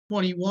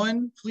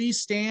2021.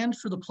 Please stand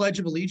for the Pledge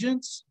of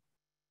Allegiance.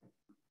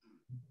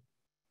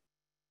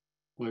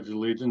 Pledge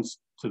allegiance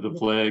to the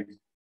flag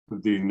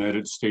of the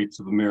United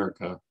States of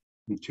America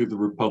and to the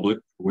republic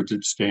for which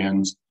it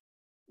stands,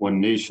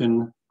 one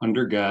nation,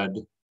 under God,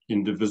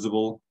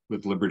 indivisible,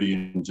 with liberty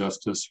and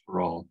justice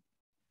for all.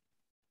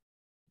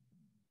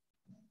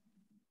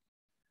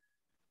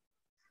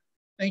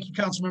 Thank you,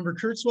 Councilmember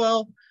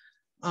Kurtzwell.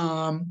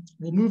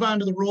 We'll move on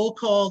to the roll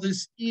call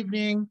this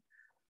evening.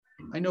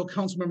 I know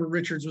Councilmember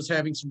Richards was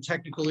having some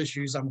technical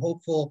issues. I'm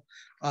hopeful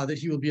that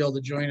he will be able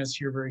to join us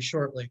here very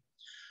shortly.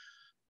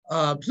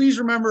 Please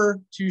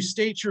remember to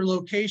state your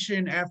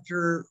location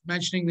after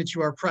mentioning that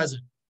you are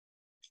present.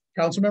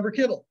 Councilmember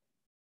Kittle.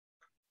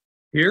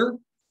 Here,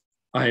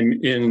 I'm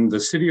in the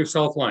city of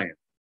South Lyon.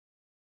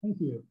 Thank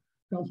you.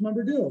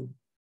 Councilmember Dill.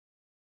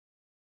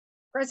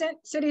 Present,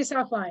 City of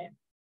South Lyon.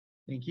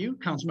 Thank you.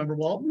 Councilmember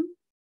Walton.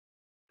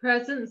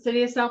 Present,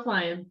 City of South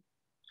Lyon.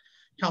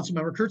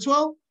 Councilmember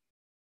Kurtzwell.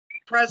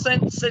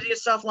 Present, City of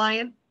South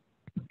Lyon.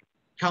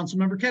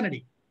 Councilmember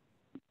Kennedy.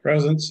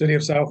 Present, City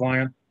of South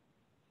Lyon.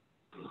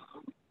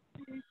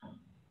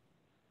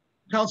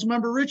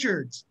 Councilmember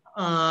Richards.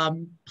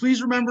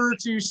 Please remember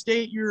to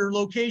state your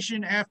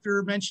location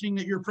after mentioning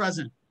that you're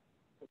present.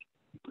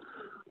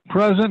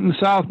 Present in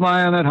South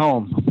Lyon at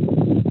home.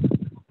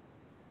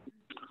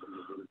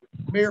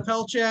 Mayor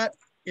Pelchat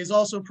is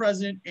also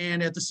present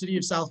and at the City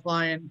of South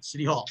Lyon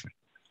City Hall.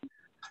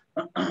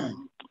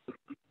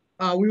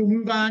 We will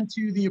move on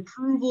to the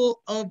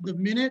approval of the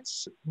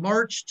minutes,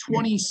 March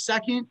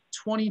 22nd,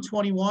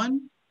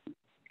 2021.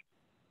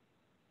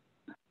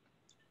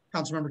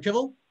 Councilmember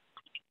Kivel.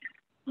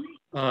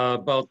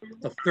 About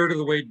a third of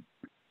the way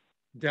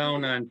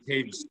down on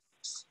page,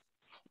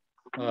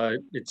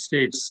 it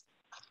states,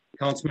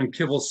 Councilman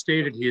Kivel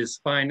stated he is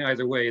fine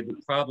either way. The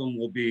problem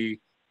will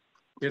be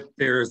if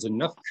there is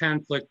enough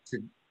conflict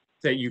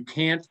that you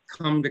can't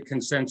come to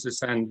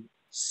consensus on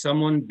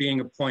someone being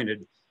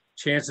appointed,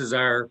 chances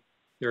are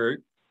there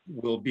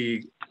will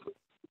be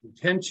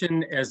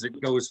tension as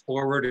it goes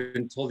forward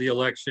until the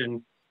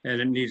election, and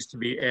it needs to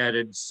be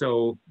added.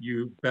 So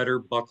you better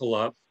buckle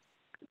up.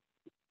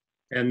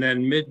 And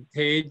then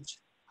mid-page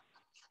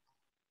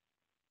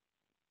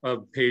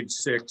of page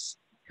 6,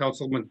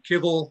 Councilman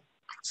Kivel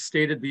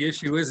stated the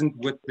issue isn't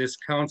with this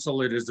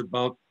council, it is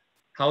about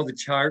how the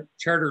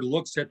charter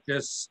looks at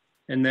this,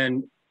 and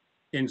then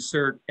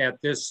insert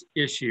at this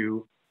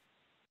issue.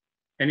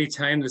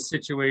 Anytime the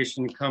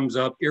situation comes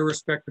up,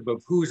 irrespective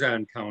of who's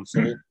on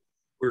council,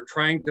 we're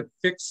trying to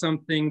fix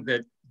something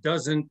that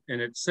doesn't,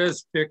 and it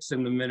says fix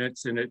in the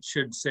minutes, and it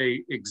should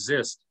say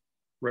exist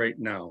right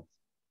now.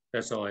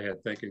 That's all I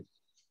had. Thank you.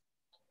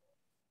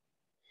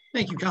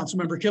 Thank you,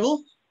 Councilmember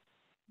Kivel.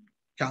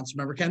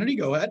 Councilmember Kennedy,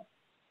 go ahead.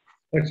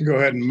 I'd like to go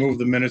ahead and move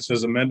the minutes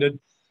as amended.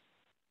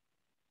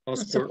 I'll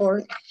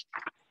support.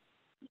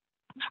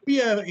 We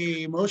have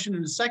a motion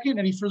and a second.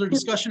 Any further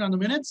discussion on the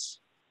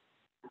minutes?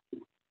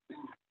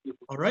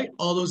 All right,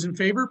 all those in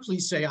favor,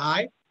 please say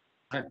aye.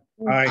 Aye.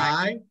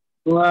 Aye.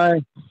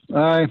 Aye.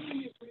 Aye.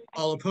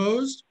 All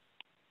opposed?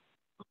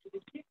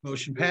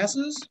 Motion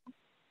passes.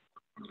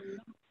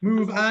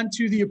 Move on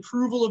to the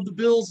approval of the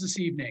bills this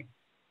evening.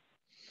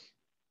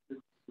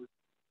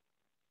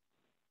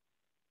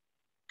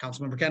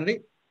 Councilmember Kennedy.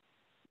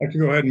 I'd like to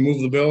go ahead and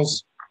move the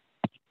bills.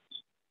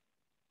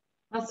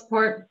 I'll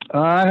support.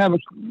 I have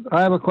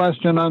a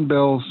question on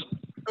bills.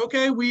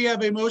 Okay, we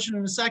have a motion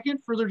and a second.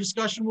 Further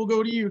discussion will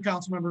go to you,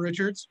 Councilmember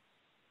Richards.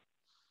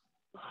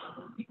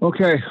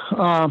 Okay,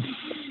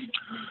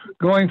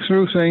 going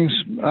through things,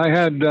 I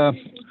had a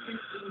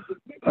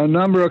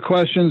number of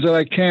questions that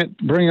I can't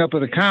bring up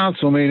at a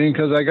council meeting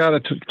because I got to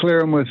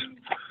clear them with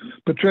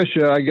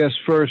Patricia, I guess,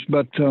 first.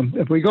 But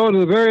if we go to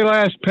the very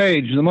last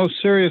page, the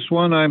most serious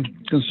one I'm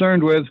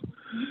concerned with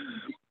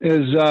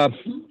is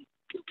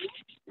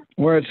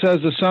where it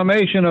says the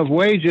summation of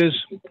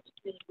wages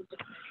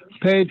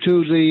paid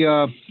to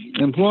the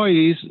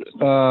employees,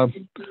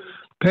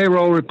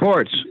 payroll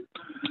reports.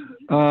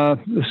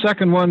 The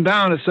second one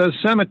down, it says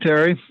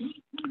cemetery,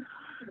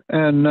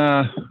 and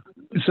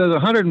it says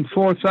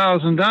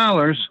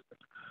 $104,000,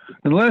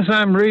 unless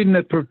I'm reading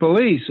it for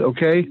police,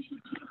 okay?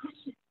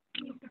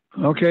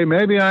 Okay,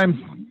 maybe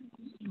I'm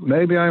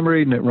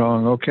reading it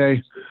wrong,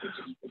 okay?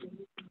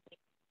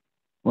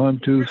 1,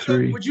 2,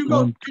 3. Would you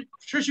go,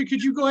 Tricia,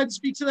 could you go ahead and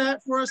speak to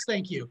that for us?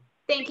 Thank you.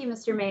 Thank you,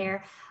 Mr.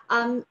 Mayor.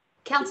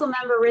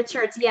 Councilmember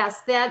Richards,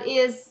 yes, that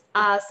is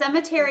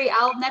cemetery.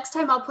 Next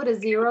time I'll put a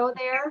 0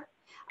 there.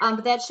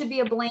 But that should be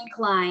a blank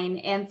line.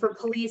 And for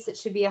police, it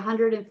should be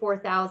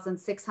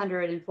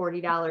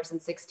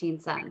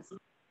 $104,640.16.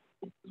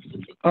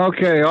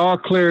 Okay, all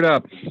cleared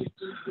up.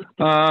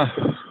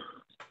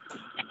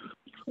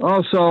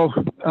 Also,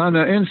 on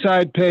the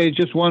inside page,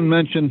 just one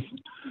mention.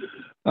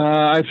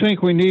 I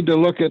think we need to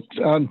look at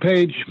on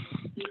page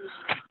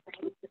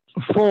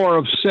 4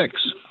 of 6.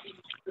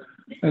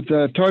 At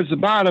towards the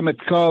bottom, it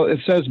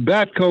says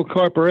Batco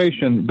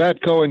Corporation,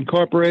 Batco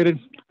Incorporated.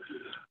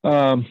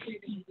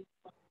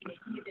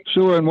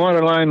 sewer and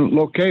water line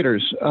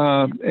locators,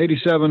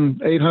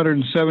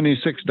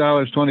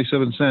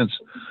 $87,876.27.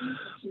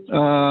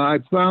 I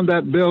found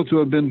that bill to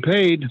have been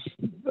paid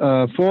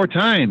 4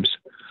 times.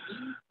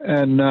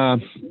 And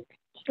my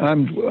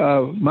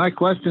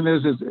question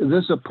is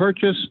this a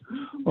purchase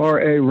or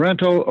a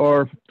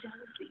rental,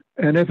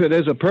 and if it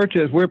is a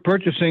purchase, we're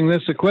purchasing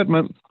this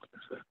equipment,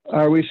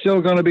 are we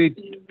still going to be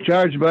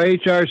charged by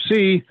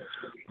HRC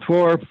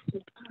for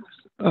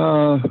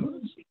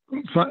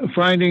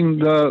finding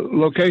the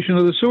location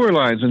of the sewer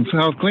lines and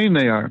how clean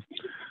they are?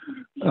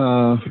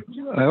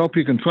 I hope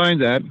you can find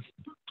that.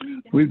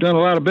 We've done a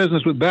lot of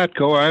business with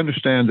Batco. I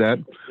understand that.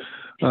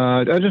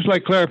 I'd just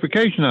like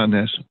clarification on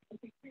this.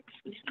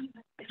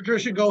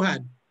 Patricia, go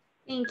ahead.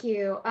 Thank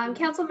you.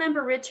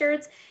 Councilmember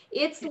Richards,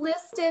 it's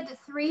listed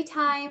 3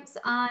 times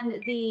on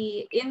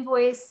the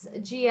invoice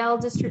GL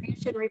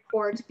distribution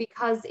report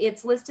because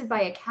it's listed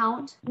by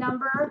account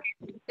number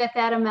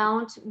that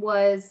amount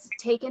was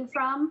taken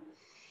from.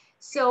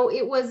 So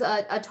it was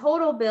a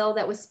total bill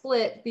that was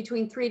split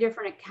between 3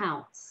 different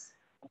accounts.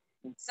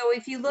 So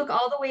if you look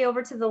all the way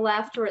over to the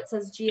left where it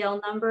says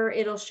GL number,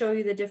 it'll show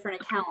you the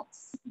different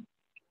accounts.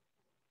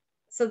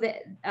 So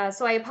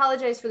I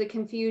apologize for the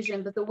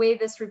confusion, but the way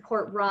this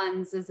report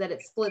runs is that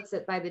it splits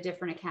it by the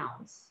different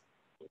accounts.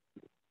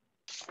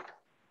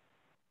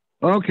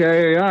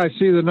 Okay, yeah, I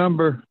see the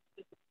number.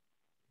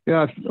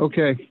 Yeah,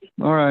 okay,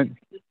 all right.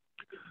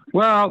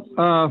 Well,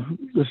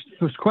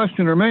 this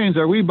question remains,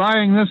 are we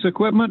buying this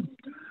equipment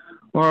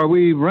or are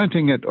we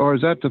renting it, or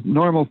is that the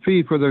normal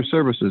fee for their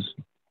services?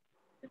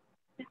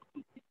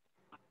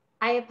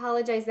 I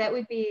apologize, that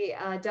would be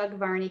a Doug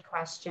Varney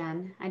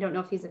question. I don't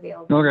know if he's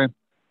available. Okay.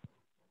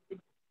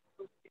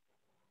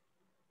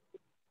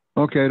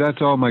 Okay,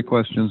 that's all my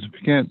questions. If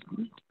you can't,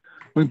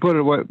 we can put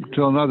it away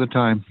till another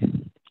time.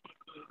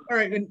 All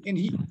right, and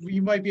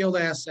you might be able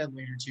to ask that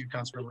later too,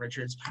 Councilmember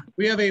Richards.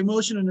 We have a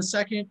motion and a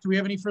second. Do we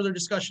have any further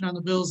discussion on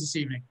the bills this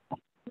evening?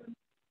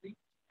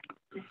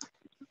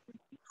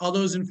 All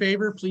those in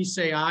favor, please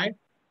say aye.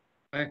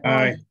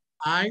 Aye.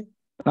 Aye.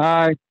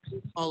 Aye.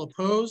 All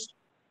opposed?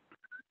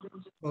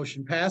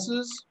 Motion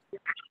passes.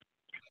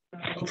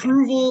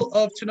 Approval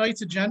of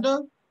tonight's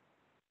agenda.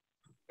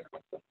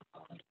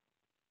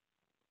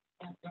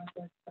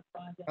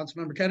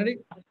 Councilmember Kennedy.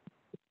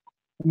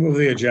 Move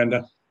the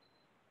agenda.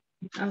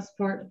 I'll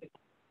support.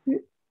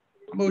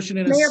 Motion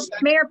in a Mayor,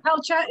 second. Mayor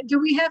Pelcha, do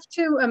we have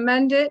to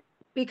amend it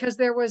because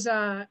there was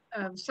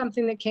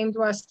something that came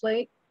to us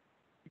late?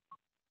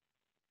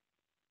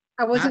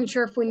 I wasn't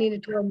sure if we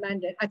needed to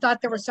amend it. I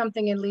thought there was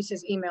something in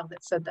Lisa's email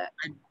that said that.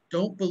 I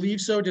don't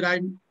believe so. Did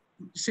I?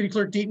 City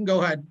Clerk Deaton,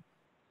 go ahead.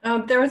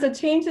 There was a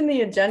change in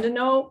the agenda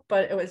note,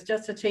 but it was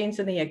just a change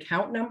in the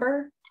account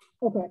number.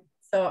 Okay.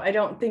 So I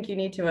don't think you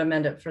need to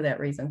amend it for that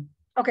reason.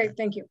 Okay,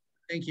 thank you.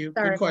 Thank you.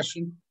 Sorry. Good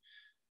question.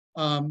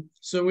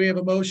 So we have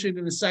a motion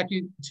and a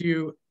second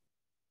to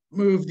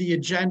move the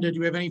agenda.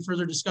 Do we have any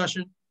further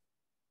discussion?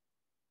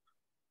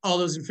 All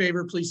those in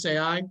favor, please say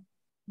aye.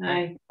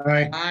 Aye.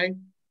 Aye. Aye.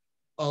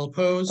 All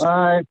opposed?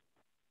 Aye.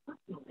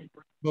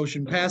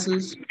 Motion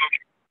passes.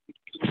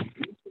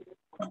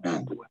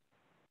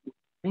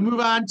 We'll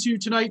move on to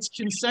tonight's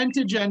consent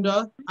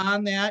agenda.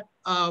 On that,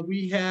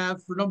 we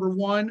have for number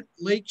 1,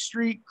 Lake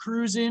Street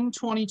Cruisin'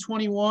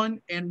 2021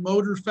 and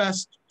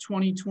Motorfest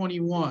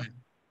 2021.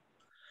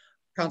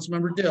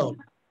 Councilmember Dill.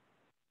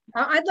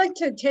 I'd like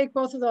to take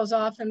both of those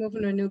off and move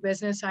into a new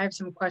business. I have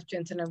some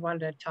questions and I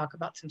wanted to talk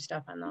about some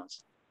stuff on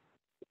those.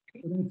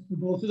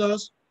 Both of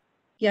those?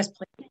 Yes,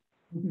 please.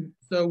 Okay.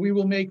 So we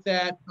will make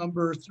that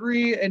number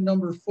 3 and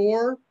number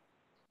 4.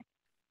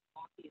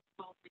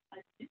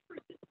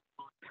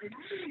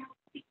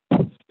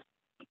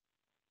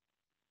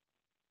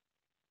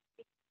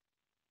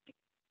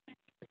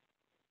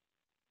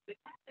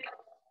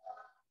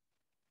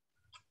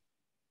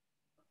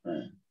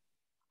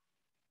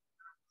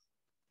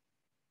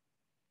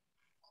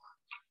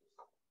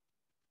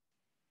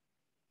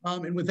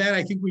 And with that,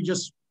 I think we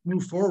just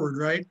move forward,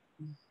 right?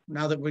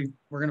 Now that we're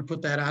going to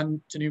put that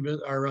on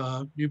to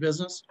our new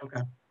business.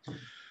 Okay.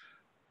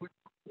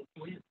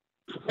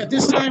 At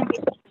this time,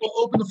 we'll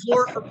open the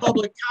floor for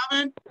public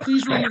comment.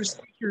 Please remember to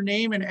state your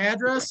name and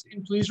address,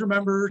 and please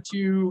remember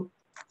to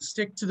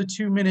stick to the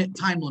 2-minute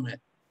time limit.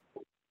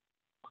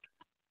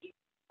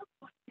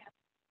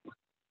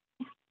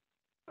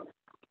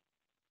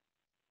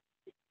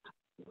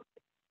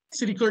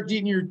 City Clerk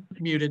Deaton, you're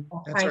muted.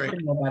 That's right. I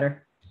should know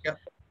better. Yep.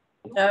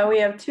 We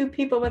have 2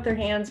 people with their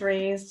hands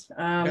raised.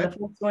 Okay. The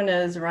first one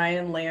is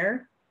Ryan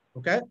Lair.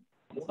 Okay,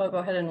 So I'll go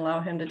ahead and allow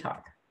him to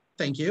talk.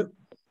 thank you.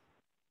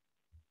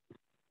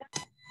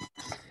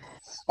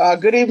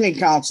 Good evening,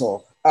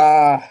 Council.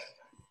 I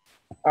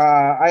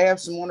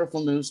have some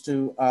wonderful news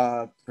to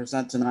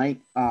present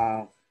tonight.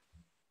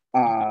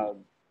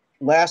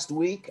 Last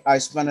week, I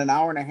spent an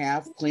hour and a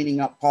half cleaning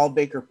up Paul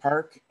Baker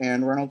Park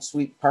and Reynolds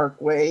Sweet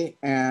Parkway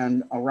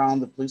and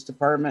around the police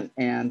department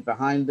and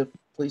behind the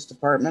police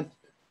department.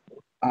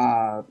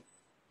 I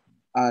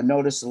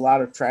noticed a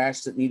lot of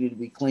trash that needed to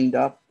be cleaned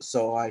up.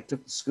 So I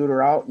took the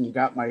scooter out and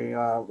got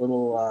my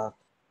little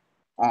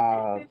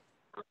uh,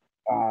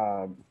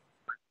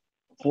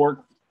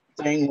 fork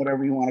thing,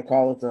 whatever you want to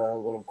call it, the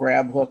little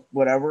grab hook,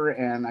 whatever.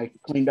 And I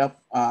cleaned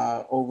up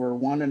over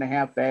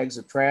 1.5 bags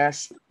of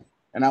trash.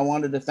 And I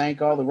wanted to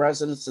thank all the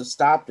residents that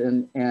stopped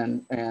and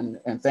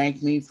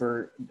thank me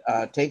for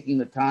taking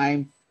the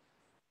time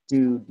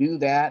to do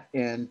that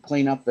and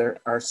clean up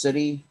our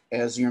city.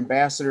 As your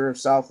ambassador of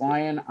South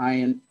Lyon,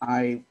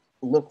 I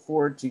look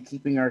forward to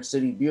keeping our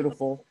city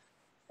beautiful.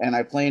 And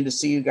I plan to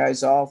see you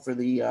guys all for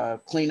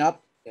the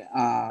cleanup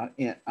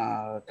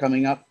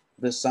coming up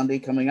this Sunday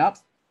coming up.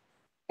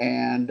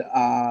 And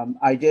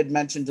I did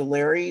mention to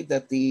Larry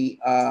that the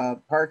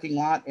parking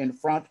lot in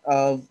front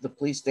of the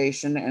police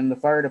station and the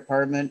fire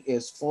department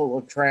is full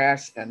of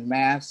trash and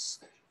masks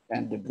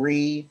and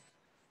debris.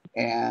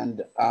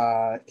 And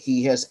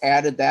he has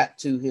added that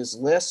to his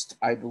list.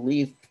 I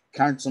believe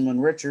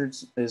Councilman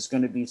Richards is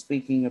going to be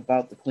speaking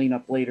about the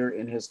cleanup later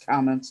in his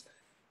comments.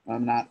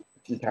 I'm not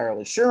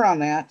entirely sure on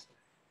that,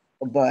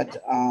 but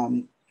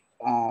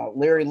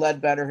Larry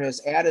Ledbetter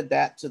has added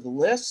that to the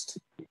list.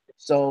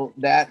 So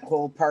that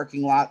whole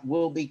parking lot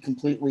will be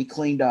completely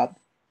cleaned up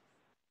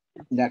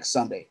next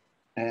Sunday.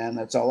 And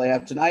that's all I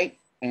have tonight.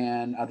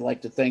 And I'd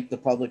like to thank the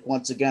public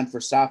once again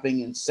for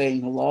stopping and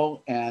saying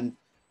hello and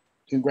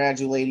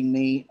congratulating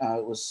me.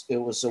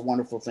 It was a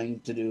wonderful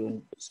thing to do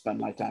and spend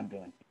my time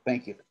doing.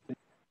 Thank you.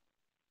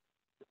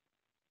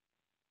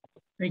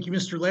 Thank you,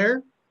 Mr.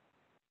 Lair.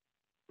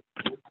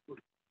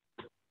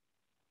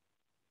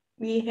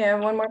 We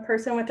have one more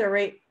person with their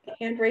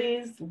hand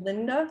raised,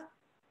 Linda.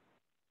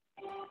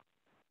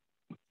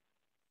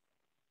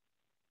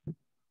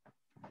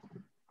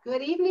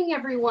 Good evening,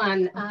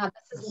 everyone.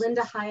 This is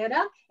Linda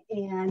Hyetta,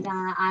 and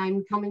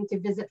I'm coming to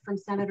visit from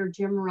Senator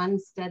Jim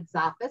Runstead's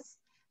office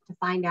to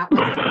find out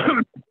what's in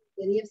the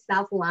city of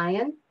South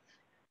Lyon.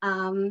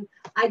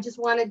 I just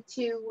wanted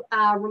to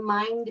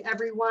remind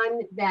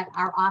everyone that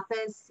our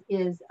office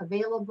is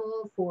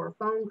available for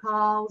phone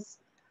calls,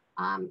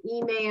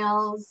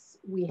 emails.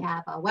 We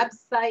have a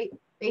website,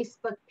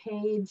 Facebook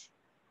page.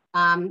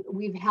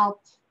 We've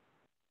helped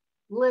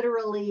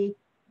literally,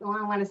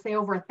 I want to say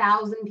over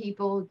 1,000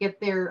 people get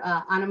their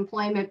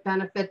unemployment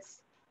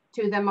benefits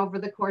to them over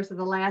the course of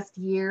the last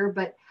year.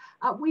 But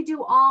we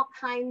do all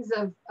kinds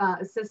of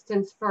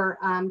assistance for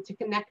to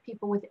connect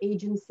people with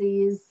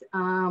agencies,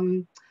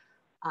 to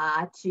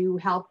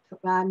help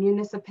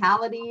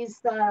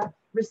municipalities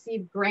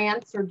receive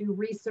grants or do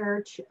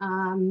research,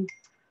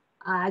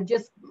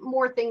 just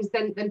more things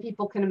than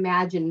people can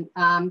imagine.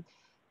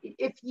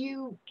 If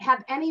you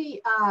have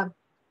any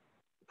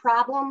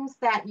problems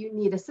that you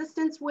need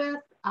assistance with,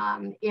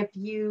 if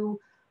you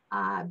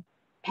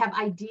have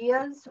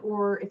ideas,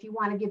 or if you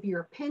want to give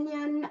your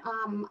opinion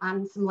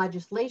on some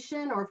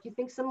legislation, or if you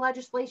think some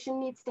legislation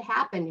needs to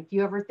happen, if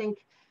you ever think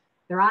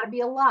there ought to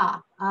be a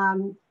law,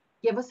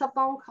 give us a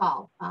phone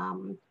call.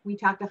 We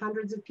talk to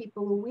hundreds of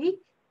people a week.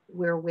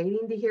 We're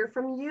waiting to hear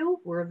from you.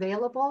 We're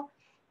available.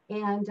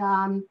 And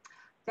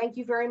thank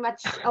you very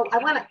much. Oh,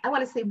 I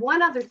want to say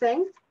one other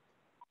thing.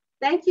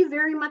 Thank you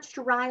very much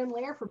to Ryan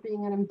Lair for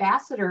being an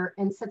ambassador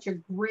and such a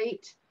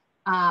great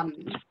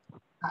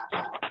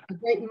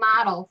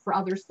model for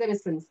other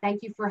citizens.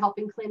 Thank you for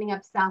helping cleaning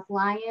up South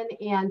Lyon.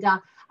 And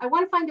I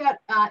want to find out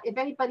if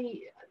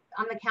anybody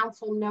on the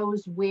council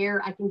knows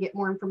where I can get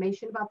more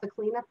information about the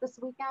cleanup this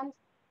weekend.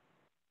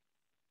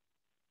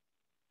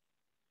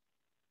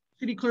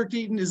 City Clerk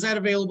Eaton, is that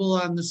available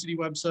on the city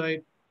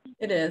website?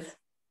 It is.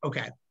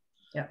 Okay.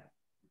 Yeah.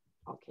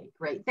 Okay,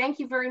 great. Thank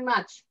you very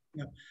much.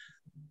 Yep.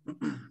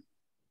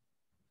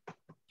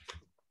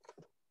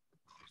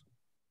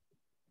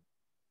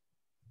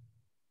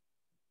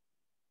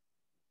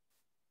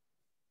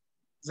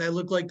 Does that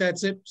look like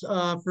that's it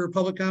for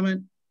public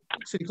comment?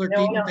 City Clerk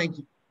Eaton, No. thank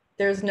you.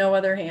 There's no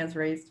other hands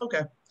raised.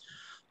 Okay.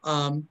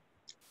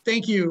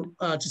 Thank you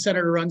to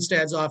Senator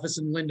Runstead's office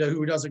and Linda,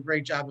 who does a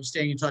great job of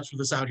staying in touch with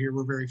us out here.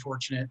 We're very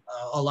fortunate.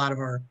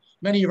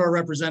 Many of our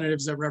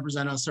representatives that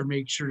represent us are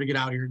make sure to get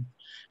out here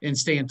and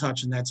stay in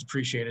touch, and that's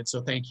appreciated. So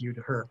thank you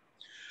to her.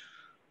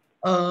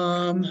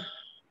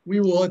 We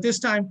will at this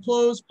time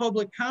close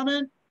public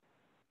comment,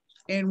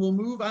 and we'll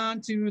move on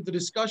to the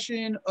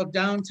discussion of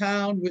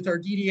downtown with our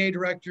DDA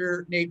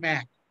director, Nate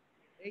Mack.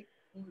 Nate?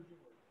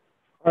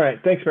 All right,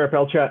 thanks, Mayor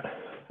Pelchat.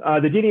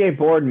 The DDA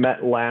board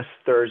met last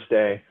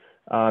Thursday,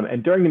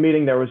 and during the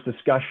meeting, there was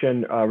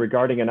discussion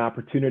regarding an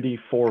opportunity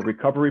for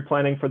recovery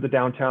planning for the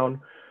downtown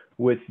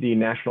with the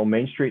National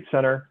Main Street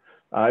Center.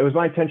 It was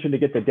my intention to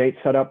get the date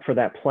set up for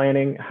that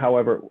planning.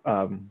 However,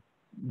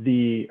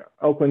 the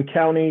Oakland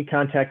County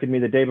contacted me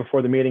the day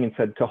before the meeting and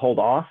said to hold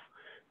off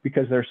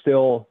because they're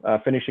still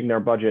finishing their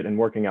budget and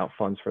working out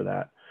funds for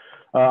that.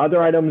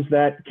 Other items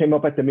that came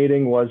up at the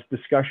meeting was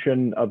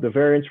discussion of the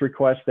variance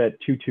request at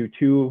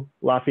 222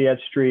 Lafayette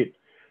Street.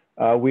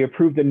 We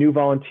approved a new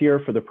volunteer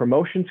for the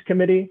promotions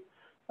committee.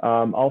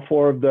 All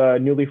 4 of the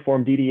newly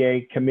formed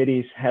DDA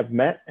committees have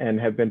met and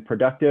have been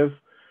productive.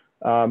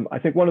 I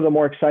think one of the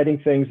more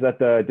exciting things that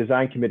the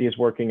design committee is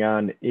working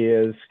on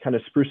is kind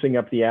of sprucing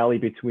up the alley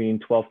between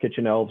 12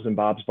 Kitchen Elves and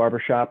Bob's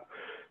Barbershop.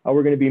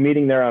 We're going to be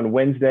meeting there on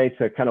Wednesday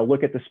to kind of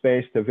look at the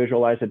space, to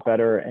visualize it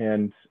better.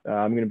 And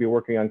I'm going to be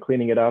working on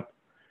cleaning it up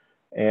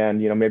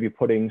and, maybe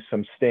putting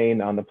some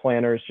stain on the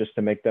planters just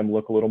to make them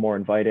look a little more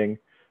inviting.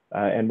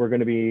 And we're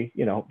going to be,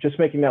 just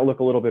making that look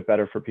a little bit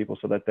better for people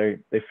so that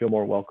they feel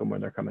more welcome when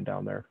they're coming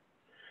down there.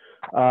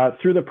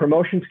 Through the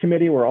promotions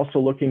committee, we're also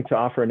looking to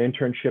offer an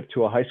internship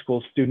to a high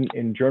school student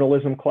in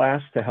journalism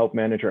class to help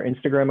manage our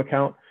Instagram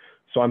account.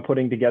 So I'm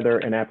putting together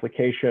an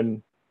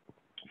application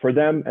for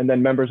them, and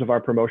then members of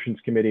our promotions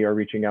committee are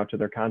reaching out to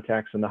their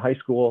contacts in the high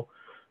school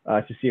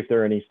to see if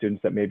there are any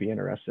students that may be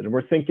interested. And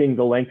we're thinking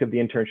the length of the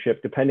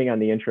internship, depending on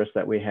the interest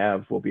that we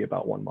have, will be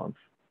about 1 month.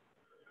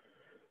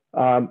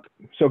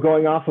 So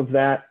going off of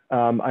that,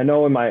 I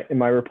know in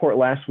my report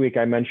last week,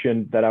 I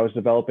mentioned that I was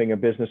developing a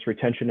business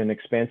retention and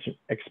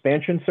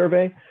expansion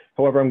survey.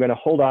 However, I'm going to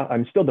hold off.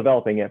 I'm still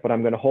developing it, but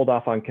I'm going to hold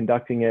off on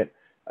conducting it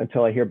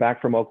until I hear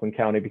back from Oakland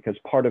County, because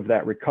part of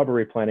that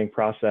recovery planning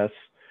process,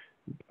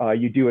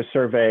 you do a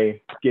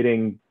survey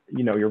getting,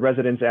 your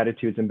residents'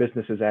 attitudes and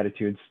businesses'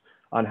 attitudes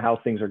on how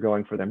things are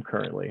going for them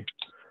currently.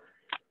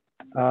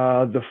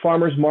 The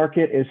farmers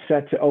market is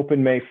set to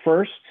open May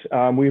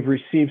 1st. We've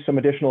received some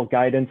additional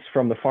guidance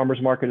from the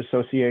Farmers Market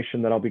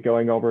Association that I'll be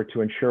going over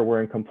to ensure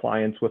we're in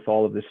compliance with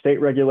all of the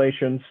state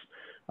regulations.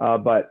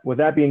 But with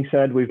that being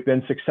said, we've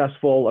been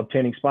successful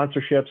obtaining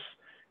sponsorships,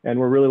 and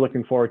we're really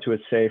looking forward to a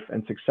safe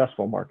and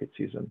successful market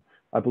season.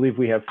 I believe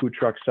we have food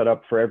trucks set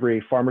up for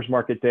every farmers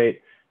market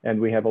date, and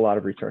we have a lot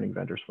of returning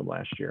vendors from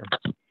last year.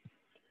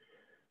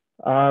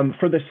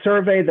 For the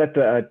survey that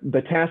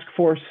the task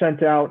force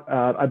sent out,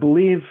 I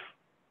believe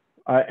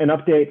an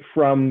update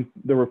from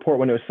the report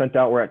when it was sent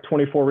out, we're at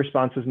 24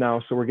 responses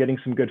now. So we're getting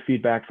some good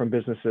feedback from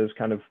businesses,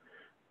 kind of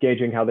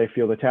gauging how they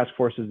feel the task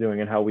force is doing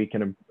and how we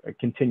can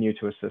continue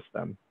to assist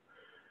them.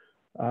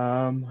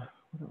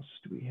 What else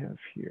do we have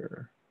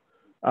here?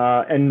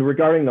 And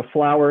regarding the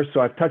flowers, so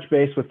I've touched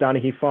base with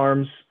Donahue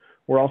Farms.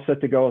 We're all set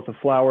to go with the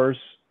flowers.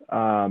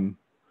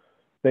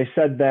 They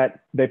said that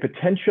they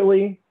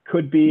potentially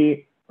could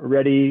be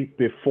ready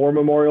before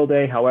Memorial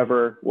Day.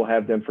 However, we'll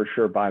have them for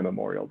sure by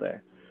Memorial Day.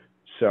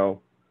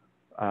 So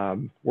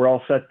we're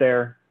all set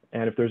there.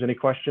 And if there's any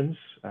questions,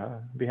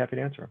 I'd be happy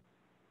to answer them.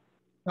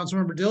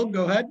 Councilmember Dill,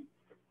 go ahead.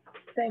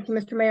 Thank you,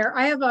 Mr. Mayor.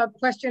 I have a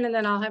question and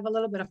then I'll have a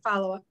little bit of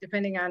follow-up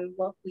depending on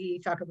what we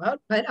talk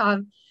about. But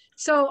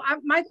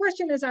my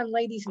question is on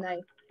Ladies'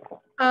 Night.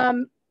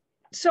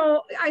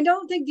 So I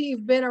don't think that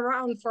you've been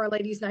around for a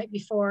Ladies' Night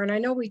before, and I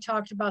know we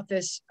talked about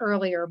this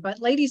earlier, but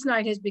Ladies'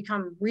 Night has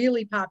become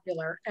really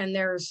popular, and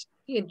there's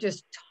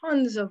just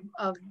tons of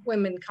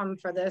women come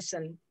for this,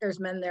 and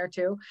there's men there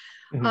too.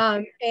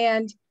 Mm-hmm.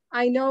 And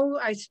I know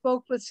I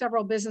spoke with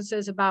several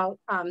businesses about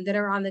that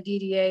are on the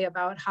DDA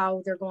about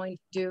how they're going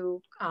to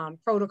do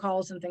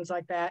protocols and things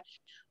like that.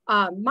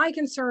 My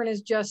concern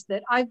is just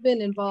that I've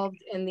been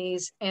involved in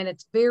these, and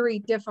it's very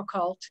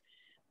difficult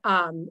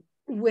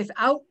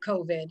without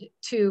COVID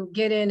to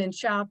get in and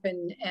shop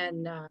and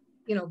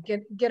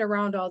get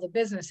around all the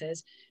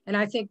businesses. And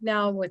I think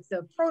now with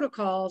the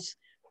protocols,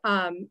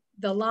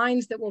 the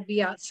lines that will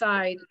be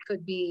outside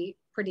could be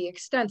pretty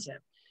extensive.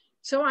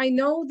 So I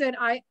know that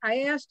I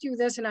asked you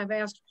this, and I've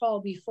asked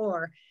Paul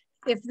before,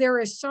 if there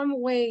is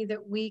some way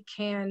that we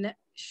can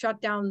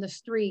shut down the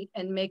street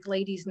and make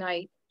Ladies'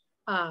 Night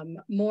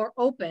more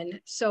open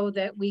so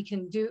that we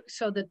can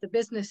so that the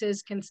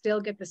businesses can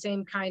still get the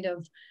same kind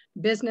of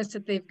business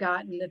that they've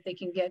gotten, that they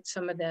can get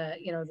some of the,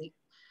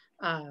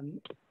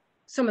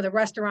 some of the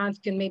restaurants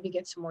can maybe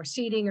get some more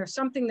seating or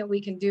something that we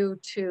can do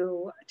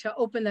to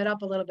open that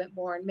up a little bit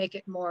more and make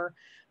it more,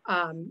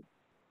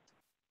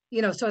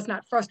 so it's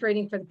not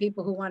frustrating for the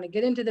people who want to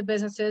get into the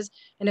businesses,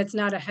 and it's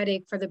not a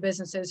headache for the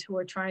businesses who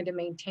are trying to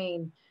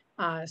maintain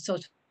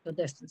social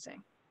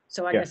distancing.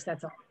 So I guess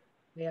that's all.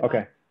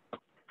 Okay.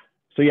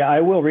 So yeah,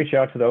 I will reach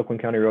out to the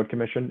Oakland County Road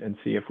Commission and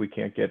see if we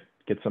can't get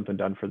something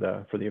done for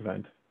the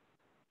event.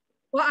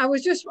 Well,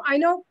 I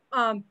know,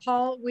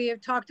 Paul, we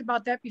have talked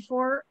about that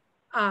before.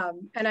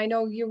 And I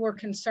know you were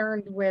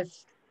concerned with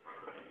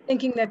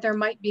thinking that there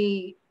might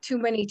be too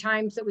many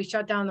times that we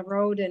shut down the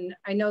road. And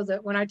I know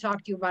that when I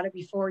talked to you about it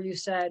before, you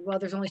said, well,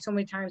 there's only so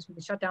many times we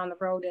can shut down the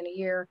road in a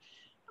year.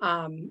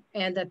 And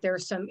that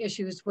there's some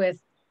issues with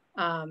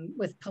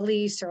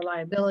police or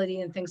liability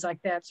and things like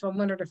that. So I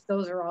wondered if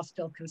those are all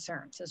still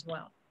concerns as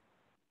well.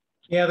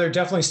 Yeah, they're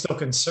definitely still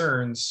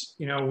concerns.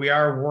 We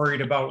are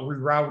worried about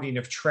rerouting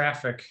of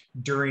traffic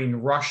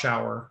during rush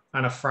hour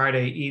on a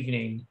Friday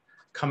evening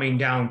coming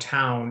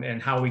downtown,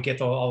 and how we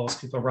get all those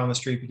people around the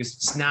street, because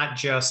it's not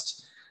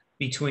just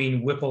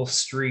between Whipple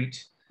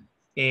Street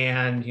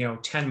and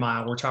 10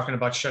 Mile. We're talking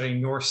about shutting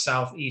north,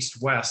 south,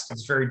 east, west.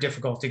 It's very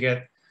difficult to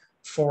get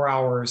 4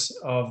 hours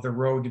of the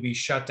road to be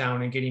shut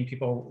down and getting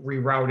people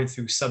rerouted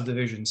through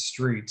subdivision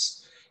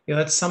streets.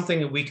 That's something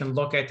that we can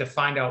look at to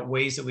find out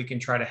ways that we can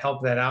try to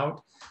help that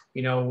out.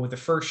 With the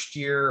first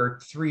year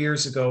or 3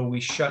 years ago, we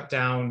shut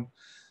down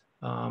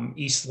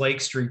East Lake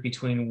Street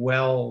between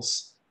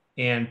Wells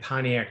and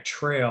Pontiac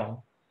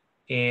Trail.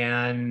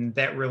 And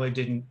that really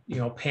didn't,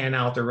 pan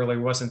out. There really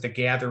wasn't the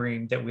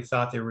gathering that we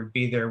thought there would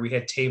be there. We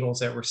had tables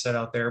that were set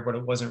out there, but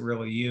it wasn't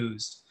really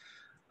used.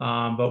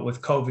 But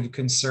with COVID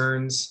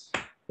concerns,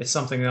 it's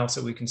something else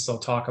that we can still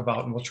talk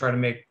about, and we'll try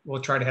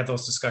to have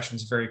those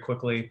discussions very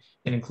quickly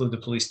and include the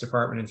police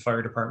department and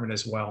fire department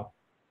as well.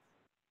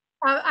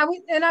 I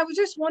was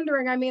just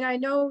wondering, I mean, I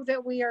know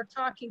that we are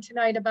talking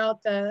tonight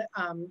about the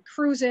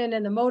Cruisin'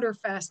 and the Motor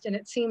Fest, and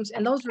it seems,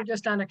 and those were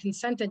just on a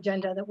consent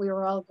agenda that we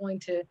were all going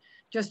to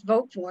just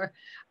vote for.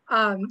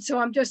 So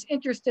I'm just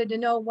interested to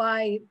know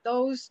why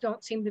those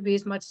don't seem to be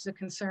as much as a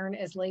concern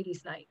as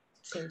Ladies' Night,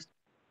 it seems.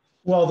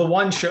 Well, the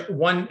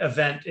one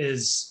event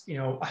is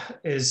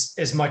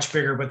much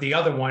bigger, but the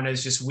other one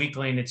is just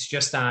weekly, and it's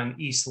just on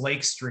East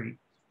Lake Street,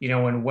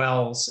 in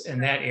Wells in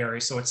that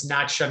area. So it's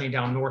not shutting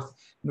down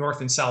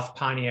North and South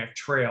Pontiac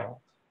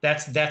Trail.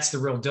 That's the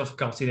real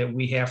difficulty that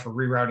we have for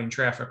rerouting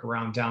traffic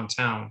around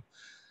downtown.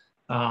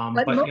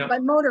 But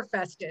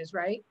Motorfest is,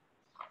 right?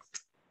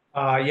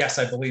 Yes,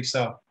 I believe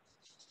so.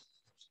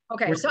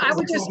 Okay, so I'm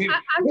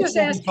just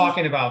asking.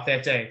 Talking about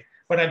that day.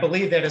 But I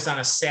believe that is on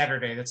a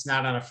Saturday. That's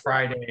not on a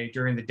Friday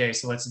during the day.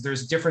 So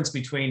there's a difference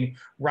between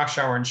rush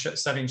hour and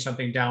shutting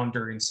something down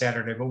during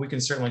Saturday. But we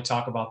can certainly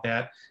talk about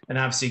that and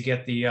obviously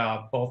get the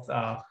both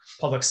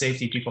public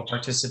safety people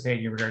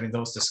participating regarding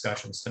those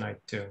discussions tonight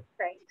too.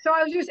 Right. So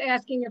I was just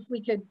asking if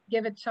we could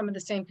give it some of the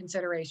same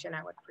consideration.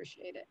 I would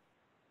appreciate it.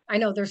 I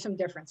know there's some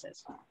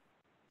differences.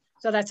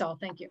 So that's all.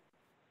 Thank you.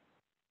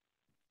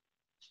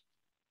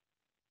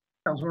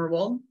 Councilmember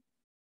Walton.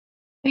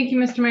 Thank you,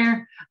 Mr.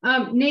 Mayor.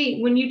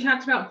 Nate, when you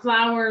talked about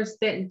flowers,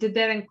 did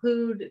that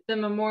include the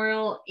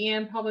memorial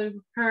and public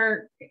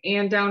park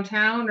and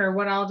downtown, or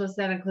what all does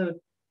that include?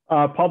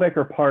 Paul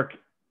Baker Park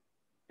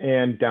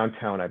and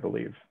downtown, I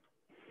believe.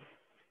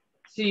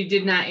 So you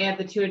did not add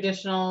the 2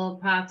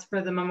 additional pots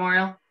for the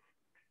memorial?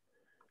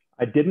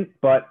 I didn't,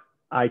 but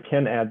I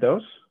can add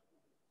those.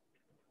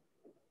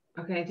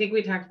 Okay, I think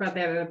we talked about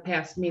that at a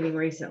past meeting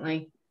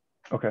recently.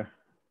 Okay.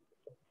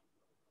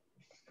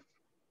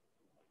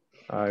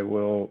 I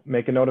will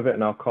make a note of it,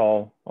 and I'll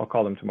call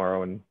them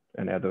tomorrow and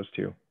add those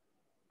too.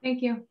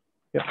 Thank you.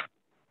 Yep.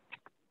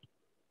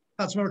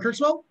 Councilmember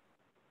Kurtzwell.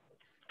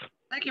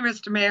 Thank you,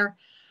 Mr. Mayor.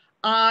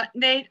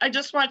 Nate, I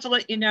just wanted to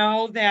let you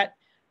know that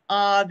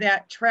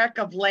that tract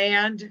of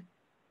land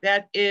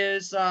that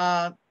is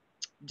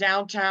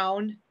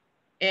downtown,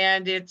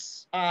 and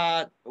it's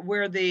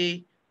where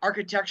the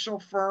architectural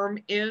firm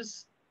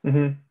is.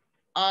 Mm-hmm.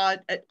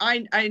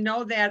 I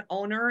know that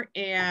owner,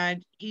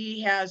 and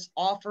he has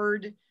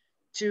offered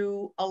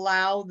to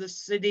allow the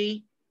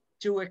city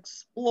to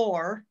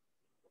explore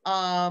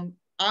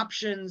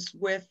options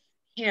with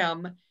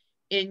him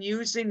in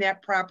using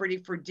that property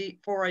for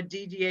a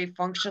DDA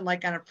function,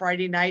 like on a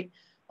Friday night,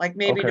 like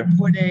maybe to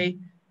put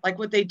like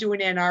what they do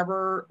in Ann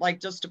Arbor, like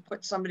just to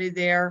put somebody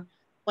there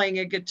playing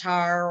a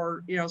guitar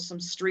or, some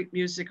street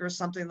music or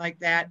something like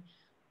that.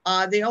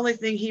 The only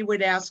thing he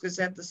would ask is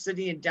that the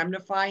city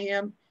indemnify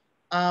him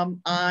on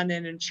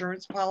an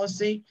insurance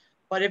policy.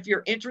 But if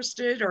you're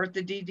interested, or if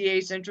the DDA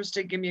is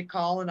interested, give me a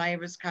call, and I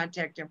have his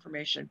contact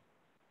information.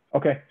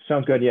 Okay,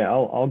 sounds good. Yeah,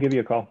 I'll give you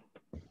a call.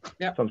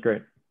 Yeah, sounds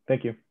great.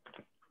 Thank you.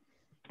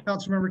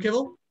 Councilmember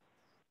Kibble.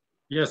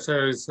 Yes,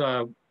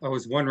 I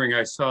was wondering.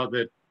 I saw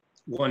that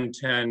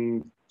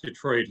 110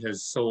 Detroit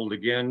has sold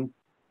again,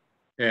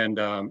 and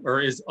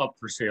or is up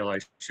for sale, I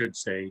should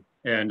say.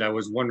 And I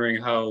was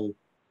wondering how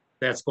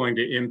that's going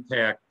to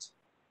impact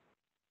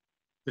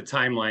the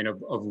timeline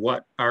of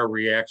what our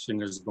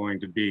reaction is going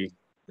to be,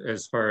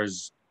 as far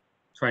as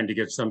trying to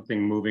get something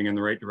moving in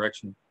the right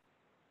direction.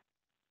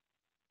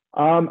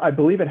 I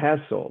believe it has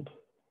sold.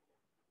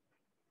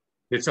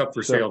 It's up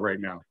for sale right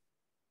now.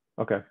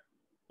 Okay.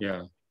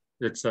 Yeah,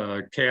 it's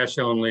cash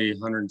only,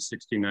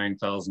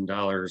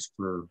 $169,000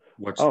 for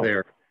what's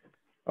there.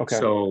 Okay.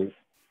 So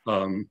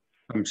I'm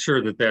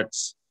sure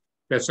that's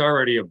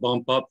already a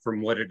bump up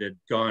from what it had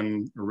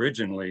gone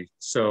originally.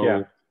 So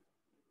yeah.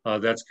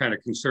 That's kind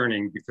of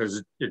concerning,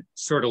 because it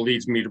sort of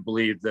leads me to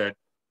believe that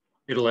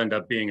it'll end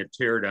up being a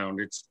tear down.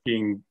 It's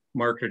being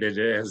marketed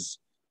as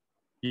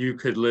you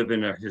could live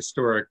in a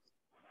historic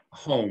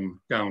home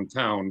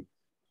downtown.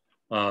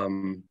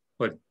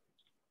 But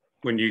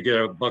when you get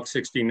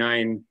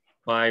 $169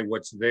 by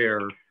what's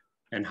there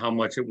and how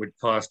much it would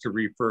cost to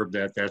refurb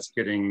that's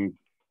getting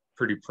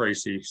pretty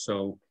pricey.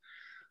 So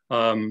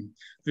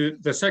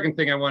the second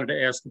thing I wanted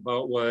to ask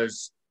about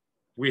was,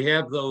 we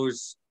have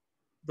those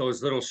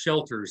little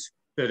shelters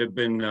that have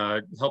been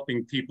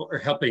helping people, or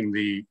helping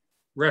the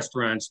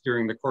restaurants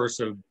during the course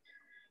of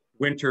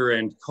winter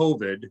and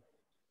COVID.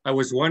 I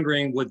was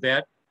wondering, would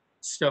that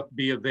stuff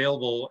be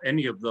available,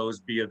 any of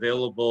those be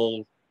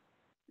available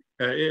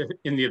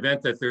in the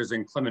event that there's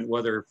inclement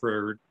weather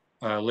for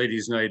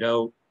Ladies' Night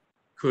Out?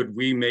 Could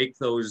we make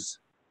those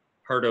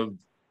part of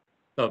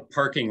the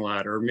parking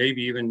lot, or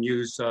maybe even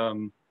use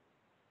the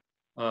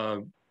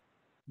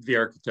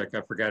architect,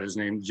 I forgot his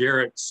name,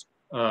 Jarrett's,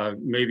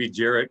 maybe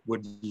Jarrett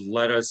would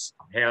let us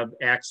have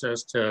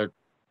access to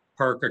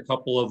park a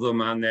couple of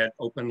them on that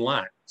open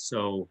lot.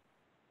 So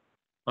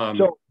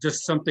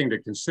Just something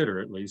to consider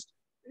at least.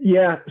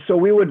 Yeah, so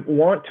we would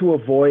want to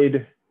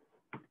avoid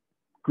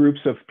groups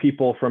of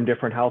people from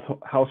different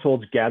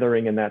households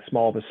gathering in that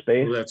small of a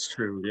space. Well, that's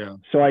true, yeah.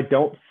 So I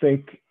don't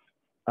think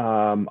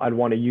I'd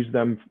want to use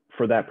them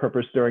for that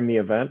purpose during the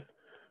event,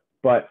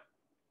 but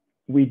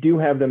we do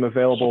have them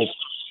available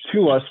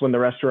to us when the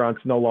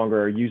restaurants no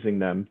longer are using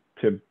them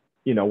to,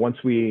 you know, once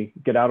we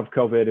get out of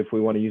COVID, if we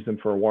want to use them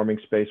for a warming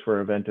space for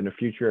an event in the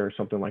future or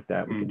something like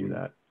that, we can do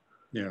that.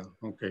 Yeah,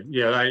 okay.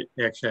 Yeah,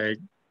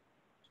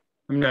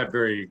 I'm not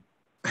very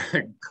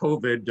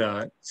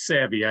COVID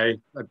savvy. I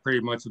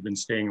pretty much have been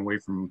staying away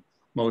from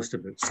most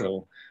of it.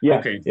 So, yeah,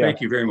 okay,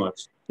 thank you very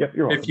much. Yep,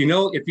 you're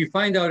welcome. If you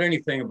find out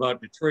anything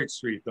about Detroit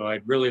Street, though,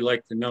 I'd really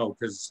like to know,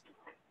 because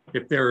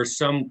if there is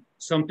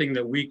something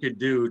that we could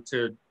do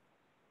to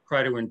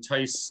try to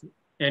entice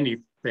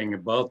anything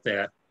about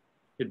that,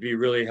 it'd be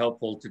really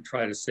helpful to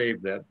try to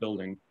save that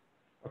building.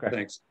 Okay.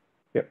 Thanks.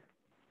 Yep.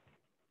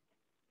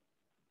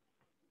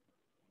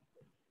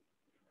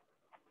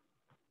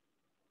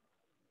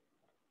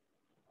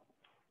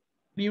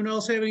 Anyone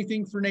else have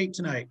anything for Nate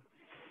tonight?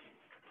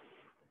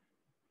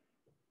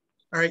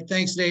 All right,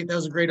 thanks, Nate. That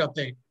was a great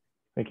update.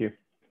 Thank you.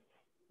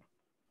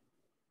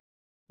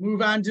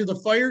 Move on to the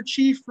fire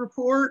chief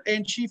report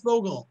and Chief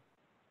Vogel.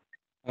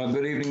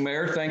 Good evening,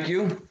 Mayor. Thank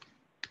you.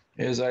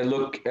 As I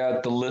look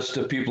at the list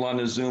of people on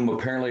the Zoom,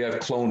 apparently I've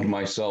cloned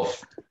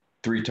myself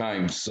 3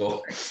 times.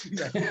 So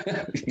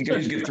you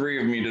guys get 3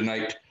 of me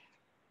tonight.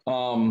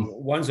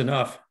 One's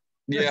enough.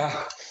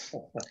 Yeah.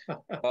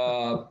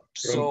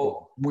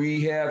 So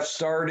we have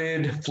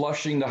started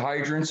flushing the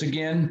hydrants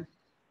again.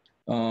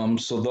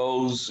 So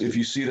those, if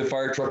you see the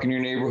fire truck in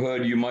your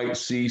neighborhood, you might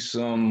see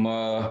some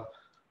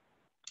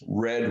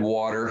red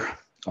water.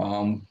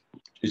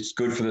 It's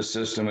good for the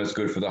system, it's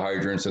good for the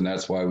hydrants, and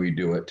that's why we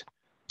do it.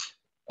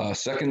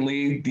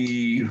 Secondly,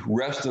 the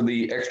rest of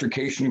the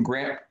extrication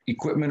grant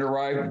equipment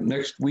arrived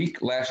last week,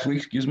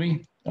 excuse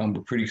me.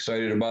 We're pretty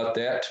excited about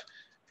that.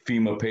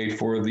 FEMA paid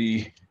for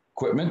the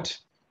equipment.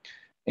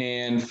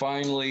 And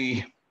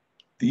finally,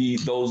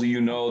 those of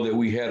you know that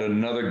we had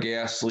another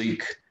gas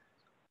leak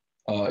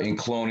in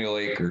Colonial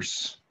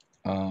Acres.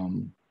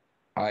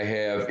 I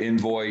have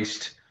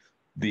invoiced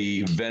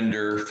the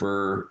vendor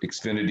for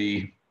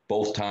Xfinity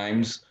both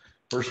times.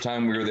 First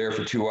time we were there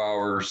for 2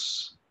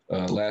 hours.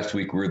 Last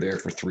week we were there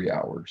for 3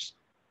 hours.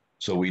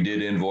 So we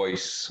did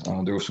invoice.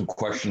 There were some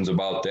questions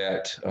about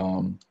that.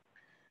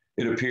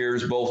 It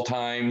appears both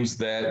times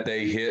that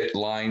they hit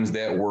lines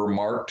that were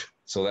marked.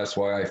 So that's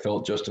why I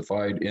felt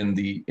justified in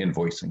the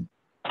invoicing.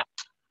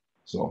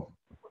 So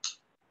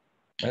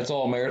that's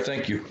all, Mayor.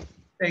 Thank you.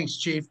 Thanks,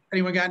 Chief.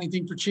 Anyone got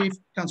anything for Chief?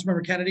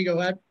 Councilmember Kennedy, go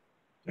ahead.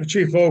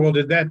 Chief Vogel,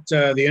 did that,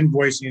 the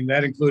invoicing,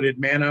 that included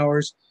man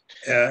hours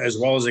as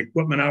well as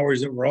equipment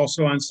hours that were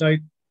also on site?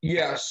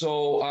 Yeah,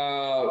 so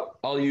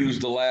I'll use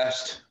the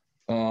last.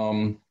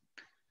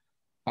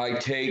 I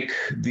take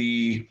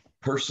the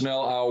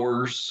personnel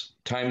hours,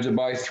 times it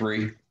by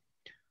 3.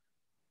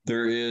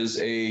 There is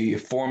a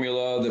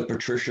formula that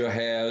Patricia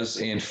has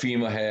and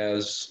FEMA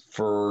has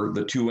for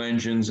the 2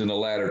 engines in the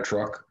ladder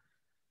truck.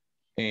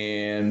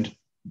 And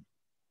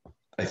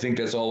I think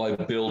that's all I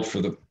billed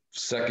for the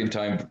second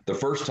time. The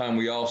first time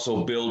we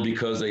also billed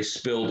because they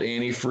spilled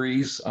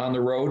antifreeze on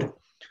the road.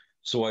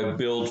 So I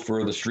billed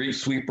for the street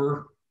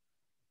sweeper,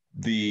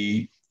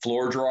 the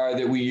floor dry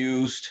that we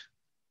used,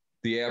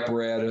 the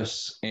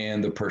apparatus,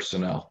 and the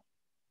personnel.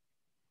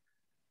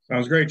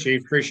 Sounds great,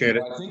 Chief. Appreciate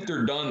it. I think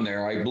they're done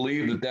there. I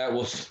believe that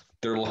was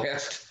their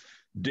last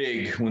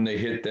dig when they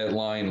hit that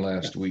line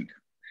last week.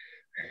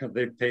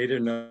 They paid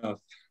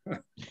enough.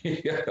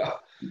 Yeah,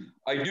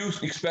 I do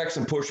expect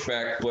some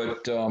pushback,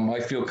 but I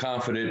feel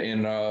confident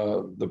in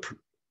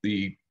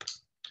the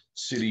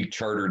city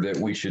charter that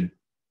we should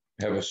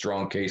have a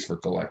strong case for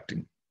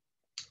collecting.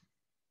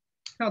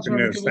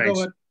 Councilmember, go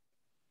ahead.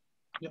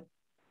 Yep.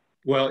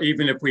 Well,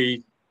 even if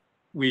we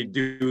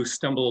do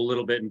stumble a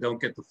little bit and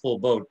don't get the full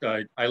boat,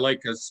 I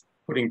like us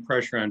putting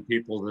pressure on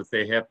people that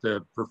they have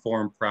to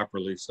perform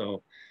properly.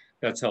 So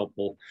that's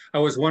helpful. I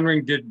was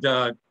wondering, did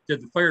the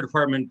fire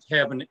department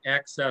have an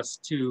access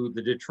to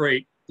the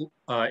Detroit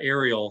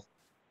aerial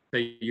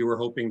that you were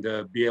hoping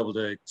to be able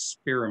to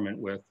experiment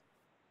with?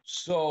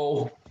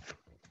 So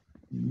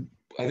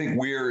I think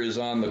Weir is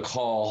on the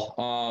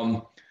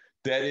call.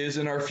 That is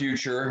in our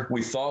future.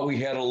 We thought we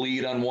had a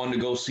lead on one to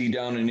go see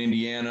down in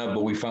Indiana,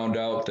 but we found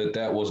out that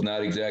that was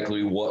not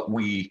exactly what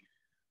we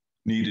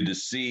needed to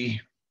see.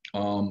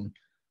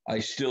 I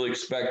still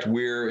expect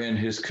Weir and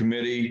his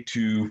committee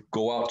to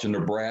go out to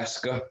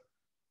Nebraska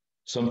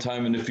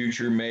sometime in the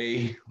future,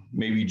 May,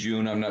 maybe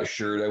June, I'm not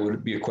sure. That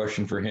would be a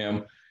question for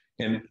him.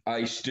 And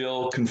I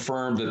still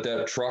confirm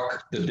that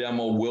truck, the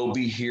demo, will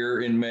be here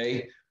in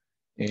May.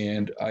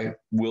 And I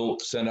will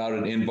send out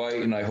an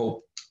invite, and I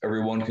hope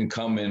everyone can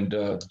come and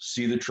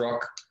see the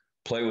truck,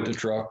 play with the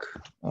truck.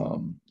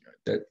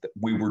 That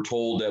we were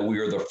told that we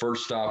are the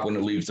first stop when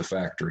it leaves the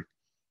factory.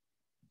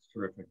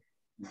 Terrific.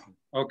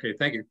 Okay,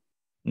 thank you.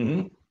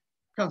 Mm-hmm.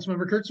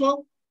 Councilmember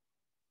Kurtzwell.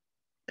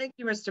 Thank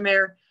you, Mr.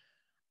 Mayor.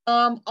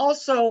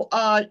 Also,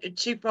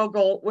 Chief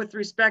Vogel, with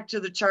respect to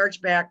the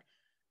chargeback,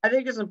 I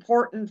think it's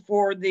important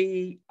for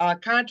the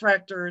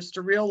contractors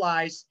to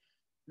realize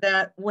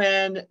that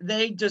when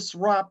they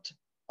disrupt,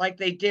 like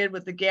they did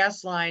with the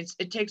gas lines,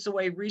 it takes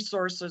away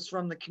resources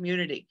from the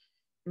community.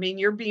 I mean,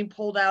 you're being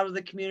pulled out of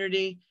the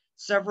community.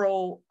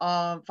 Several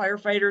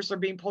firefighters are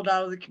being pulled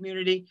out of the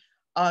community.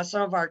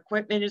 Some of our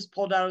equipment is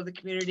pulled out of the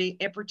community,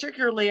 and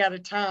particularly at a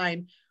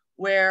time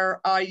where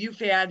you've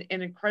had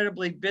an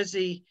incredibly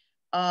busy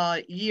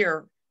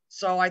year.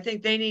 So I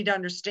think they need to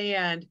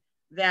understand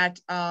that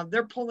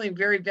they're pulling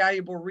very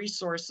valuable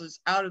resources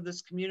out of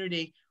this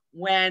community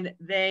when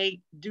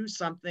they do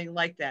something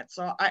like that.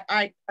 So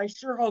I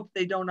sure hope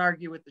they don't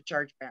argue with the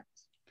chargebacks.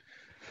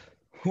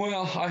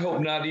 Well, I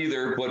hope not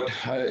either, but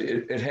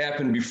it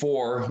happened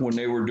before when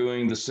they were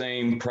doing the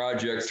same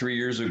project 3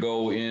 years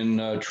ago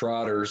in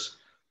Trotters.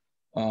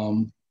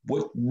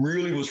 What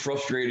really was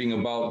frustrating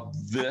about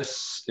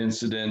this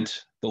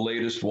incident, the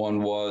latest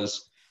one,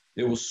 was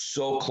it was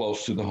so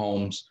close to the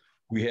homes.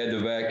 We had to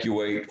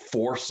evacuate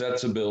 4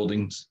 sets of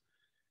buildings,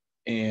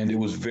 and it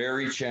was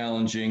very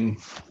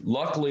challenging.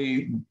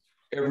 Luckily,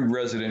 every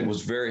resident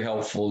was very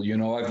helpful. You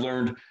know, I've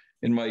learned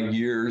in my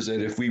years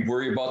that if we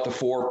worry about the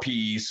 4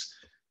 Ps,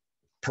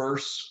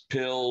 purse,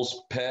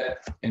 pills,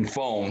 pet, and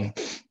phone,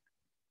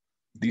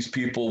 these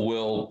people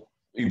will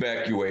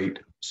evacuate.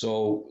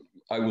 So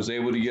I was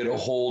able to get a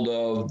hold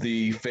of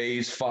the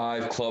Phase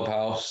 5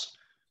 clubhouse,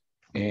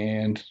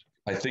 and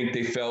I think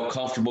they felt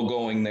comfortable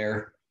going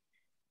there.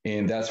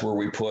 And that's where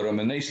we put them.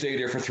 And they stayed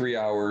there for 3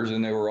 hours,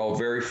 and they were all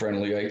very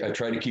friendly. I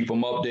tried to keep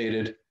them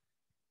updated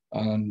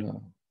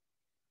on,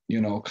 you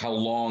know, how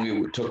long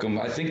it took them.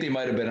 I think they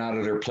might have been out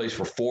of their place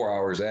for 4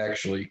 hours,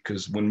 actually,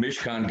 because when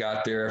Mishcon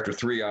got there after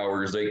 3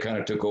 hours, they kind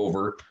of took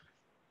over.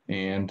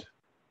 And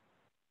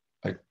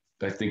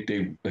I think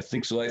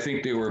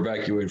they were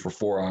evacuated for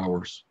 4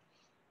 hours.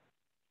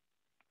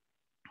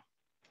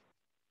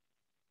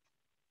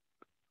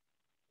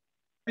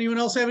 Anyone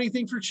else have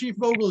anything for Chief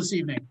Vogel this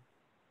evening?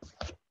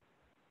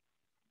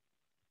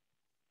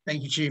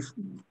 Thank you, Chief.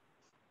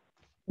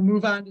 We'll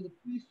move on to the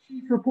police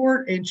chief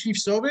report and Chief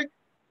Sobick.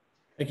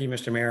 Thank you,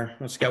 Mr. Mayor.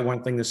 Let's get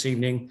one thing this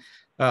evening.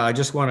 I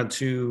just wanted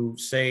to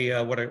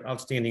say what an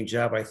outstanding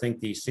job I think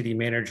the city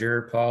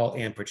manager, Paul,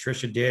 and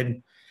Patricia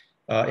did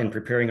in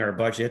preparing our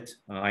budget.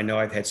 I know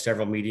I've had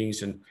several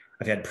meetings, and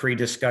I've had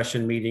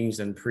pre-discussion meetings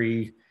and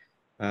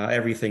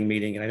everything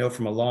meeting. And I know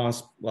from a law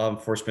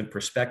enforcement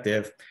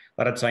perspective,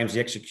 a lot of times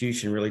the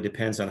execution really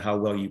depends on how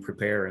well you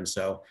prepare. And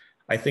so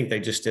I think they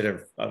just did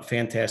a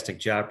fantastic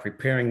job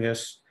preparing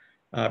this,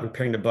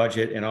 preparing the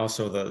budget, and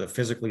also the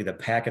physically the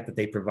packet that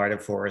they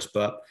provided for us.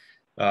 But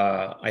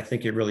I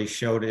think it really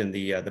showed in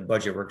the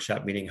budget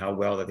workshop meeting how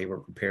well that they were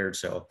prepared.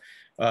 So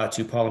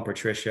to Paul and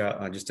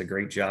Patricia, just a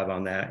great job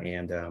on that.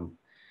 And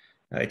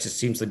it just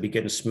seems to be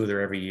getting smoother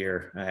every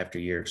year after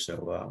year.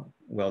 So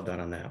well done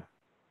on that.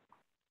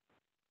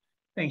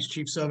 Thanks,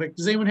 Chief Sobick.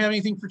 Does anyone have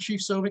anything for Chief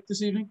Sobick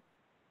this evening?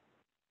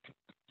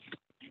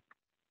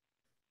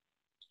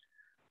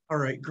 All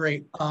right,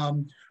 great.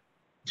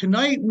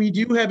 Tonight, we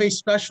do have a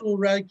special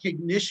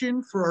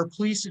recognition for our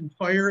police and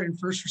fire and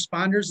first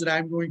responders that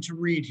I'm going to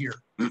read here.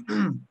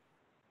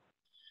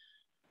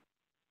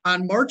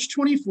 On March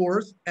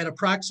 24th at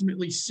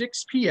approximately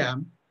 6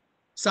 p.m.,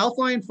 South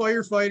Lyon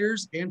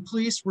firefighters and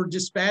police were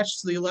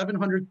dispatched to the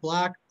 1100th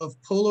block of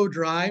Polo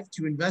Drive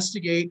to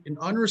investigate an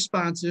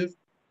unresponsive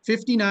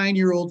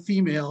 59-year-old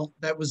female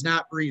that was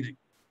not breathing.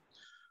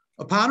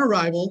 Upon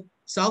arrival,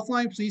 South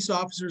Lyon police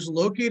officers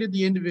located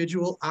the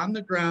individual on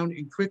the ground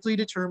and quickly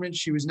determined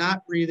she was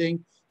not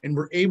breathing and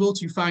were able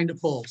to find a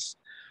pulse.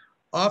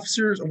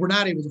 Officers were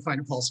not able to find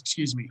a pulse,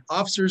 excuse me.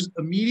 Officers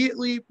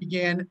immediately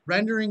began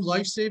rendering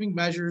life-saving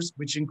measures,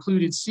 which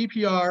included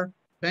CPR,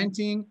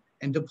 venting,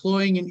 and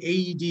deploying an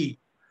AED.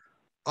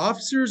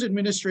 Officers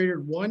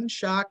administered 1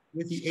 shock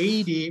with the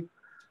AED.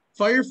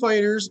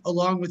 Firefighters,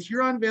 along with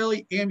Huron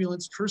Valley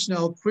ambulance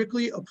personnel,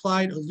 quickly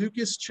applied a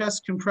Lucas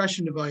chest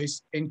compression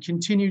device and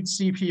continued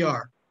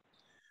CPR.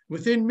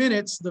 Within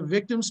minutes, the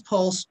victim's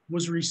pulse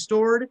was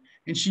restored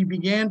and she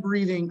began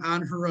breathing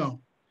on her own.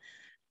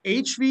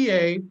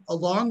 HVA,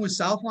 along with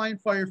South Lyon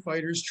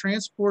firefighters,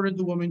 transported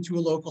the woman to a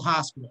local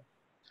hospital.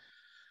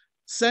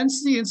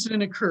 Since the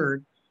incident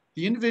occurred,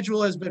 the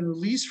individual has been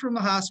released from the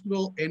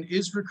hospital and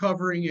is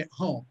recovering at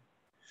home.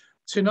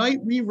 Tonight,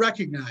 we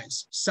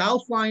recognize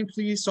South Lyon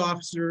police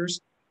officers,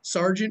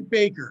 Sergeant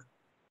Baker,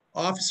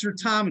 Officer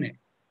Tominick,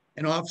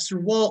 and Officer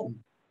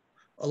Walton,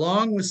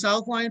 along with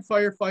South Lyon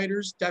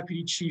firefighters,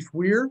 Deputy Chief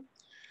Weir,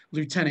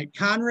 Lieutenant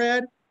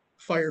Conrad,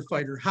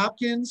 Firefighter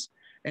Hopkins,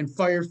 and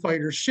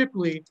Firefighter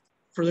Shipley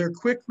for their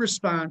quick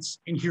response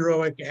and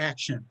heroic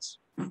actions.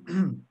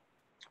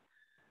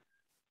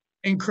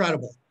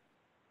 Incredible.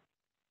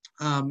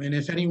 And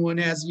if anyone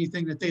has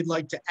anything that they'd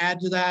like to add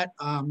to that,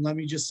 let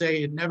me just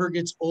say it never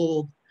gets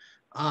old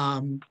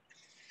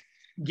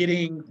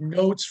getting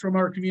notes from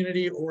our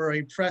community or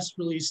a press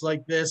release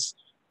like this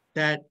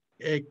that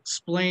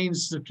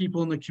explains to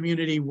people in the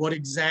community what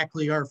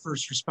exactly our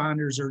first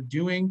responders are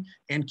doing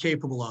and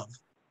capable of.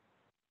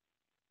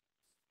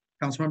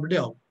 Councilmember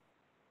Dill.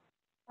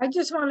 I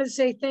just wanted to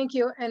say thank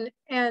you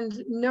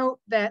and note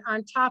that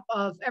on top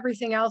of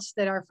everything else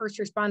that our first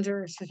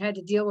responders have had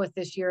to deal with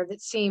this year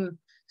that seem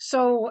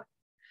so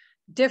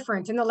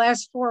different in the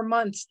last 4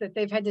 months that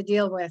they've had to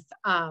deal with,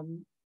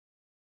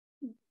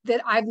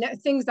 that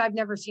things I've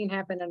never seen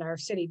happen in our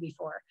city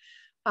before.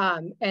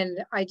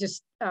 And I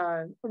just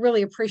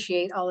really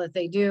appreciate all that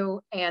they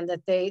do, and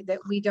that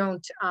we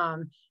don't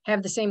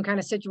have the same kind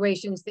of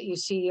situations that you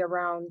see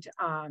around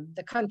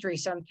the country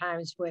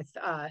sometimes with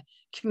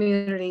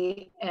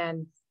community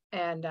and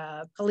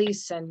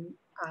police and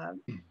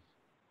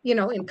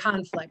in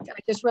conflict. I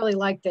just really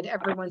like that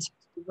everyone's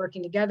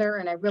working together,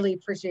 and I really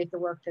appreciate the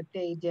work that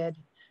they did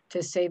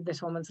to save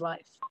this woman's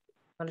life.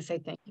 I want to say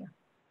thank you.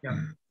 Yeah,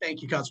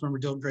 thank you, Councilmember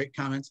Dill. Great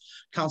comments.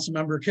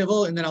 Councilmember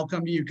Kivel, and then I'll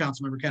come to you,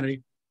 Councilmember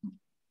Kennedy.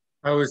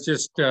 I was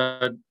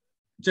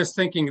just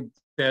thinking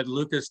that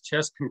Lucas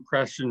chest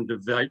compression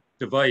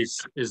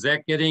device, is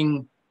that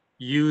getting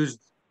used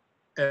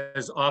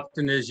as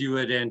often as you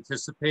had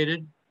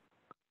anticipated?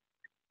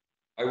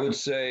 I would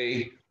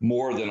say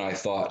more than I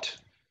thought.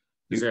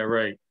 Is that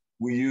right?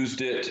 We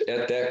used it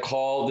at that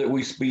call that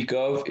we speak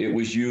of. It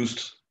was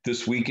used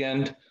this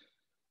weekend.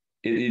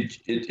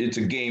 It's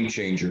a game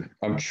changer.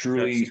 I'm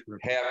truly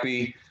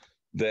happy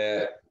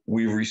that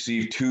we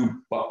received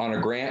 2 on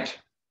a grant.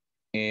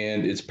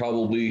 And it's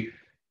probably,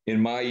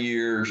 in my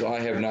years, I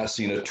have not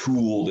seen a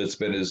tool that's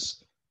been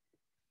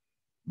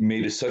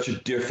made such a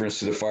difference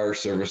to the fire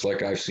service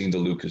like I've seen the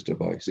Lucas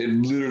device. It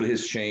literally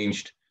has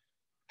changed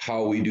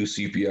how we do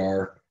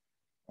CPR.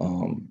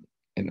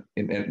 And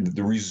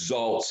the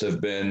results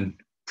have been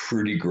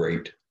pretty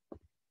great.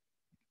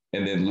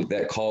 And then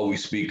that call we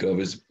speak of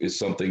is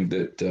something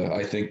that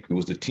I think it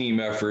was the team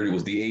effort. It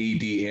was the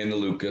AED and the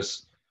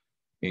Lucas,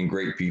 and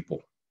great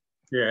people.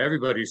 Yeah,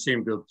 everybody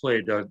seemed to have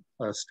played a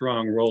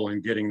strong role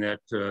in getting that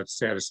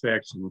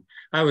satisfaction.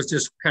 I was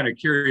just kind of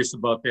curious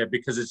about that,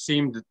 because it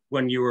seemed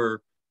when you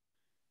were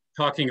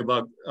talking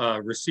about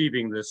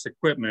receiving this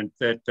equipment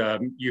that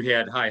you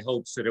had high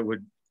hopes that it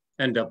would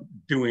end up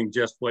doing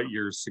just what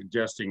you're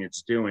suggesting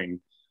it's doing.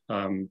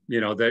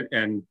 That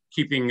and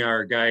keeping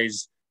our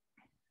guys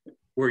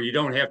where you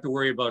don't have to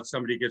worry about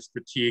somebody gets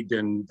fatigued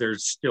and they're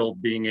still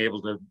being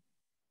able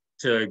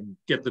to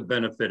get the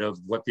benefit of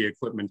what the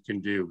equipment can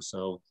do.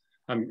 So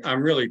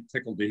I'm really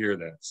tickled to hear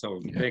that.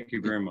 So thank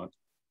you very much.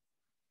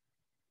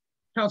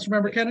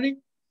 Councilmember Kennedy.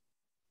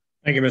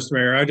 Thank you, Mr.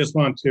 Mayor. I just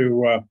want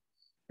to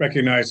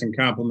recognize and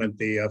compliment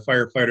the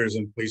firefighters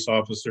and police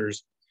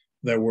officers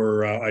that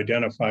were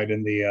identified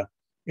in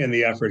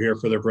the effort here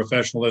for their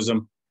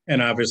professionalism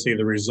and obviously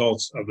the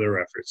results of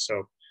their efforts.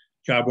 So,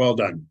 job well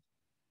done.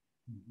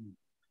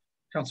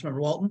 Councilmember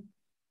Walton.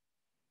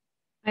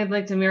 I'd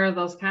like to mirror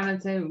those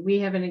comments. We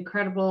have an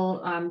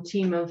incredible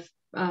team of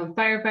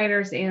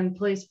firefighters and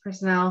police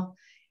personnel,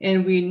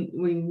 and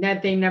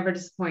they never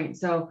disappoint.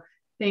 So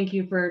thank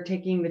you for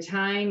taking the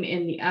time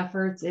and the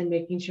efforts and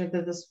making sure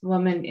that this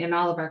woman and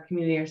all of our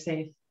community are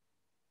safe.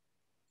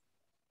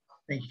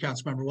 Thank you,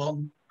 Councilmember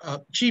Walton.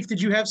 Chief,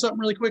 did you have something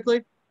really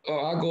quickly?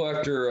 I'll go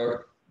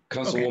after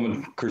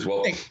Councilwoman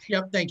Kurzweil.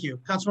 Yep, thank you.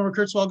 Councilmember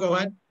Kurzweil, go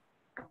ahead.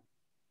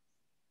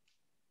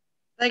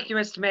 Thank you,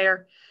 Mr.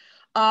 Mayor.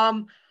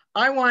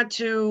 I want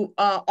to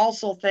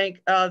also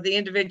thank the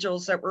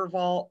individuals that were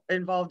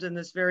involved in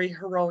this very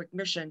heroic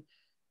mission.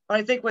 But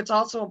I think what's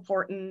also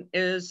important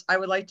is I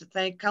would like to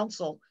thank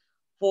council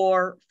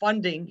for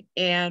funding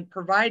and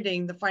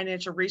providing the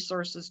financial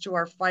resources to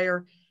our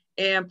fire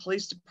and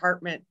police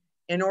department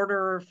in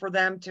order for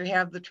them to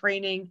have the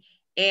training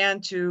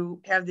and to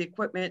have the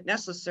equipment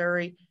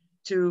necessary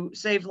to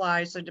save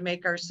lives and to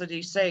make our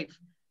city safe.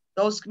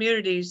 Those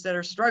communities that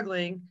are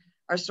struggling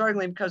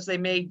because they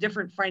made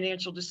different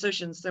financial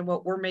decisions than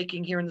what we're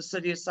making here in the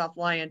city of South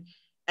Lyon.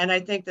 And I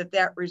think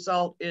that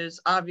result is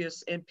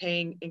obvious in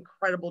paying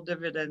incredible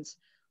dividends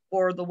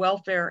for the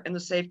welfare and the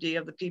safety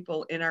of the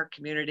people in our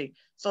community.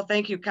 So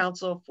thank you,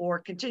 council, for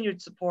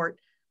continued support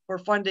for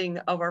funding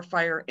of our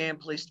fire and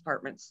police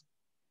departments.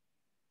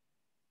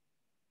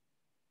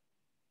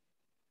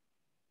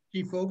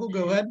 Chief Vogel,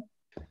 go ahead.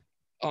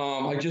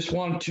 I just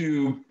want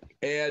to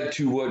add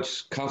to what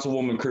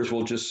Councilwoman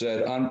Kurzweil just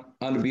said.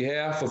 On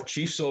behalf of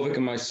Chief Sovic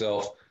and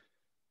myself,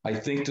 I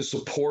think the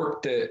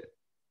support that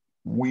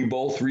we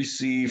both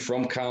receive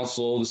from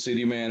council, the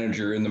city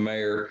manager, and the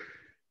mayor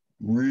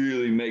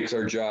really makes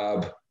our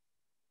job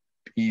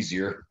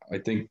easier. I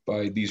think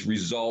by these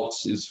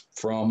results is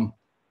from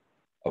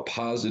a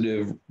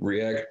positive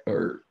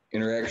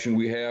interaction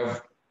we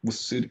have with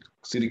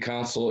city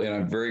council, and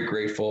I'm very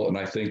grateful. And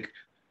I think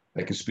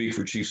I can speak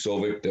for Chief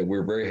Sovic that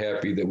we're very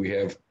happy that we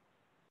have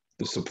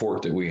the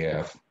support that we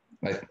have.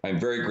 I'm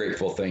very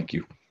grateful. Thank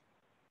you.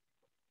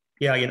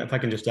 Yeah, if I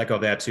can just echo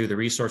that too, the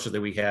resources that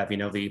we have,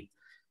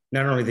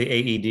 not only the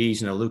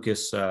AEDs,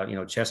 Lucas,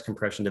 chest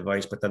compression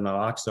device, but the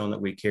naloxone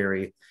that we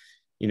carry,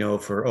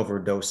 for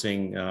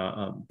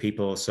overdosing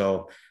people.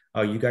 So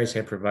you guys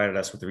have provided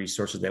us with the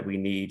resources that we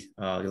need.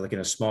 Like in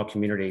a small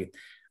community,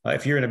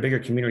 If you're in a bigger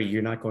community,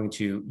 you're not going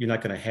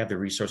to have the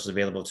resources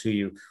available to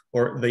you,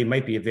 or they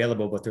might be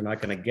available, but they're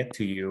not going to get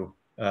to you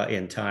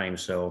in time.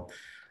 So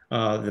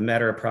the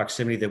matter of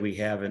proximity that we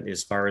have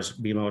as far as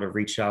being able to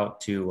reach out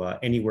to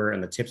anywhere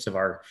in the tips of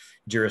our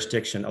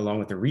jurisdiction, along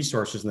with the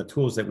resources and the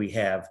tools that we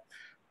have,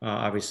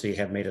 obviously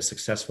have made us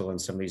successful in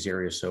some of these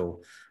areas.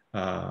 So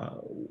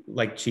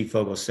like Chief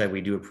Vogel said,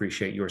 we do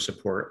appreciate your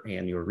support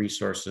and your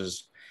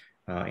resources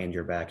and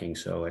your backing.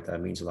 So it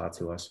means a lot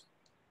to us.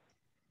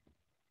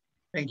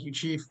 Thank you,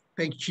 Chief.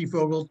 Thank you, Chief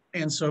Vogel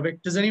and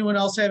Sovic. Does anyone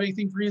else have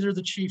anything for either of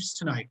the chiefs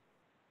tonight?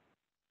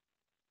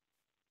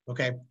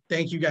 Okay,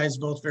 thank you guys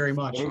both very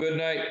much. Have a good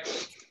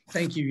night.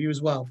 Thank you, you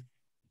as well.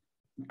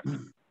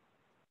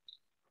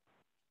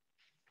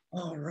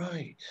 All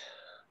right.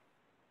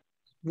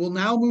 We'll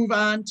now move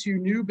on to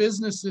new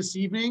business this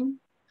evening.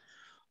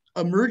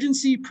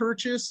 Emergency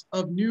purchase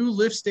of new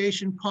lift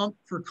station pump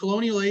for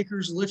Colonial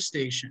Acres Lift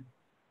Station.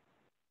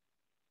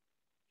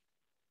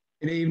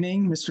 Good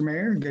evening, Mr.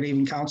 Mayor. Good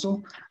evening,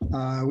 Council.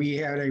 We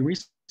had a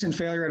recent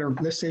failure at our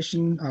lift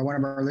station. One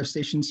of our lift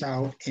stations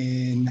out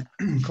in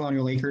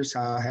Colonial Acres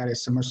had a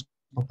submersible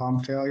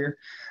pump failure.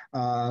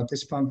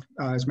 This pump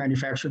is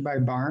manufactured by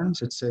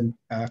Barnes. It's an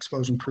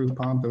explosion-proof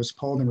pump. It was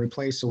pulled and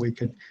replaced so it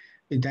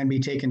then be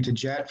taken to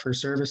JET for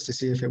service to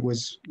see if it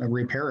was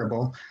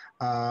repairable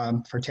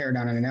for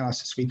teardown and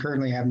analysis. We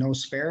currently have no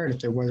spare. If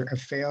there was a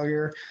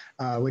failure,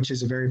 which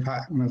is a very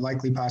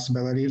likely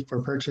possibility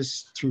for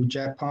purchase through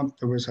JET pump,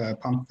 there was a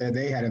pump that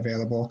they had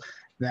available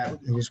that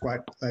was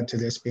what led to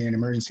this being an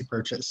emergency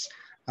purchase.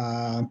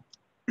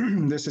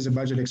 This is a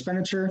budget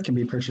expenditure, can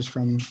be purchased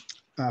from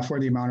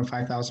for the amount of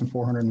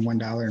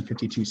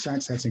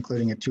 $5,401.52. That's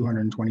including a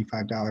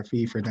 $225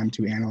 fee for them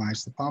to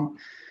analyze the pump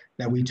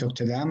that we took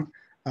to them.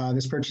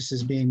 This purchase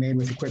is being made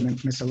with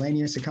equipment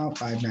miscellaneous account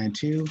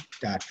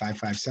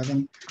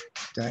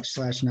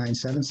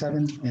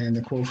 592.557/977, and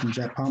the quote from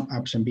Jet Pump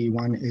option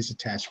B1 is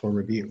attached for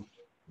review.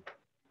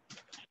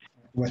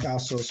 With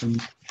also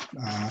some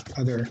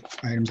other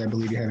items I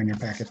believe you have in your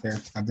packet there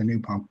of the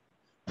new pump.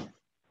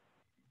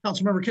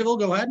 Councilmember Kittle,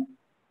 go ahead.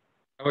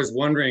 I was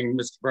wondering,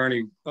 Mr.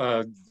 Barney,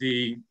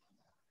 the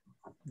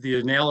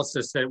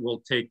analysis that will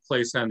take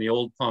place on the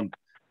old pump,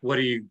 what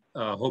do you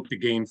hope to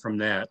gain from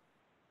that?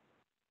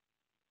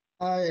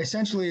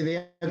 Essentially,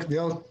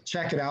 they'll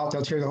check it out.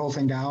 They'll tear the whole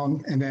thing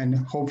down, and then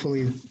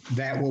hopefully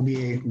that will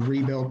be a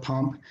rebuilt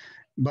pump.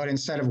 But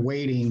instead of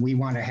waiting, we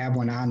want to have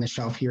one on the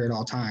shelf here at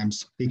all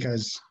times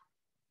because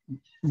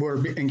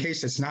in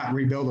case it's not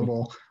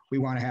rebuildable, we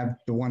want to have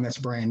the one that's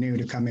brand new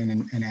to come in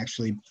and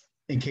actually,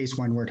 in case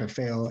one were to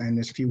fail, and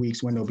this few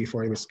weeks window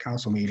before this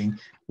council meeting,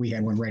 we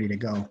had one ready to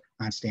go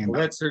on standby.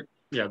 Well,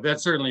 yeah,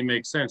 that certainly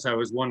makes sense. I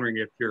was wondering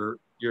if your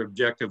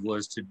objective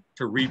was to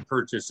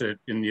repurchase it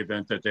in the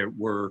event that there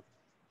were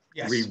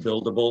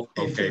rebuildable.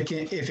 Okay.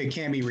 If it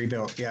can be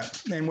rebuilt, yeah.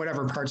 And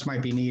whatever parts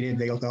might be needed,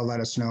 they'll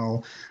let us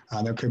know.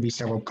 There could be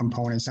several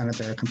components on it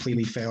that are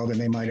completely failed, and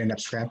they might end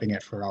up scrapping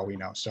it for all we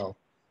know. So,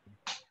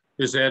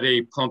 is that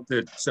a pump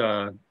that's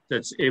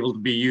able to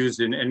be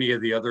used in any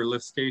of the other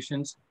lift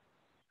stations?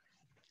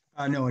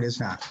 No, it is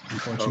not,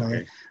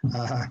 unfortunately.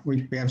 Okay.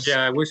 We have.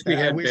 Yeah, I wish we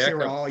had. I wish they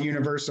were all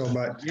universal,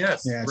 but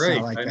yes, yeah, it's right.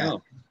 not like I that.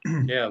 know.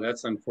 Yeah,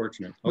 that's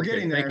unfortunate. We're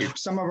getting there.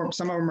 Some of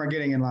them are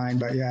getting in line,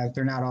 but yeah,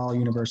 they're not all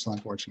universal,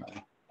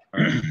 unfortunately.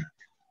 All right.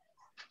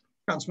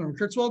 Councilmember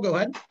Kurtzwell, go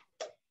ahead.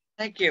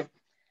 Thank you.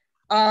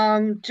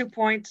 2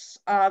 points.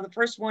 The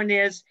first one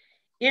is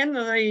in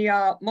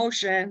the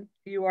motion,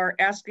 you are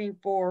asking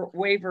for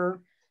waiver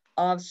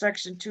of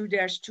section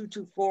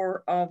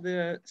 2-224 of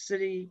the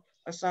City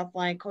of South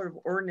Lyon Code of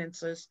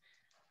Ordinances.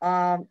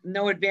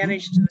 No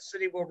advantage to the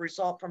city will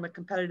result from a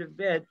competitive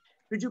bid.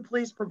 Could you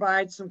please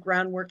provide some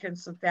groundwork and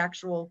some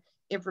factual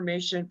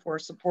information for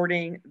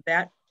supporting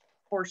that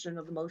portion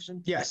of the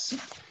motion? Yes.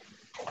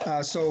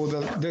 So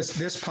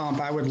this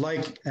pump, I would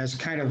like, as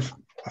kind of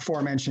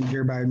aforementioned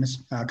here by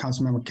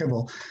Councilmember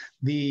Kibble,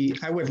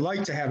 I would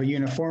like to have a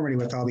uniformity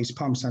with all these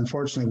pumps.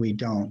 Unfortunately, we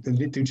don't,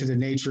 due to the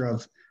nature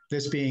of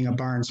this being a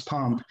Barnes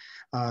pump.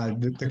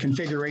 The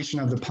configuration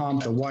of the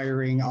pump, the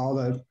wiring,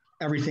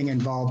 everything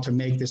involved to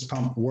make this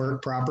pump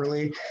work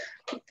properly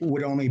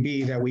would only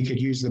be that we could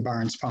use the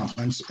Barnes pump.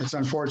 And it's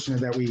unfortunate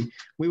that we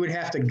would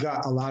have to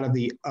gut a lot of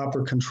the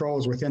upper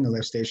controls within the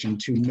lift station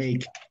to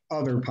make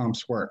other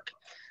pumps work.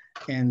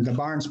 And the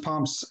Barnes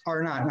pumps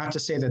are not to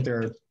say that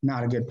they're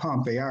not a good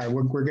pump. They are.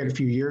 We're getting a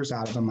few years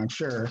out of them, I'm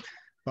sure.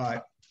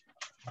 But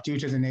due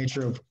to the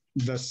nature of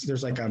this,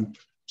 there's like a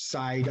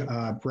side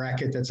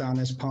bracket that's on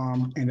this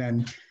pump, and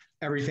then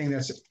everything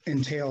that's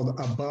entailed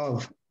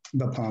above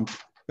the pump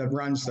that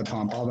runs the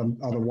pump, all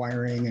the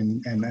wiring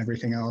and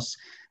everything else.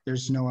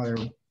 There's no other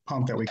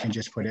pump that we can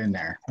just put in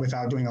there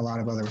without doing a lot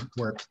of other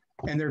work.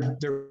 And they're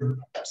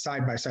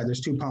side by side.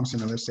 There's 2 pumps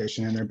in the lift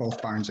station, and they're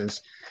both Barnes's.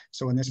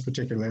 So in this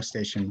particular lift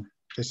station,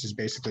 this is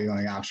basically the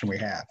only option we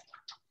have.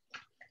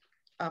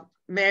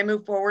 May I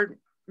move forward,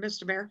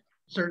 Mr. Mayor?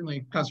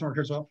 Certainly, Councilmember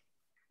Kurtzwell.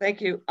 Thank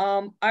you.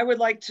 I would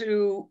like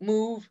to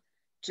move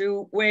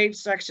to waive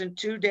section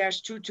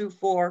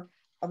 2-224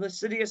 of the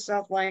City of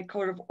South Lyon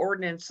Code of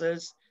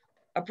Ordinances,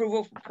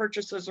 approval for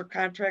purchases or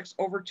contracts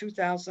over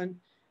 2,000,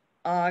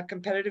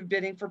 competitive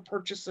bidding for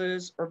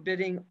purchases or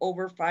bidding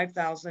over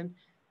 5,000,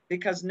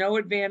 because no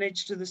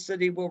advantage to the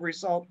city will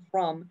result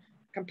from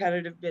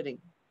competitive bidding.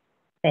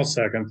 I'll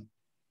second.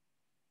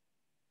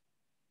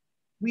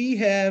 We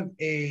have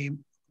a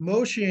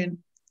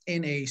motion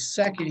in a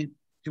second.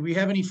 Do we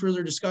have any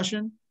further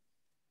discussion?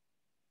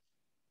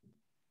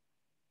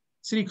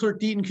 City Clerk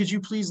Deaton, could you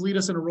please lead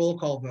us in a roll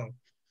call vote?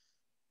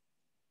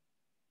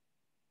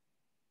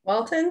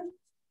 Walton?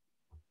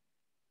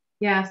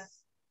 Yes.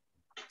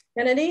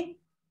 Kennedy?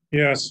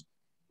 Yes.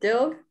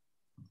 Dilg?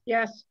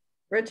 Yes.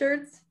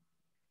 Richards?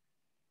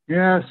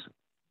 Yes.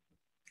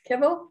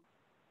 Kibble?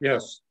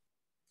 Yes.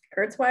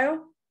 Kurzweil?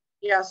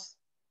 Yes.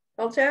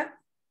 Felchat?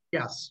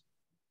 Yes.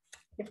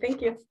 Okay,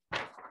 thank you.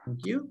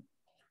 Thank you.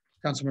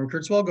 Councilmember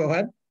Kurtzwell, go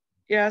ahead.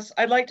 Yes,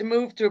 I'd like to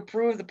move to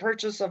approve the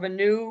purchase of a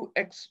new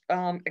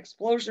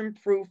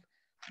explosion-proof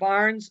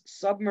Barnes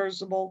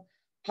submersible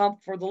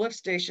pump for the lift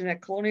station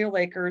at Colonial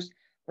Acres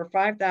for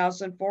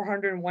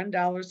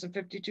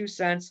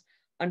 $5,401.52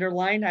 under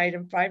line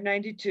item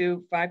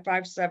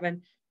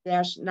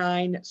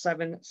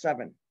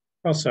 592-557-977.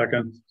 I'll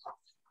second.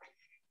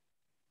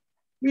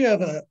 We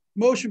have a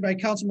motion by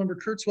Councilmember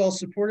Kurtzwell,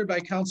 supported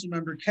by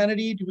Councilmember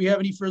Kennedy. Do we have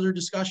any further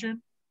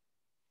discussion?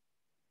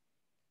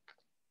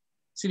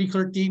 City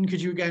Clerk Deaton,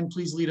 could you again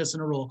please lead us in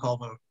a roll call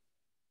vote?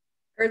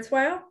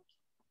 Kurzweil?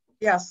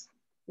 Yes.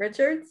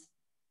 Richards?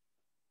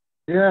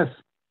 Yes.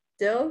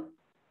 Dill?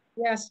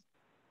 Yes.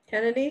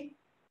 Kennedy?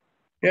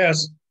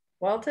 Yes.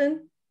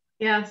 Walton?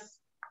 Yes.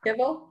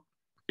 Kibble?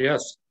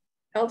 Yes.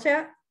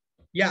 Felchat?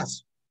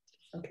 Yes.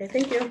 Okay,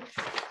 thank you.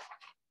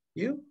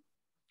 You.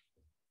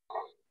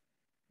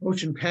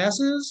 Motion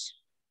passes.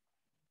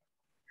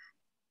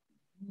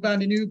 Move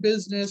on to new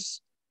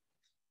business.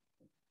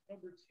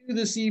 Number 2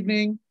 this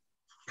evening,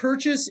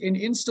 purchase and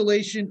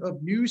installation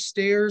of new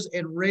stairs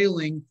and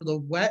railing for the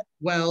wet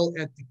well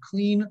at the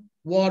clean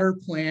water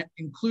plant,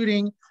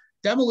 including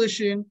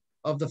demolition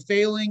of the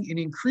failing and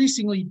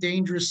increasingly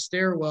dangerous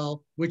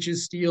stairwell, which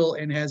is steel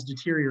and has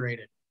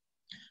deteriorated.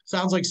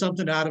 Sounds like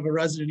something out of a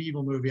Resident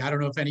Evil movie. I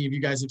don't know if any of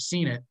you guys have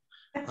seen it,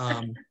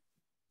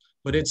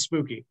 but it's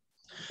spooky.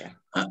 Yeah.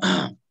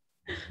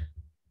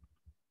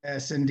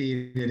 Yes,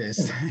 indeed it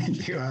is.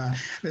 Thank you.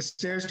 The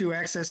stairs to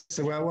access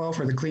the well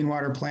for the clean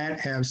water plant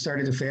have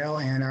started to fail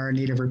and are in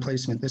need of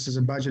replacement. This is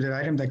a budgeted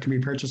item that can be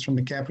purchased from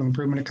the capital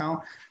improvement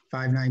account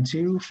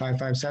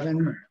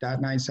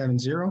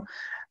 592-557.970.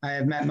 I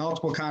have met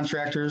multiple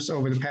contractors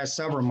over the past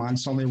several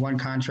months. Only one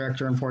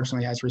contractor,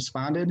 unfortunately, has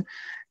responded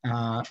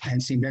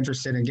and seemed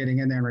interested in getting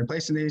in there and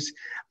replacing these.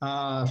 They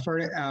have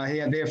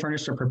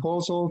furnished a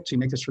proposal to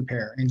make this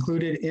repair.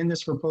 Included in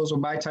this proposal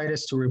by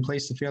Titus to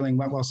replace the failing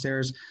wet well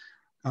stairs,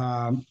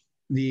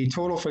 the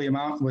total for the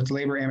amount with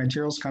labor and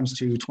materials comes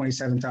to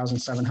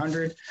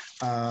 $27,700.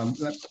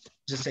 Let's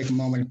just take a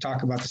moment to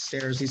talk about the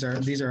stairs.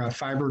 These are a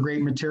fiber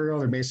grade material.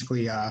 They're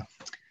basically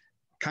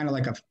kind of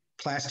like a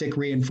plastic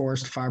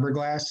reinforced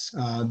fiberglass.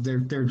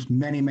 There's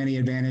many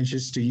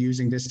advantages to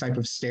using this type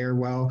of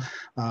stairwell.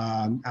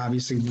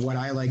 Obviously, what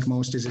I like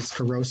most is its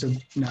corrosive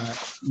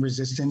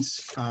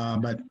resistance,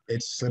 but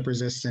it's slip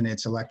resistant,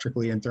 it's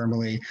electrically and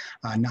thermally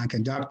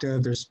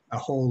non-conductive. There's a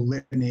whole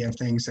litany of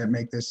things that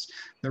make this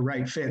the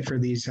right fit for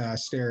these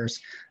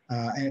stairs.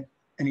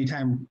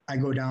 Anytime I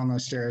go down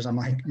those stairs, I'm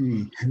like,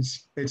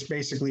 it's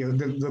basically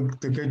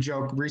the good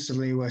joke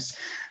recently was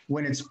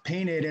when it's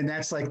painted, and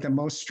that's like the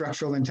most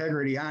structural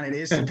integrity on it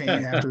is to paint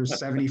after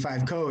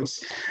 75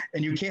 coats,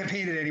 and you can't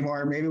paint it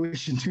anymore. Maybe we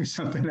should do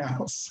something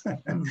else.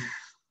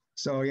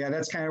 So yeah,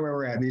 that's kind of where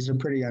we're at. These are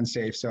pretty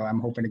unsafe. So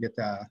I'm hoping to get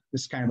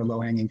this kind of a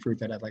low hanging fruit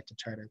that I'd like to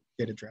try to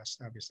get addressed,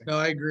 obviously. No,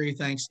 I agree.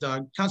 Thanks,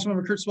 Doug.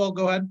 Councilmember Kurtzwell,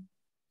 go ahead.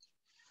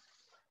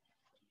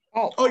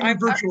 Oh,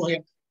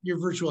 your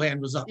virtual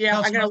hand was up. Yeah,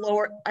 I'm gonna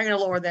lower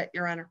that,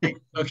 Your Honor.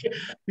 Okay.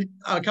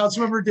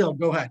 Councilmember Dill,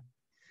 go ahead.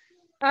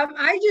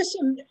 I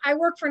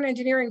work for an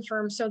engineering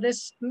firm, so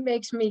this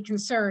makes me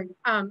concerned.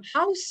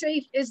 How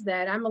safe is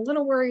that? I'm a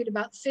little worried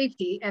about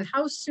safety, and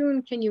how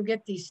soon can you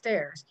get these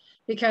stairs?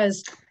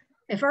 Because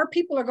if our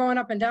people are going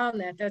up and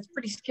down that's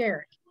pretty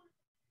scary.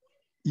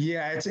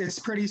 Yeah, it's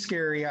pretty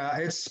scary.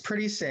 It's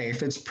pretty safe.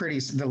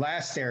 The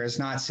last stair is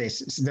not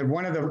safe.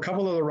 A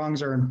couple of the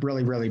rungs are in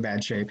really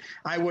bad shape.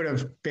 I would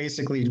have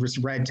basically just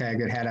red tagged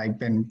it had I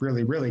been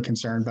really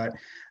concerned, but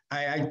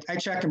I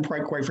check them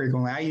quite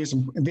frequently. I use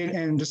them,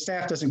 and the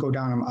staff doesn't go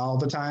down them all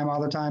the time,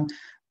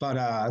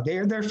 but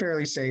they're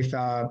fairly safe.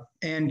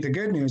 And the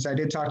good news, I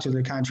did talk to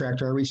the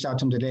contractor. I reached out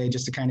to him today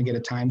just to kind of get a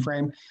time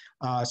frame.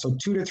 So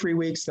 2 to 3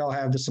 weeks, they'll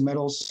have the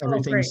submittals,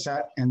 everything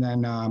set, and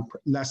then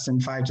less than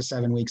 5 to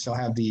 7 weeks, they'll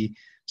have the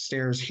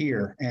stairs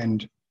here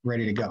and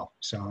ready to go.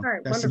 So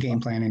right, that's wonderful. The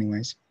game plan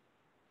anyways.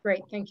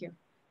 Great, thank you.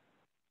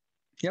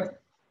 Yep.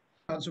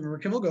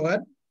 Councilmember Kimball, go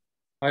ahead.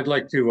 I'd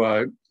like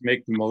to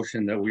make the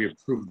motion that we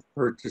approve the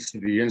purchase of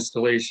the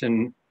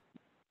installation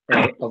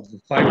of the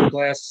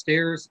fiberglass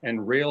stairs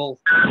and rail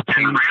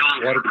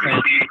water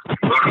plant.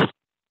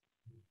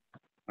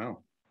 Wow.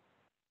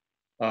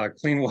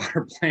 clean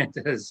water plant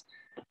as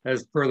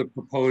per the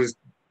proposed,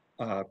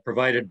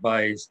 provided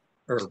by,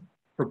 or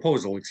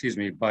proposal, excuse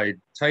me, by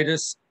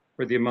Titus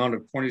for the amount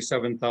of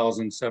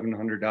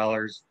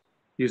 $27,700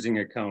 using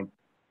account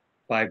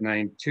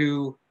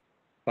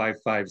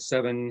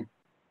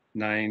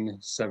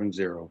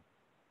 592-557-970.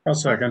 I'll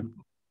second.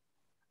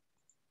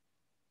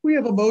 We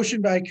have a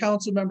motion by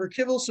Councilmember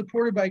Kivel,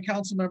 supported by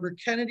Councilmember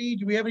Kennedy.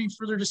 Do we have any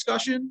further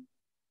discussion?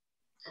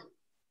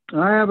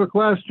 I have a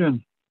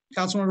question.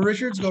 Councilmember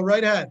Richards, go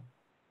right ahead.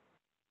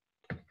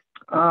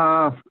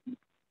 Doug,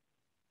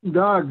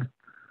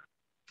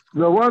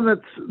 the one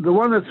that's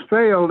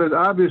failed,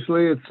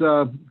 obviously it's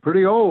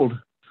pretty old.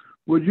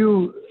 Would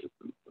you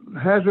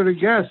hazard a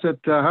guess at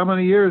how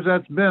many years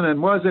that's been,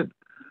 and did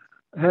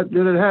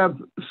it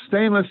have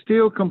stainless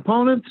steel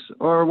components,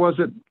 or was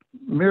it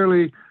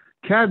merely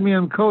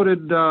cadmium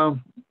coated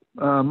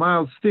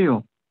mild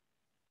steel?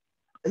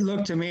 It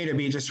looked to me to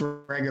be just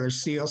regular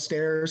steel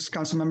stairs,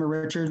 Councilmember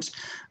Richards.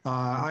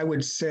 I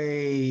would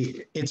say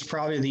it's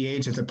probably the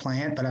age of the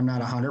plant, but I'm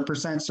not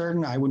 100%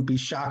 certain. I would be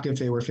shocked if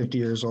they were 50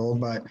 years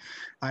old, but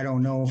I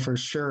don't know for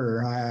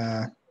sure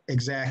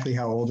exactly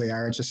how old they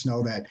are. I just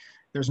know that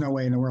there's no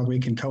way in the world we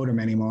can coat them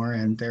anymore,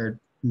 and they're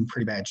in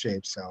pretty bad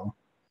shape. So.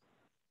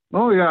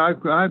 Oh yeah,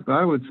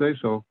 I would say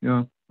so.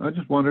 Yeah, I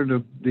just wondered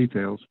the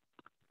details.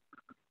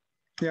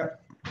 Yeah.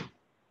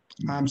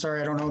 I'm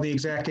sorry, I don't know the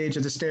exact age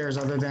of the stairs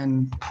other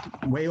than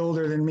way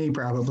older than me,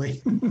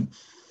 probably.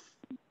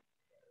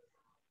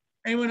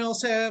 Anyone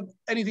else have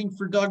anything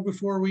for Doug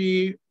before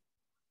we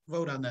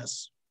vote on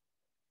this?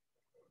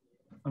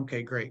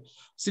 Okay, great.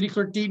 City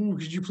Clerk Deaton,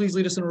 could you please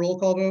lead us in a roll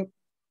call vote?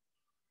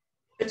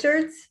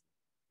 Richards?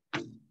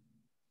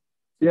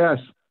 Yes.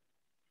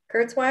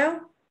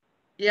 Kurzweil?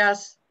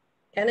 Yes.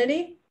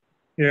 Kennedy?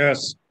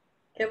 Yes.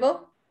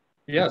 Kivel?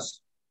 Yes.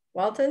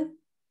 Walton?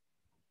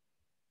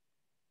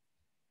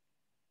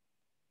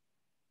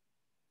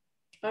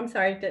 I'm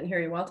sorry, didn't hear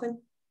you, Walton.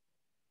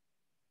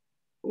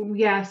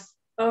 Yes.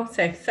 Oh,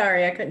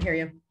 sorry, I couldn't hear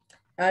you.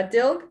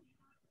 Dilg?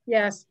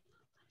 Yes.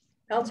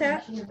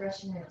 Elchat?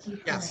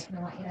 Yes.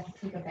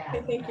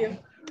 Okay, thank you.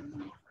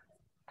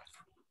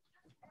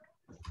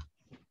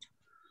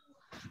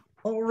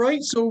 All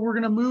right, so we're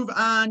going to move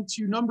on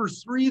to number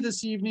 3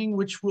 this evening,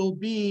 which will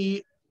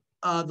be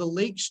the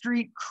Lake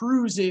Street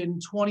Cruise in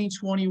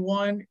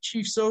 2021.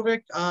 Chief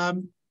Sovic,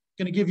 I'm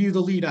going to give you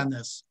the lead on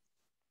this.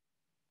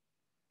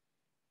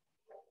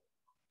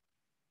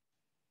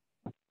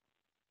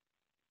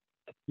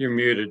 You're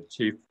muted,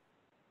 Chief.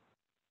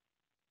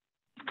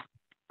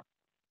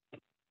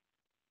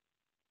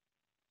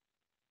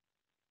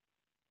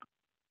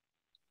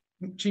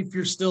 Chief,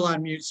 you're still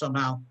on mute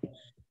somehow.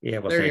 Yeah,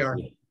 well, there you are.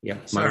 Yeah,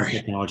 modern Sorry.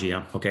 technology.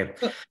 Yeah, okay.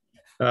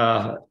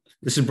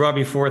 This is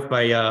brought forth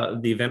by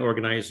the event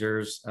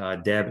organizers,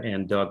 Deb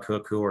and Doug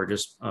Cook, who are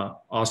just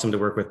awesome to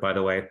work with, by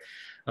the way.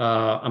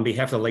 On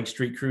behalf of the Lake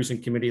Street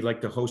Cruising Committee, I'd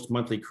like to host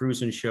monthly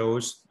cruising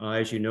shows.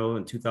 As you know,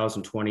 in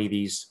 2020,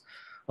 these,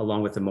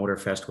 along with the Motor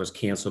Fest, was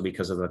canceled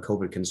because of the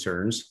COVID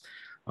concerns.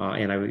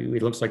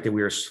 It looks like that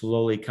we are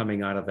slowly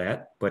coming out of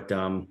that. But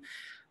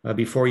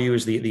before you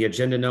is the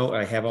agenda note.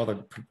 I have all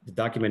the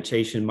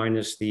documentation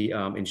minus the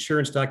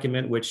insurance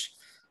document, which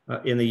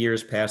in the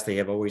years past, they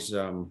have always,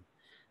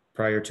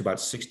 prior to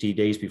about 60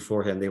 days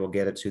beforehand, they will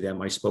get it to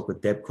them. I spoke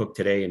with Deb Cook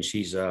today, and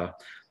she's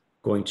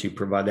going to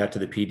provide that to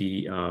the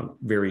PD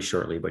very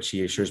shortly, but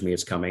she assures me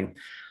it's coming.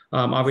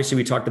 Obviously,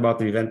 we talked about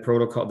the event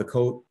protocol, the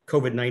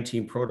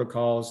COVID-19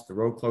 protocols, the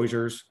road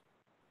closures,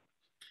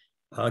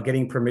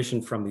 getting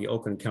permission from the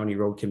Oakland County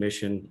Road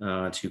Commission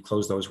to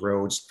close those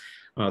roads.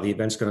 The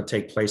event's going to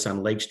take place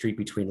on Lake Street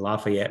between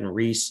Lafayette and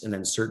Reese, and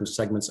then certain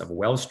segments of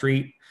Wells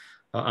Street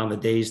on the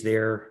days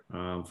there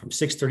from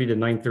 6:30 to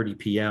 9:30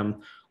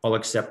 p.m., all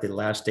except the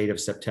last date of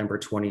September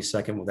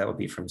 22nd. Well, that would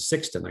be from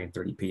 6 to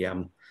 9:30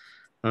 p.m.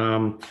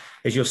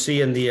 As you'll see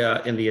in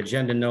the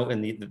agenda note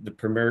and the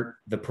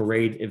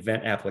parade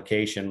event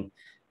application,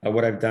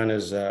 what I've done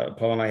is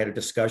Paul and I had a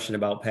discussion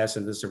about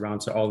passing this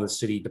around to all the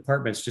city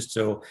departments just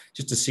to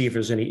see if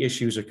there's any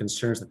issues or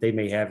concerns that they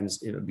may have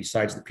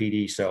besides the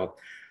PD. So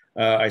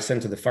I sent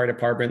it to the fire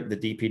department, the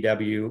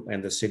DPW,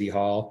 and the city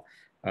hall.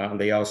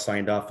 They all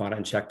signed off on it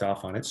and checked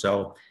off on it.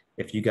 So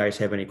if you guys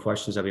have any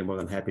questions, I'd be more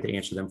than happy to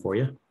answer them for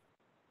you.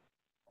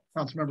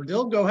 Councilmember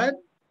Dill, go ahead.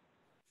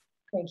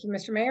 Thank you,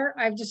 Mr. Mayor.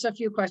 I have just a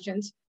few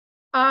questions.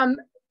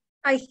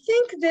 I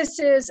think this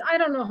is, I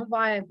don't know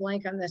why I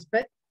blank on this,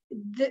 but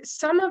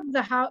some of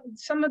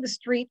the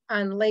street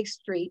on Lake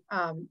Street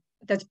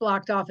that's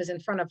blocked off is in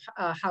front of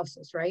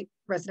houses, right?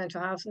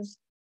 Residential houses?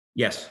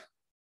 Yes.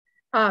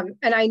 And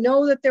I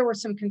know that there were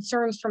some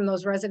concerns from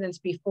those residents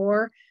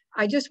before.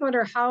 I just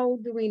wonder, how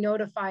do we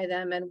notify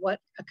them and what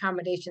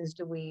accommodations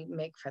do we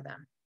make for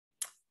them?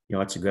 You know,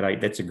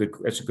 that's a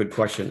good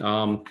question.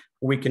 What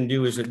we can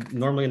do is that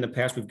normally in the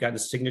past, we've gotten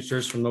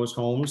signatures from those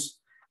homes.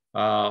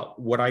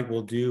 What I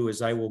will do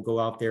is I will go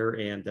out there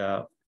and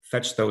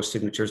fetch those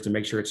signatures to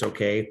make sure it's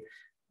okay.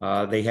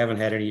 They haven't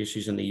had any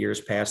issues in the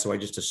years past, so I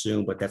just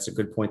assume, but that's a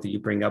good point that you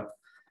bring up,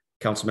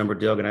 Councilmember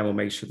Dilg, and I will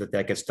make sure that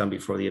that gets done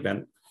before the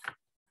event.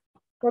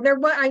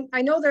 Well,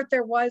 I know that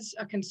there was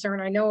a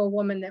concern. I know a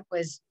woman that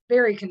was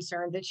very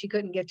concerned that she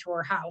couldn't get to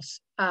her house,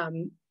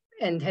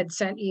 and had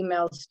sent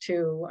emails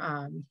to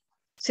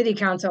city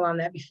council on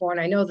that before.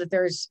 And I know that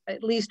there's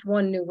at least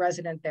one new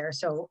resident there.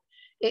 So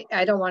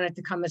I don't want it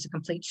to come as a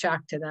complete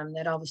shock to them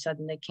that all of a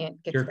sudden they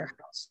can't get to their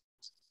house.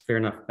 Fair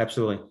enough.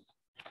 Absolutely.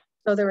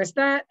 So there was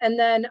that. And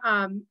then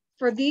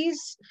for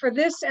this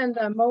and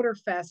the Motor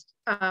Fest,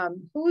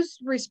 who's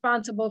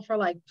responsible for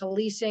like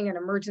policing and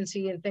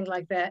emergency and things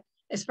like that,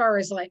 as far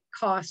as like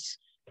costs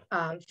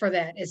for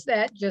that? Is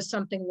that just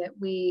something that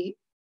we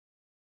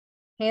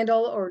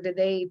handle, or do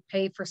they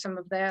pay for some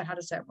of that? How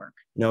does that work?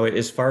 No,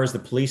 as far as the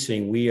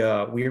policing, we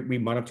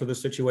monitor the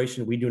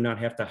situation. We do not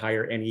have to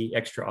hire any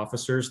extra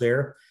officers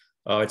there.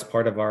 It's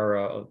part of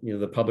our,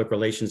 the public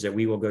relations that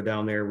we will go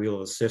down there. We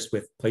will assist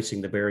with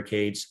placing the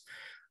barricades,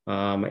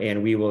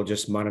 and we will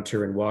just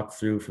monitor and walk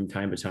through from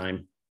time to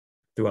time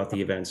throughout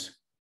the events.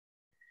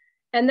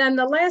 And then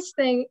the last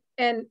thing,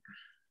 and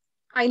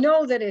I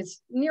know that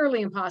it's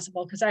nearly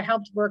impossible because I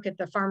helped work at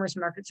the farmers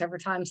market several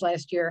times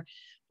last year,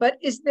 but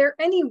is there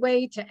any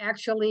way to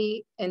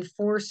actually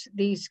enforce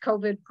these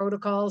COVID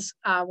protocols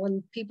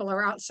when people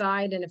are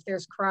outside and if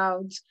there's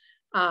crowds?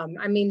 Do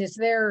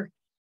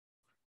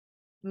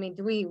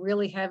we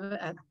really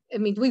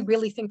do we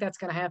really think that's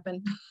going to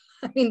happen?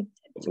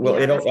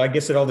 Well, I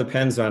guess it all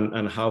depends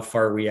on how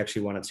far we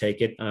actually want to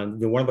take it.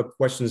 One of the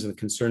questions and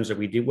concerns that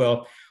we do,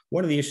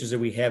 one of the issues that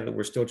we have that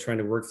we're still trying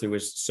to work through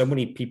is so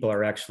many people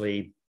are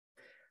actually,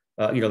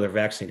 they're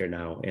vaccinated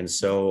now. And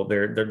so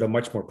they're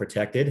much more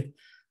protected.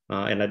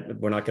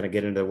 We're not going to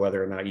get into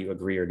whether or not you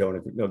agree or don't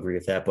agree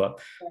with that. But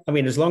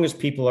as long as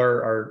people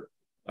are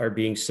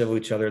being civil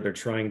to each other, they're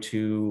trying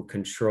to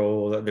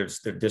control their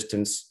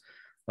distance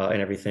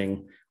and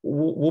everything.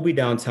 We'll be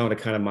downtown to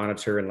kind of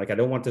monitor. And I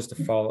don't want this to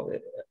fall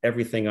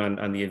everything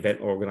on the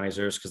event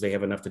organizers because they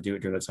have enough to do it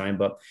during the time.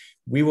 But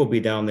we will be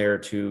down there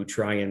to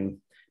try and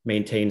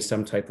maintain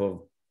some type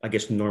of,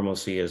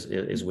 normalcy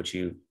is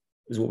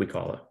what we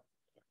call it.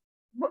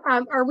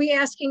 Are we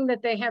asking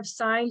that they have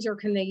signs, or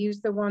can they use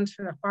the ones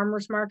from the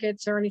farmers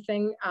markets or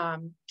anything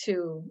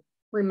to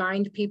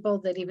remind people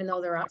that even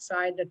though they're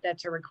outside,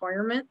 that's a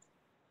requirement?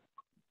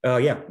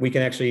 Yeah, we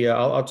can actually,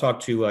 I'll talk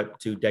to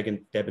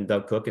Deb and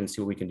Doug Cook and see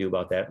what we can do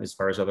about that as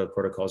far as other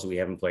protocols that we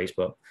have in place,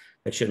 but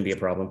that shouldn't be a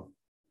problem.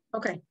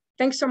 Okay,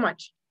 thanks so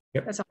much.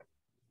 Yep. That's all.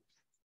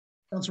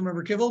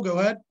 Councilmember Kivel, go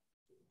ahead.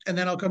 And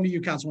then I'll come to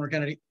you, Councilmember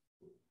Kennedy.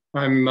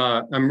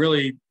 I'm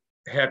really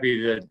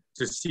happy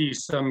to see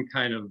some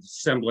kind of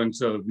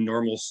semblance of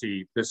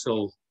normalcy. This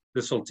will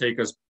take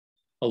us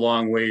a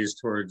long ways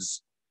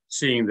towards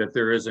seeing that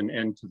there is an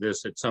end to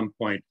this at some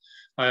point.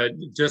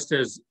 Just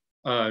as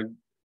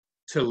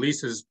to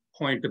Lisa's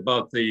point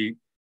about the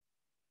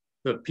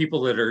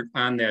people that are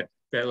on that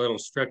little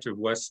stretch of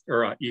West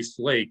or East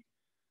Lake,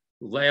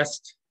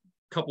 last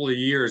couple of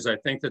years, I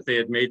think that they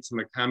had made some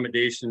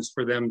accommodations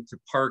for them to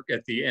park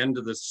at the end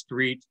of the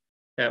street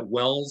at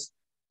Wells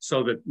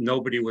so that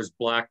nobody was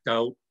blocked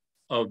out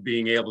of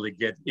being able to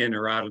get in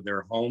or out of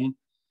their home.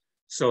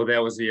 So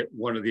that was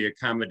one of the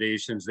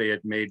accommodations they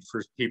had made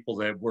for people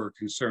that were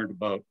concerned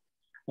about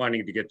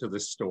wanting to get to the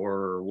store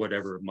or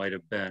whatever it might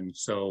have been.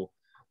 So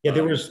yeah,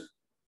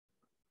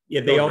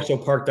 they also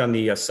parked on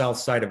the south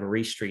side of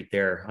Marie Street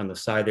there, on the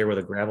side there where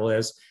the gravel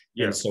is.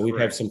 Yes, and so we've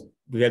had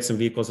some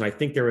vehicles, and I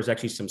think there was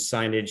actually some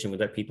signage, and we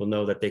let people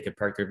know that they could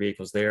park their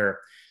vehicles there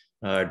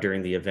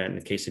during the event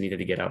in case they needed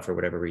to get out for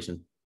whatever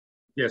reason.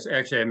 Yes,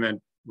 actually I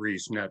meant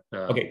Reese, not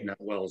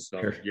Wells. So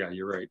sure. Yeah,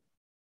 you're right.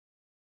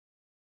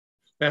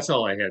 That's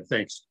all I had.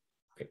 Thanks.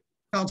 Okay.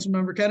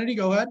 Councilmember Kennedy,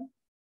 go ahead.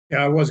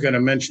 Yeah, I was going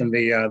to mention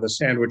the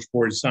sandwich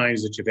board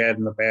signs that you've had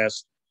in the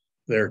past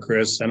there,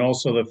 Chris, and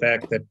also the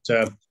fact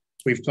that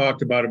we've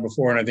talked about it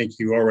before, and I think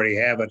you already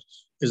have it,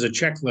 is a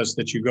checklist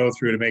that you go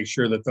through to make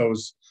sure that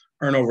those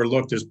aren't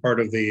overlooked as part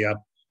of the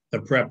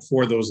prep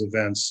for those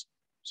events,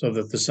 so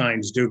that the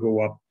signs do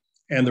go up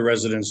and the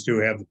residents do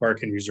have the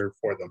parking reserved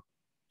for them.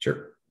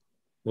 Sure,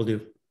 will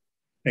do.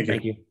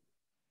 Thank you.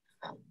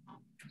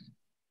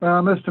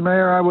 Mr.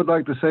 Mayor, I would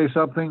like to say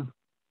something.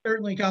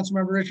 Certainly,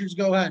 Councilmember Richards,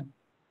 go ahead.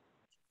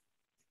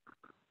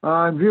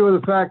 In view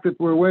of the fact that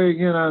we're weighing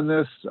in on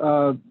this,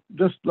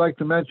 just like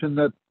to mention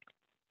that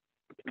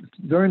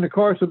during the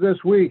course of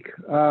this week,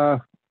 I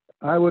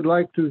would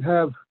like to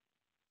have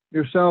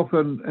yourself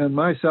and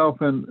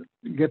myself and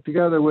get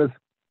together with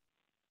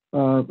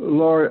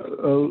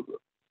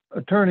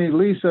Attorney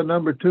Lisa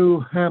number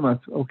 2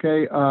 Hamath,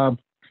 okay?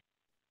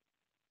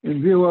 In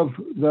view of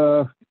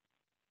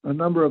a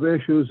number of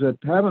issues that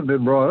haven't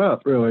been brought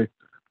up, really.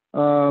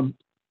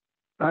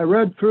 I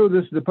read through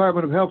this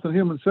Department of Health and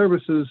Human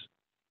Services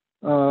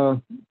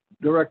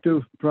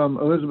directive from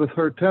Elizabeth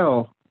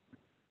Hertel,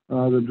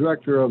 the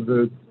director of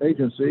the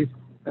agency,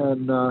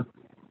 and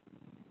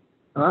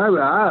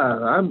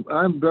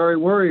I'm very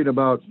worried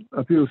about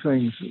a few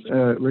things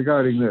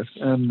regarding this,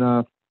 and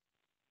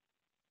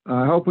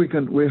I hope we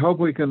can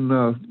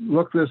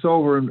look this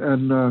over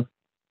and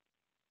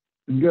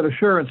get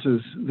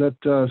assurances that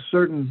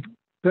certain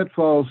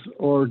pitfalls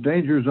or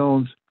danger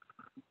zones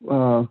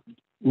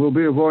will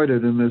be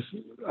avoided in this.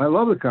 I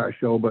love the car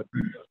show, but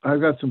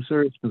I've got some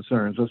serious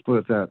concerns. Let's put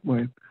it that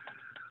way.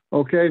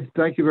 Okay,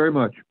 thank you very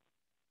much.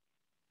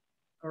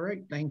 All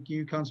right, thank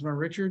you, Councilmember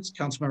Richards.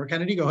 Councilmember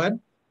Kennedy, go ahead.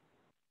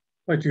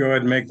 I'd like to go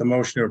ahead and make the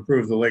motion to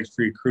approve the Lake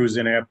Street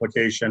Cruise-In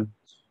application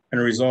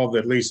and resolve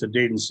that Lisa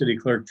Dayton, City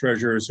Clerk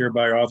Treasurer, is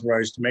hereby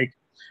authorized to make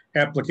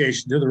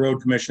application to the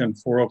Road Commission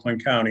for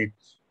Oakland County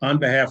on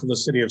behalf of the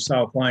City of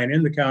South Lyon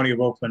in the County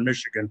of Oakland,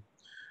 Michigan,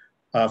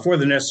 for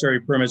the necessary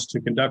permits to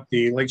conduct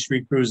the Lake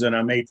Street Cruise-In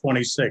on May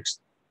 26th,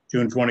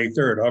 June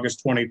 23rd,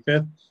 August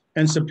 25th,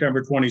 and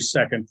September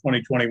 22nd,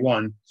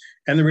 2021,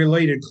 and the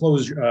related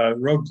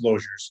road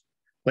closures.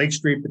 Lake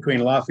Street between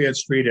Lafayette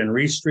Street and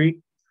Reese Street,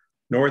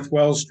 North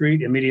Wells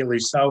Street immediately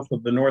south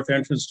of the north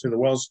entrance to the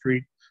Wells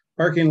Street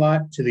parking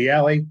lot to the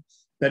alley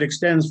that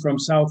extends from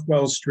South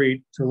Wells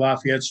Street to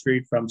Lafayette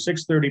Street from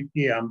 6:30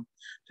 p.m.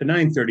 to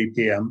 9:30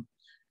 p.m.,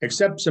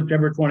 except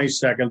September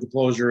 22nd, the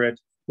closure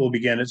will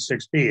begin at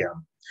 6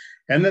 p.m.,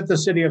 and that the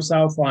City of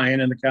South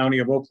Lyon and the County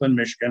of Oakland,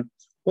 Michigan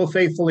will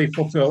faithfully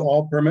fulfill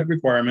all permit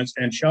requirements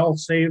and shall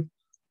save,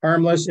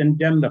 harmless,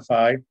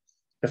 indemnify,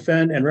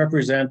 defend, and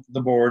represent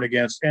the board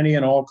against any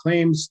and all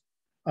claims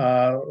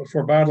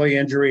for bodily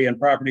injury and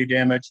property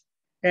damage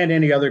and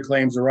any other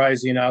claims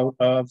arising out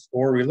of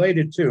or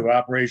related to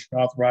operation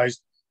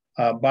authorized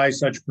by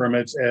such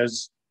permits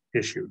as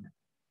issued.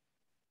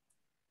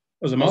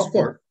 It was a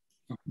mouthful.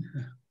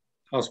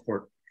 I'll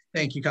support.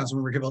 Thank you,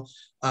 Councilmember Kibble.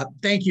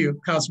 Thank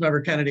you,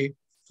 Councilmember Kennedy,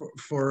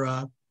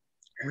 for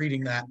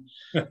reading that.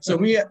 So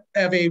we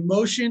have a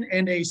motion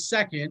and a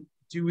second.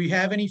 Do we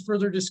have any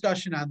further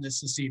discussion on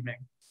this evening?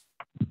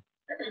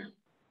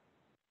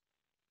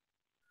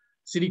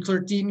 City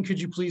Clerk Deaton, could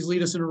you please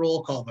lead us in a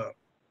roll call vote?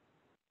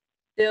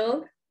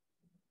 Dill?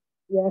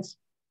 Yes.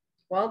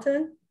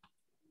 Walton?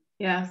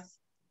 Yes.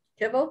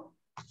 Kibble?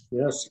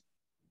 Yes.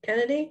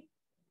 Kennedy?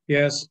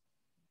 Yes.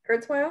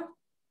 Kurzweil?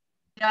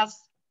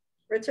 Yes.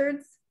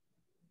 Richards?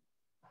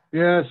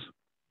 Yes.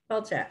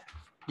 Pelchat?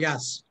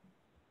 Yes.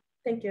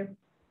 Thank you.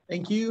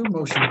 Thank you.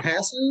 Motion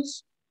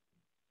passes.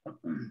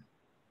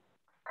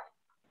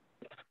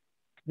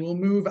 We'll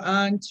move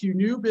on to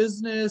new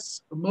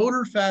business,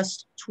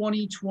 Motorfest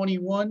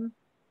 2021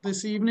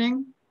 this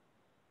evening.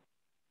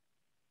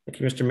 Thank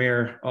you, Mr.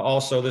 Mayor.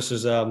 Also, this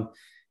is,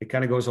 it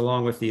kind of goes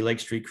along with the Lake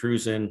Street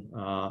Cruise-In,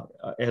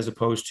 as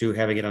opposed to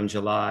having it on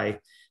July.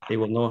 They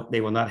will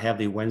not have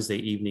the Wednesday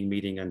evening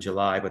meeting on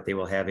July, but they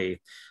will have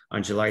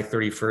on July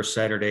 31st,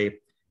 Saturday,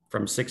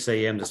 from 6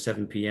 a.m. to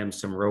 7 p.m.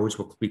 Some roads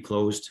will be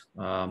closed.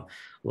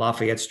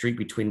 Lafayette Street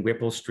between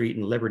Whipple Street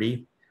and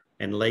Liberty,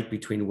 and Lake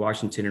between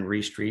Washington and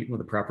Reese Street with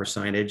the proper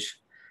signage.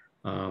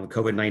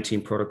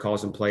 COVID-19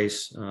 protocols in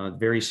place,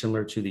 very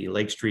similar to the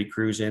Lake Street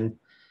Cruise-In.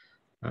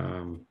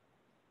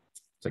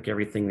 It's like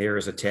everything there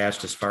is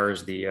attached as far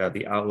as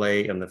the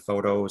outlay and the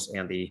photos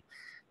and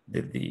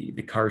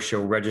the car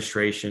show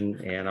registration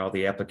and all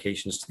the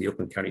applications to the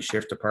Oakland County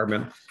Sheriff's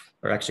Department,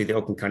 or actually the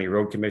Oakland County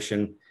Road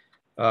Commission.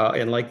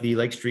 And like the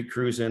Lake Street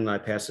Cruise-In, I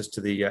pass this to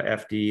the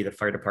FD, the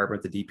fire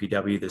department, the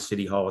DPW, the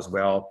city hall as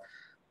well.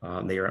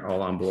 They are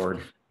all on board,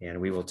 and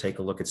we will take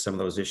a look at some of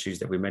those issues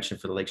that we mentioned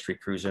for the Lake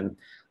Street Cruise-In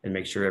and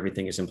make sure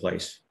everything is in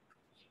place.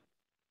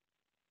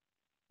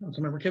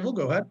 Councilmember Kibble,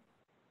 go ahead.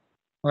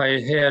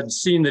 I had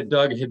seen that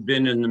Doug had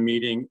been in the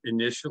meeting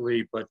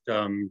initially, but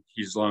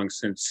he's long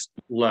since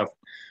left.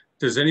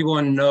 Does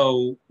anyone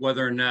know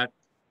whether or not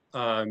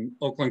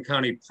Oakland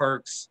County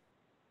Parks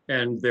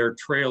and their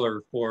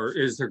trailer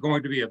is there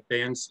going to be a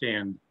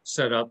bandstand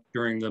set up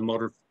during the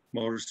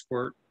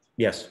motorsport?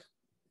 Yes.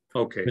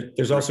 Okay.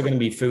 There's also going to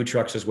be food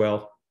trucks as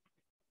well.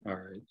 All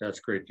right, that's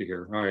great to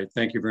hear. All right,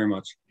 thank you very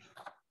much.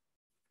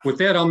 With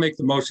that, I'll make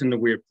the motion that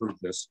we approve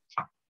this.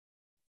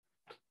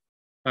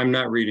 I'm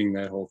not reading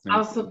that whole thing.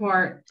 I'll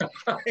support.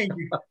 Thank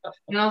you.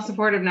 And I'll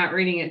support him not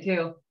reading it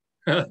too.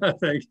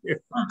 Thank you.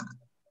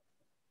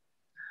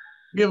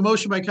 We have a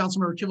motion by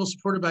Councilmember Kibble,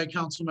 supported by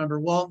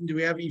Councilmember Walton. Do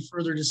we have any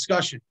further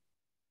discussion?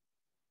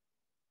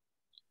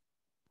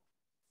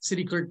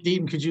 City Clerk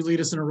Deaton, could you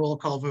lead us in a roll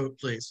call vote,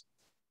 please?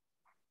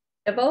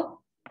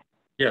 Kibble?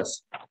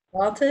 Yes.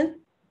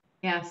 Walton?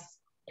 Yes.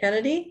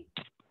 Kennedy?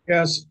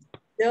 Yes.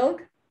 Dilg?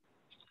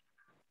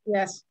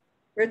 Yes.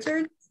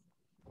 Richards?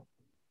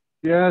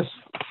 Yes.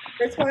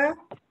 Kurzweil?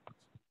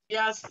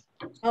 Yes.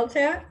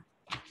 Pelchat?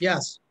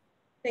 Yes.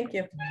 Thank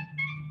you.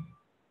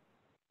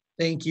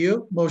 Thank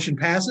you. Motion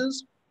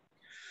passes.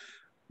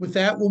 With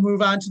that, we'll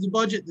move on to the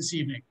budget this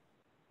evening.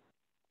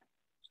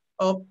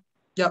 Oh,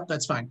 yep,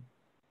 that's fine.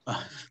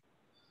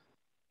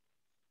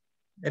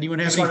 Anyone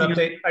have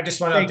anything? I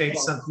just want to update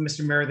something,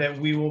 Mr. Mayor, that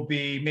we will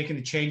be making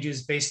the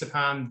changes based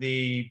upon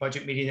the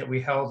budget meeting that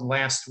we held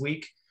last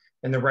week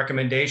and the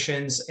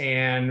recommendations,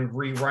 and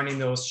rerunning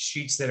those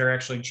sheets that are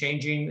actually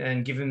changing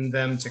and giving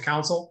them to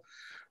council.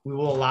 We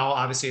will allow,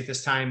 obviously, at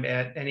this time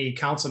at any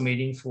council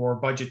meeting for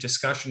budget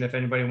discussion, if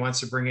anybody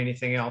wants to bring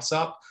anything else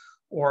up,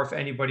 or if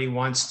anybody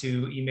wants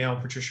to email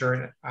Patricia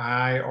and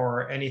I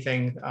or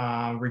anything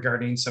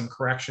regarding some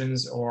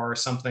corrections or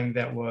something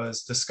that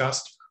was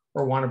discussed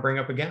or want to bring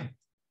up again.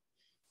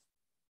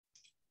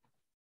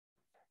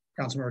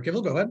 Councilmember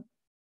Kivel, go ahead.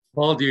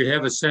 Paul, do you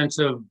have a sense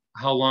of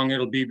how long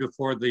it'll be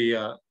before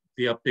the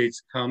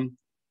updates come?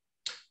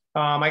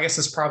 I guess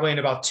it's probably in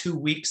about 2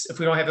 weeks. If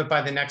we don't have it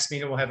by the next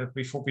meeting, we'll have it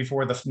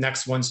before the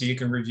next one, so you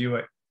can review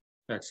it.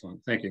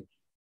 Excellent. Thank you.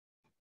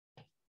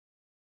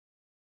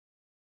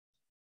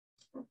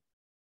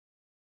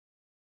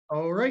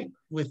 All right.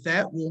 With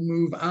that, we'll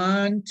move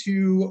on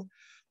to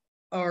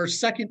our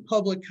second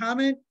public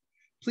comment.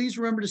 Please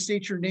remember to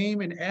state your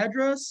name and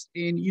address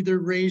and either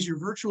raise your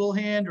virtual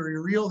hand or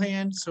your real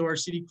hand so our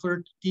city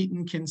clerk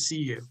Deaton can see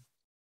you.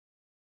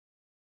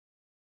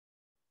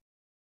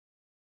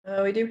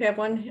 We do have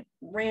one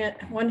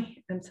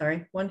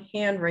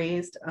hand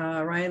raised,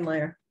 Ryan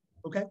Lair.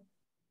 Okay.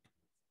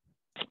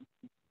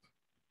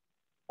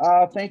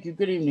 Thank you.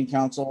 Good evening,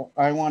 Council.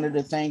 I wanted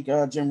to thank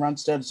Jim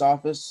Runstead's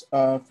office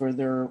for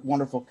their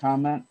wonderful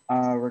comment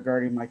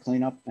regarding my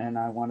cleanup, and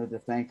I wanted to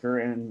thank her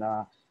and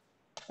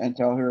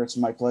tell her it's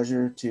my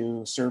pleasure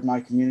to serve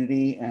my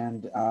community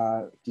and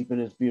keep it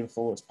as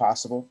beautiful as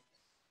possible.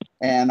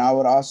 And I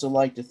would also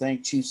like to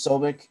thank Chief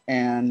Sobick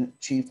and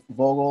Chief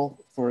Vogel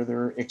for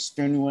their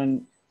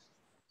extremely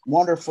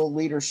wonderful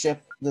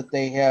leadership that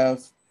they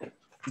have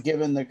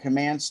given the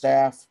command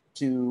staff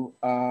to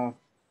allow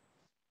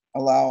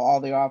all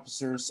the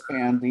officers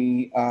and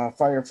the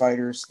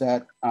firefighters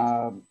that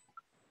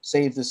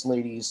saved this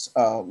lady's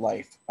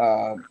life.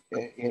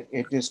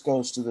 It just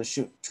goes to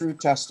the true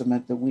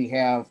testament that we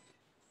have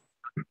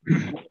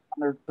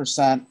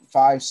 100%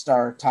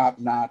 5-star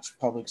top-notch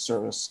public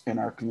service in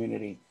our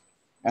community.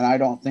 And I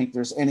don't think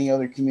there's any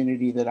other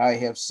community that I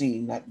have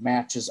seen that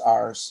matches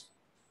ours.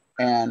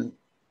 And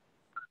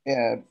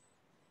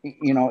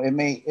you know, it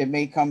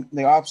may come,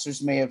 the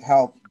officers may have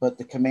helped, but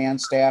the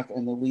command staff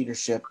and the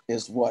leadership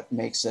is what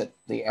makes it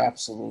the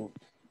absolute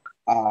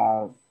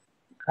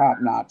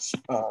top-notch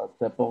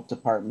that both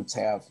departments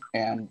have.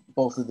 And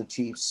both of the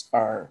chiefs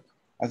are,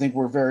 I think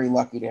we're very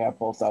lucky to have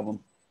both of them.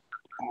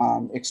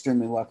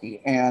 Extremely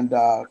lucky. And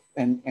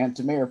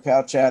to Mayor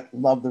Palchat,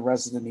 love the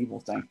Resident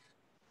Evil thing.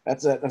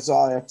 That's it. That's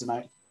all I have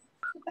tonight.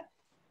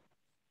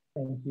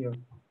 Thank you.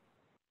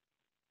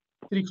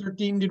 City Clerk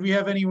Dean, did we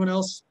have anyone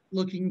else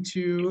looking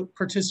to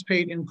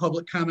participate in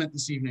public comment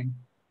this evening?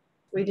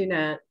 We do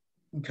not.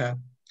 Okay.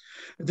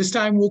 At this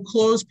time, we'll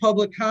close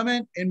public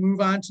comment and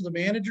move on to the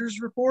manager's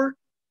report.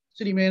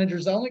 City Manager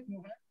Zelnick.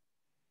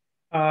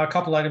 A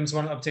couple items,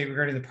 one update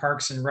regarding the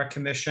Parks and Rec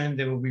Commission.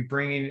 They will be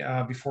bringing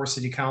before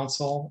City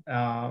Council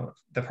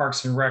the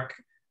Parks and Rec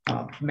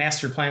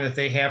master plan that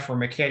they have for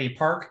McCaddy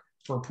Park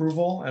for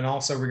approval, and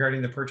also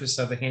regarding the purchase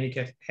of the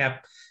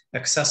handicap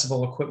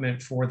accessible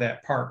equipment for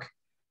that park.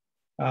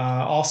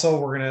 Also,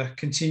 we're going to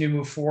continue to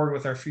move forward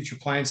with our future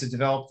plans to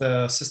develop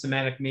the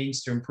systematic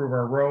means to improve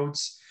our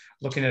roads,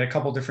 looking at a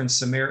couple different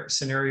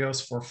scenarios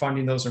for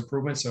funding those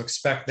improvements. So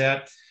expect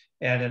that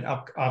at an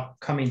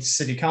upcoming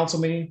City Council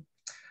meeting.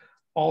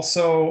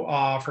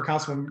 Also, for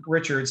Councilman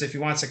Richards, if he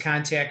wants to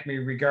contact me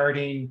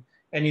regarding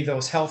any of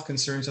those health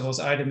concerns or those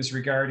items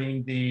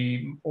regarding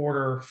the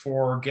order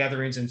for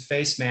gatherings and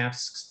face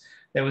masks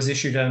that was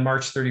issued on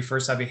March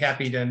 31st, I'd be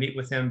happy to meet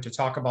with him to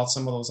talk about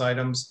some of those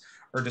items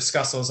or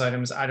discuss those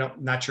items.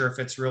 Not sure if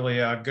it's really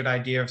a good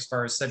idea as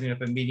far as setting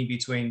up a meeting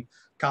between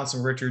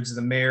Councilman Richards,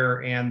 the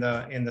mayor, and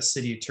the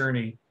city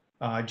attorney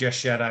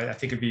just yet. I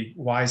think it'd be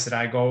wise that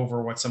I go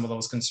over what some of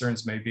those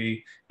concerns may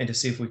be and to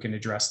see if we can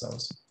address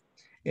those.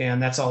 And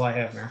that's all I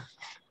have, Mayor.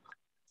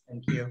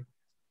 Thank you.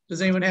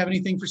 Does anyone have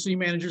anything for City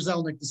Manager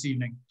Zelnick this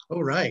evening?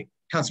 All right.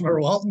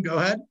 Councilmember Walton, go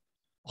ahead.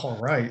 All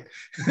right.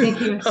 Thank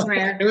you, Mr.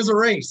 Mayor. It was a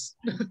race.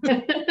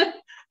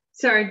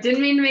 Sorry,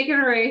 didn't mean to make it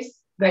a race.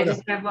 No, I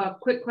just have a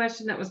quick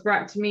question that was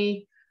brought to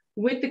me.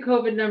 With the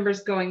COVID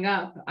numbers going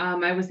up,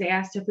 I was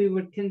asked if we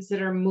would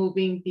consider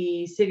moving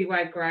the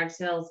citywide garage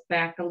sales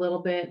back a little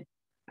bit.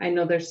 I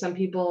know there's some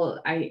people,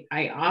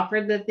 I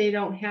offered that they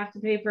don't have to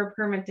pay for a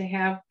permit to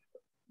have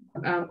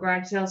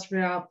garage sales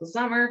throughout the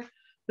summer,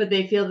 but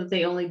they feel that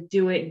they only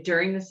do it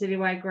during the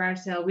citywide garage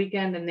sale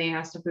weekend, and they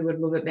asked if we would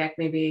move it back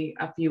maybe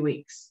a few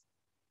weeks.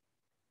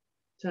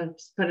 So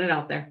just put it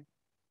out there.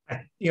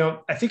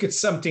 I think it's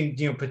something,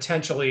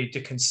 potentially to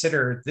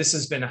consider. This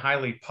has been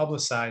highly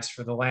publicized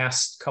for the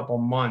last couple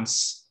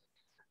months.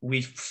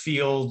 We've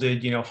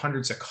fielded,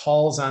 hundreds of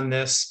calls on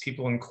this,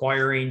 people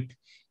inquiring,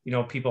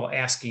 people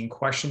asking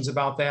questions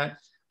about that.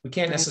 We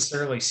can't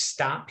necessarily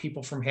stop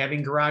people from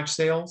having garage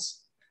sales.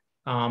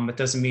 It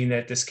doesn't mean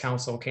that this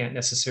council can't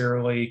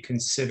necessarily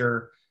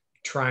consider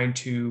trying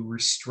to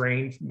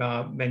restrain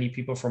many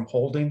people from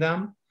holding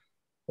them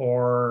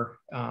or,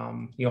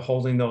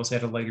 holding those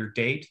at a later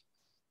date.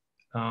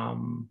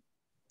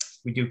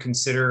 We do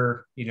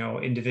consider,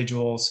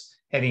 individuals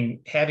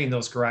having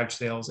those garage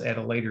sales at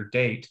a later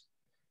date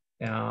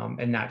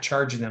and not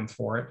charging them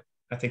for it.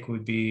 I think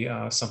would be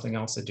something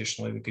else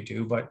additionally we could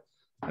do, but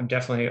I'm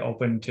definitely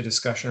open to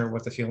discussion or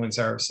what the feelings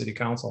are of City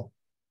Council.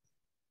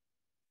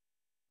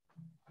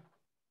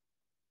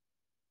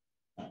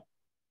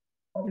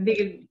 I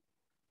think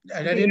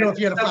I didn't know if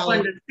you had a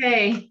follow-up. To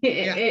say,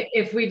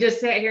 if we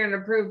just sat here and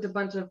approved a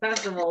bunch of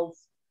festivals,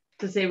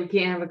 to say we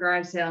can't have a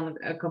garage sale in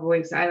a couple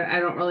weeks. I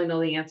don't really know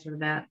the answer to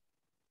that.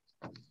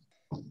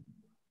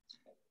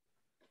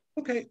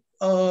 Okay,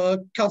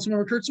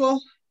 Councilmember Kurtzwell.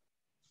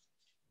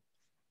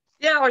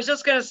 Yeah, I was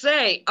just gonna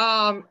say,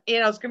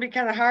 it's gonna be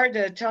kind of hard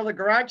to tell the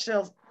garage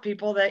sales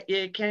people that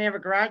you can't have a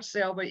garage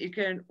sale, but you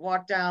can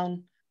walk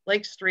down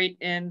Lake Street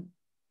and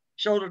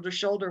shoulder to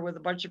shoulder with a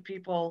bunch of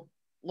people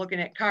looking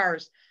at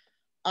cars.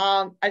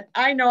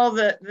 I know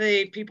that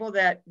the people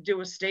that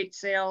do estate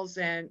sales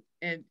and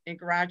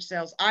garage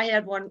sales, I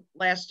had one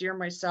last year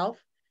myself,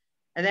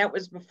 and that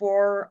was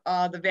before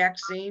the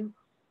vaccine.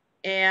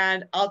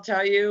 And I'll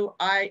tell you,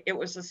 it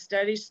was a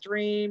steady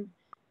stream.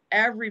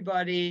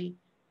 Everybody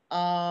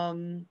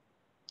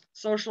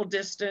social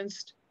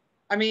distanced.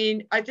 I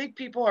mean, I think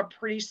people are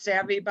pretty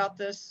savvy about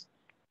this.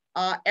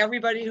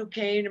 Everybody who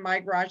came to my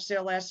garage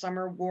sale last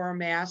summer wore a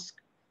mask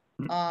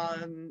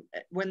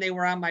when they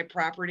were on my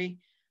property.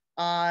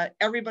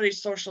 Everybody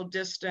social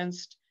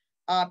distanced.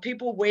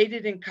 People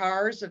waited in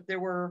cars if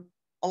there were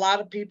a lot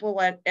of people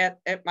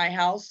at my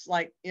house,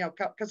 like,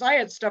 because I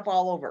had stuff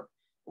all over.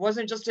 It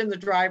wasn't just in the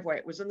driveway.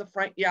 It was in the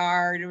front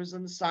yard. It was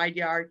in the side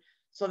yard,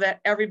 so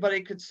that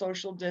everybody could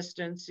social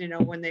distance,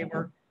 when they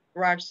were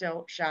garage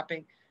sale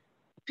shopping.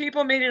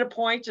 People made it a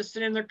point to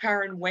sit in their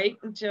car and wait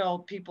until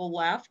people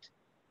left.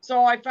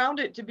 So I found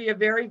it to be a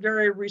very,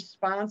 very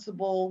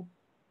responsible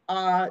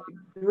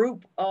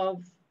group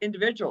of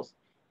individuals.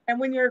 And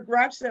when you're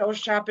garage sale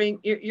shopping,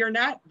 you're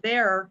not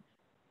there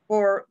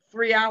for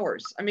 3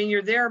 hours. I mean,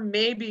 you're there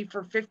maybe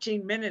for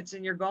 15 minutes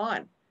and you're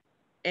gone.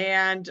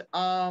 And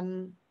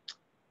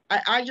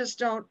I just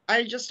don't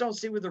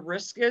see where the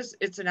risk is.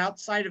 It's an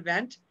outside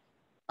event.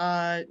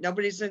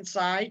 Nobody's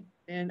inside,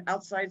 and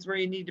outside's where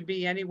you need to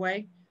be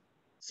anyway.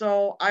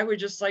 So I would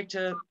just like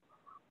to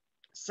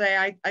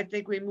say, I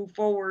think we move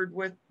forward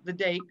with the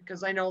date,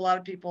 because I know a lot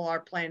of people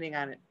are planning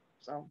on it.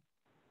 So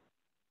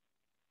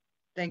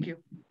thank you.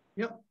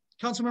 Yep.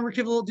 Councilmember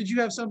Kivel, did you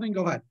have something?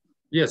 Go ahead.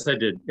 Yes, I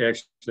did,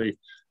 actually.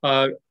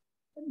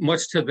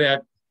 Much to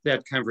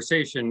that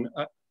conversation,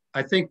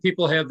 I think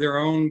people have their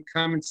own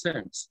common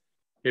sense.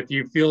 If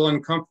you feel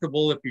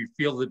uncomfortable, if you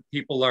feel that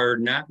people are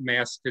not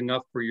masked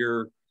enough for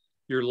your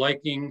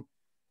liking,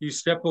 you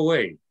step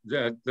away.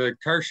 The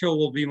car show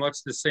will be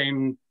much the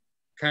same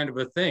kind of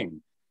a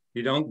thing.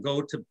 You don't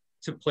go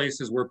to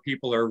places where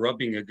people are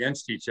rubbing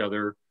against each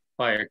other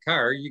by a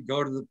car. You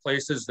go to the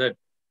places that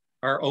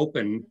are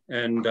open,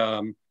 and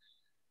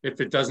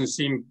if it doesn't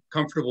seem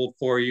comfortable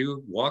for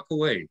you, walk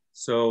away.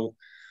 So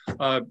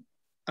on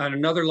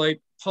another light,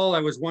 Paul,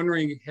 I was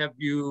wondering, have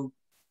you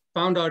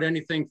found out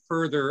anything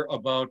further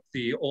about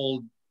the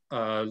old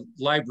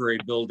library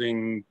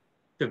building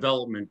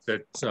development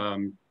that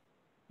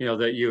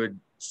that you had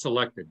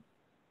selected?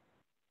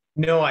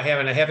 No, I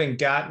haven't. I haven't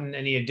gotten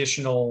any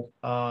additional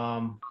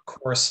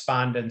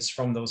correspondence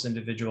from those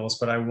individuals,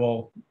 but I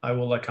will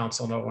let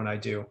council know when I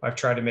do. I've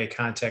tried to make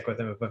contact with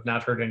them, but I've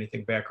not heard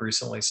anything back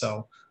recently,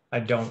 so I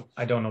don't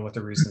know what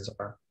the reasons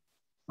are.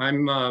 I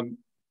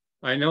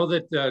know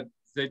that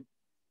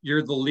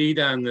you're the lead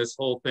on this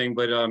whole thing,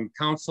 but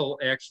council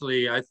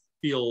actually, I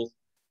feel,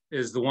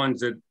 is the ones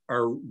that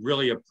are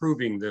really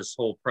approving this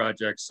whole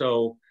project.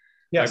 So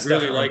yes,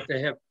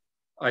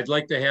 I'd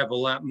like to have a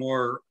lot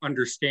more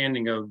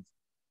understanding of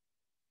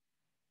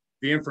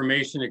the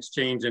information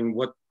exchange and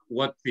what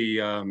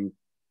the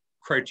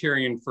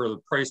criterion for the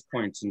price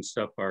points and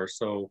stuff are.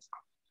 So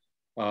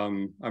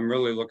I'm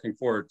really looking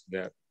forward to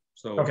that.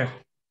 So, okay.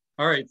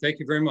 All right, thank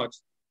you very much.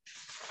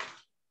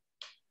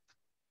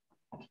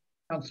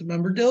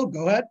 Councilmember Dill,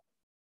 go ahead.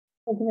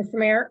 Thank you, Mr.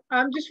 Mayor.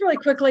 Just really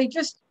quickly,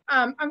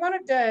 I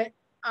wanted to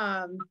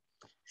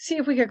see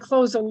if we could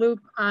close the loop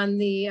on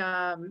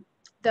the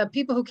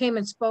people who came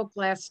and spoke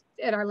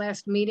at our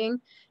last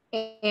meeting,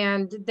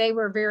 and they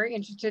were very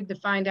interested to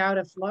find out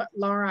if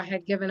Laura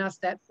had given us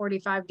that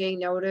 45-day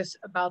notice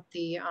about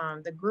the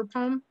group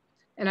home.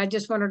 And I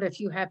just wondered if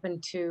you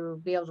happened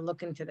to be able to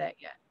look into that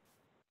yet.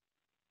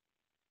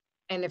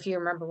 And if you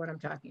remember what I'm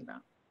talking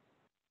about.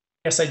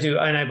 Yes, I do.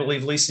 And I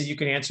believe, Lisa, you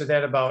can answer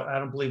that about, I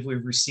don't believe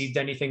we've received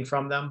anything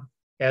from them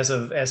as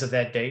of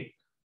that date.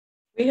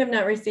 We have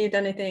not received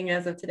anything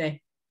as of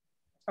today.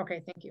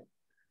 Okay, thank you.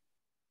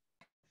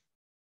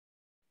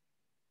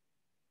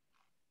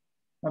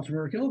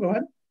 Councilmember Kill, go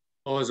ahead.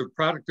 Well, as a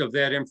product of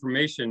that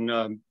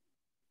information,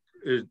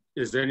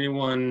 is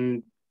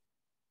anyone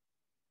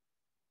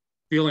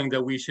feeling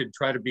that we should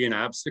try to be an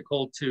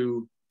obstacle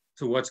to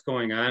what's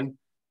going on?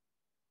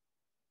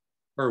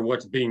 Or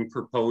what's being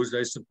proposed,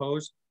 I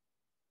suppose?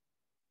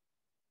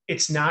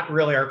 It's not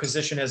really our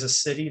position as a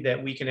city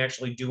that we can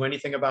actually do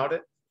anything about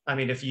it. I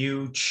mean, if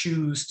you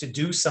choose to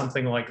do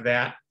something like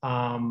that,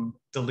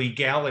 the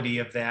legality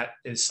of that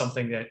is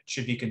something that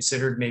should be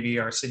considered. Maybe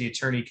our city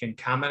attorney can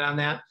comment on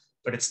that,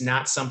 but it's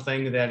not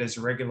something that is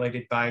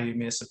regulated by a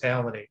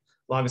municipality.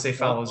 As long as they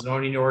follow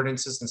zoning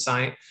ordinances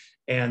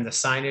and the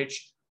signage,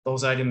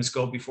 those items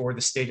go before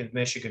the state of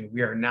Michigan.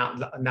 We are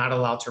not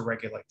allowed to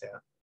regulate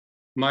that.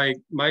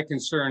 My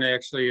concern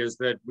actually is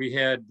that we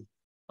had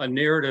a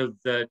narrative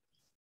that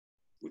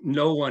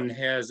no one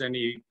has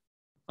any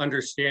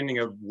understanding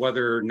of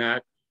whether or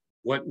not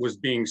what was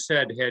being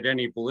said had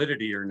any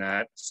validity or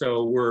not.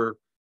 So we're,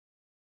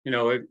 you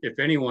know, if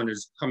anyone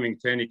is coming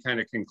to any kind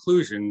of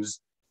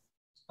conclusions,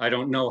 I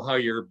don't know how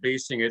you're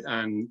basing it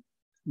on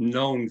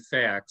known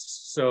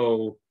facts.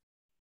 So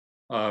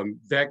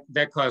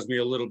that caused me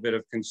a little bit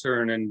of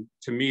concern. And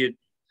to me,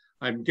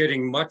 I'm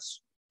getting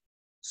much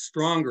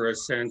stronger a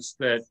sense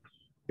that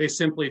they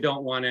simply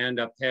don't want to end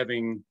up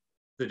having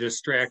the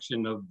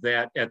distraction of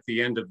that at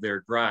the end of their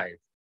drive.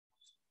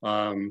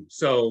 I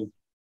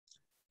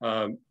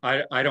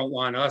don't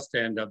want us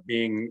to end up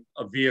being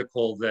a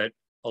vehicle that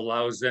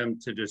allows them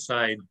to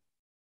decide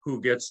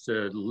who gets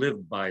to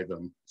live by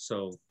them.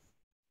 So.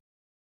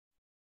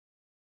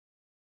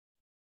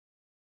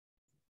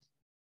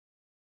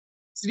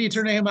 City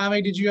Attorney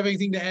Hamami, did you have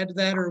anything to add to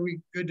that, or are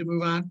we good to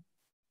move on?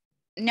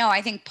 No,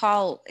 I think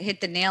Paul hit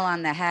the nail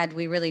on the head.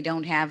 We really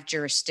don't have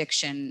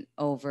jurisdiction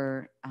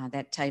over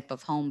that type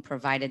of home,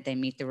 provided they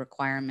meet the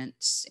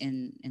requirements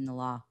in the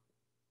law.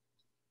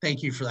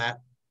 Thank you for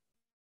that.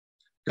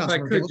 If I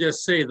could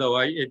just say, though,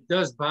 it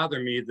does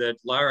bother me that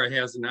Lara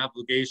has an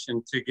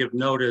obligation to give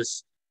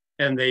notice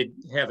and they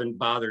haven't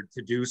bothered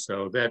to do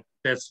so.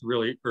 That's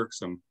really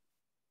irksome.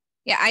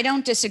 Yeah, I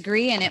don't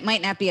disagree. And it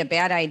might not be a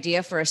bad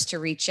idea for us to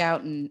reach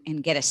out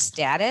and get a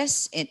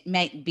status. It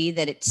might be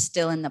that it's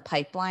still in the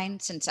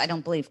pipeline, since I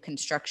don't believe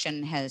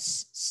construction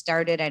has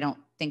started. I don't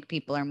think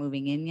people are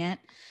moving in yet.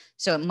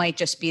 So it might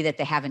just be that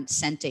they haven't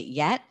sent it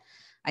yet.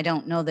 I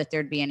don't know that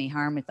there'd be any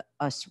harm with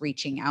us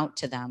reaching out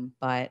to them,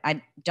 but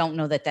I don't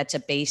know that that's a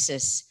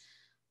basis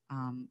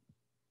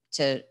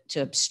to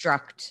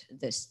obstruct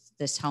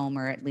this home,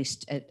 or at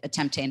least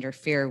attempt to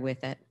interfere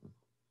with it.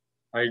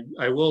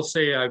 I will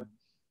say I've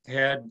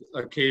had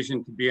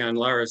occasion to be on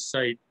Lara's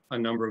site a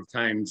number of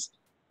times,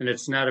 and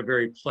it's not a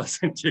very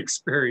pleasant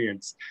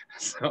experience.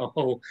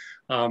 So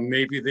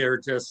maybe they're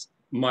just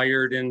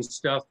mired in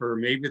stuff, or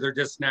maybe they're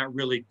just not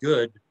really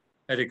good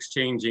at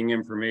exchanging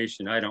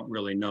information. I don't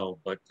really know,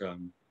 but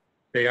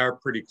they are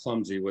pretty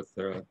clumsy with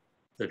the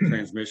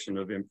transmission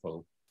of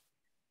info.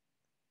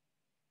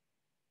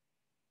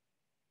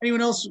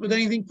 Anyone else with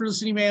anything for the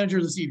city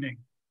manager this evening?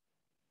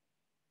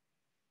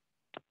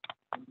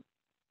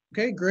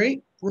 Okay,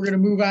 great. We're going to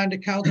move on to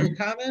council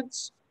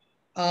comments.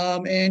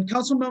 And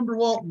Councilmember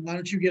Walton, why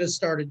don't you get us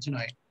started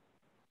tonight?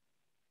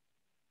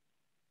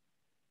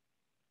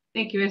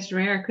 Thank you, Mr.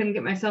 Mayor. I couldn't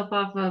get myself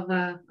off of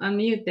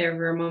unmute there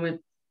for a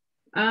moment.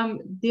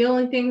 The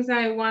only things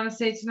I want to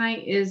say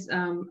tonight is,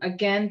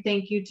 again,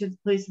 thank you to the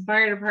police and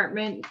fire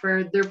department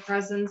for their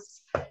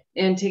presence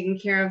and taking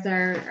care of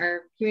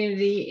our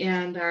community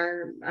and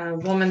our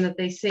woman that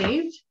they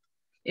saved.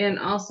 And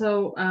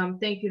also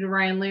thank you to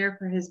Ryan Lear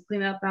for his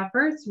cleanup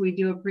efforts. We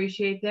do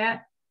appreciate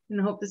that, and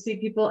hope to see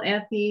people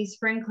at the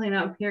spring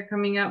cleanup here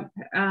coming up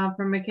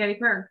from McCaddy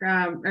Park,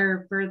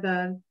 or for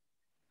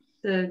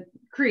the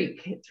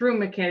creek through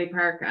McCaddy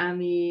Park on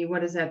the,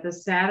 what is that, the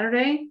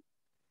Saturday?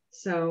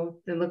 So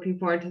they're looking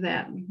forward to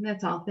that.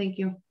 That's all. Thank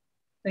you.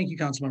 Thank you,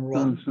 Councilmember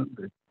Walton.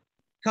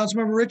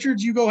 Councilmember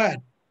Richards, you go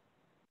ahead.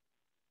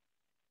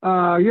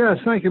 Yes,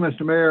 thank you,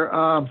 Mr. Mayor.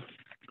 I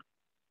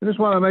just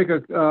want to make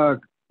a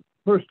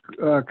first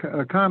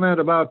comment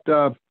about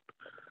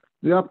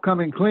the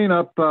upcoming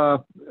cleanup.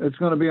 It's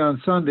going to be on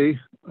Sunday,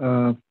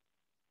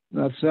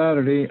 not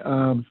Saturday.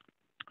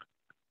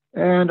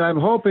 And I'm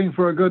hoping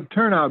for a good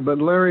turnout, but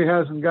Larry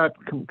hasn't got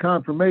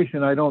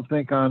confirmation, I don't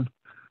think, on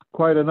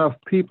quite enough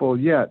people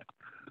yet.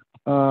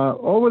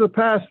 Over the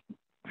past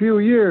few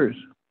years,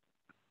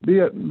 be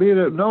it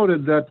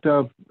noted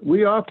that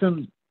we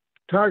often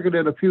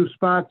targeted a few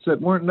spots that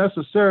weren't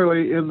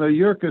necessarily in the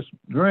Yerkes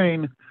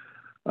drain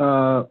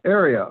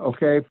area,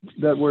 okay,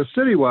 that were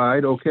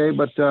citywide, okay,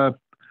 but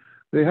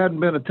they hadn't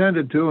been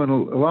attended to in a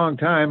long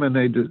time, and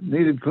they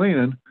needed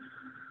cleaning.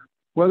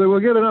 Whether we'll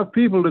get enough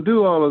people to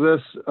do all of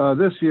this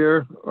this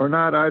year or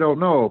not, I don't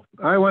know.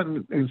 I went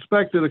and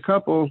inspected a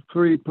couple,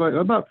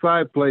 about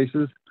 5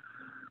 places,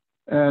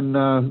 and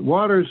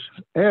Water's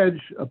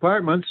Edge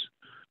Apartments,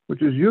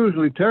 which is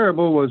usually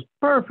terrible, was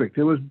perfect.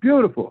 It was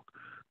beautiful,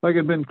 like it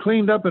had been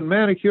cleaned up and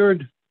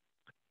manicured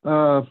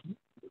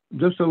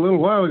just a little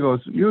while ago.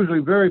 It's usually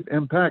very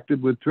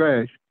impacted with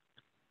trash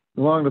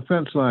along the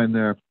fence line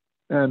there.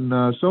 And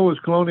so was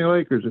Colonial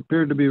Acres. It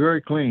appeared to be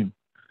very clean.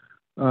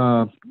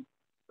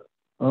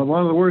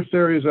 One of the worst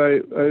areas I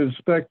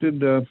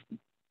inspected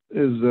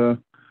is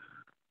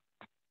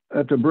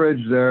at the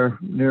bridge there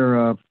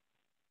near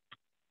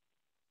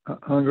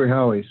Hungry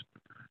Howie's.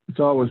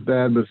 It's always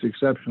bad, but it's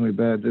exceptionally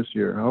bad this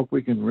year. I hope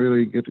we can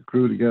really get the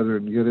crew together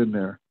and get in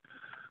there.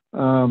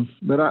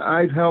 But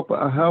I'd help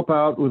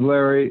out with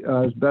Larry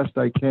as best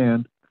I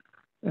can,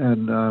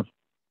 and I'm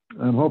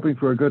hoping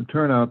for a good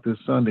turnout this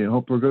Sunday, and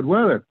hope for good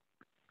weather.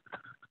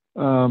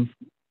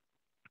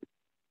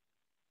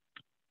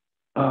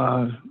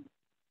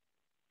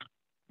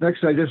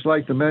 Next, I'd just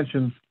like to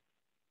mention,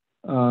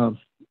 I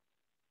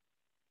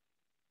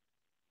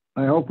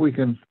hope we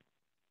can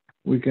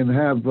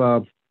have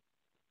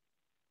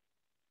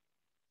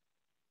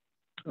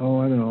Oh,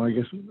 I don't know. I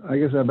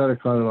guess I better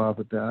cut it off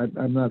at that.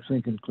 I'm not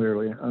thinking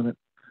clearly on it.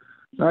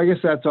 I guess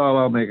that's all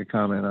I'll make a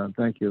comment on.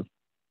 Thank you.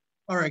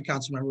 All right,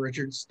 Councilmember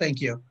Richards.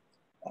 Thank you.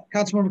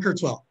 Councilmember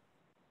Kurtzwell.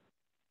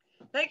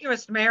 Thank you,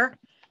 Mr. Mayor.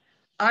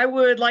 I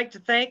would like to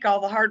thank all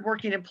the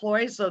hardworking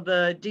employees of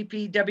the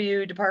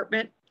DPW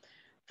department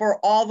for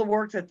all the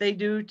work that they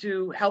do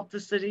to help the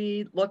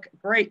city look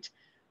great.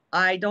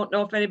 I don't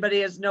know if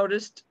anybody has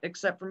noticed,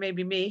 except for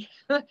maybe me,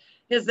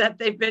 is that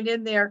they've been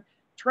in there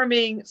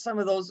trimming some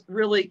of those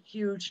really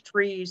huge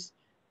trees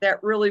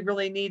that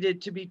really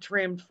needed to be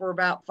trimmed for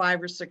about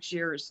 5 or 6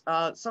 years.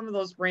 Some of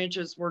those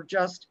branches were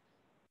just,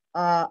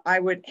 I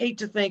would hate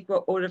to think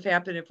what would have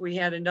happened if we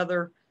had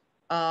another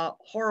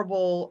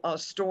horrible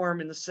storm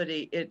in the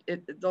city.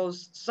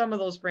 Some of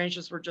those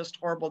branches were just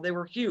horrible. They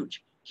were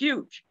huge.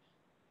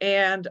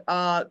 And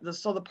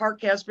so the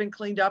park has been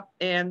cleaned up,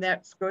 and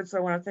that's good. So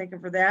I want to thank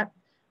them for that.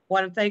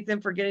 Want to thank them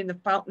for getting the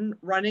fountain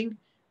running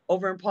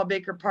over in Paul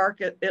Baker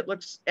Park. It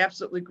looks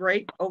absolutely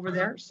great over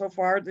there so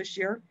far this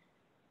year.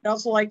 I'd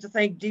also like to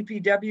thank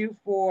DPW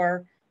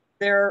for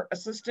their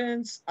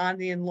assistance on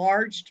the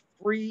enlarged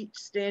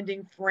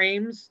freestanding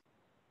frames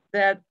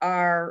that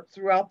are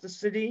throughout the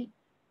city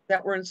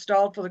that were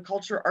installed for the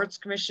Culture Arts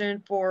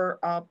Commission for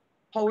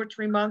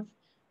Poetry Month.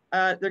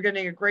 They're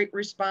getting a great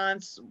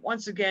response.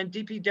 Once again,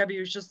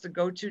 DPW is just the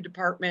go-to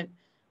department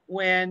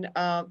when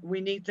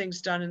we need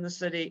things done in the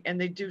city, and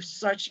they do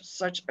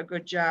such a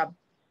good job.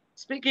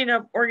 Speaking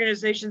of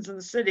organizations in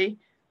the city,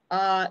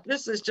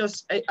 this is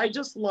just, I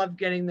just love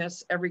getting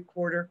this every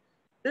quarter.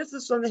 This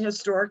is from the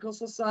Historical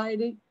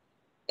Society,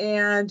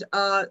 and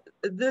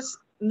this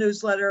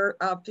newsletter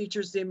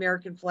features the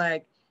American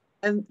flag,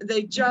 and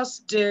they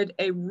just did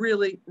a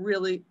really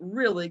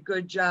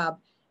good job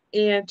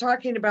in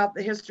talking about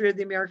the history of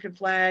the American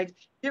flag,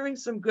 giving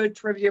some good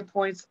trivia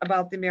points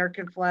about the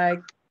American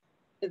flag,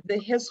 the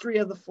history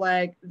of the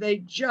flag. They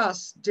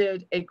just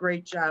did a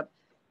great job.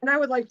 And I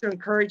would like to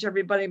encourage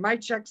everybody, my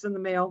check's in the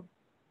mail,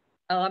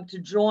 to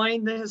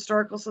join the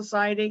Historical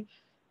Society.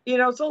 You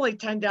know, it's only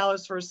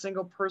 $10 for a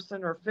single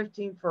person or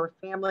 $15 for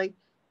a family.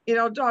 You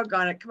know,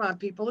 doggone it. Come on,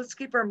 people. Let's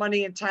keep our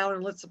money in town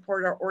and let's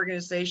support our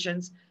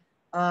organizations.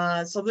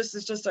 So this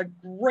is just a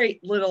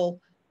great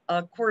little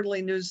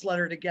quarterly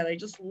newsletter to get. I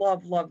just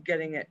love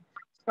getting it.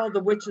 It's called The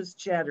Witch's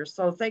Chatter.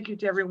 So thank you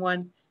to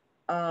everyone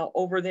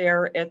over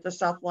there at the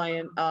South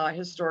Lyon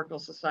Historical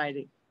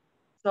Society.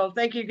 So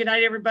thank you. Good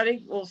night,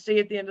 everybody. We'll see you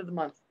at the end of the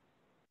month.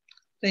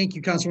 Thank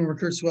you, Councilmember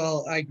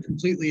Kurtzwell. I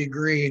completely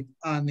agree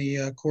on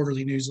the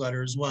quarterly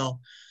newsletter as well.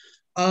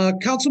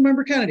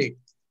 Councilmember Kennedy.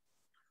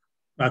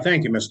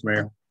 Thank you, Mr.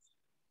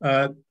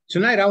 Mayor.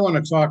 Tonight, I want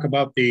to talk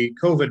about the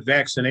COVID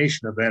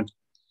vaccination event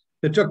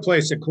that took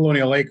place at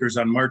Colonial Acres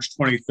on March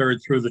 23rd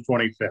through the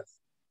 25th.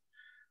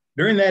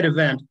 During that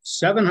event,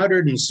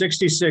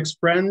 766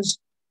 friends,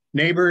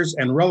 neighbors,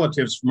 and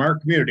relatives from our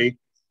community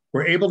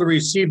were able to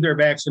receive their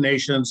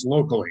vaccinations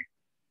locally.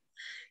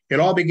 It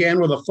all began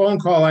with a phone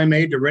call I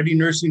made to Ready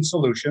Nursing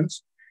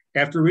Solutions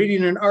after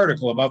reading an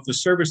article about the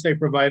service they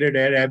provided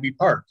at Abbey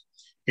Park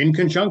in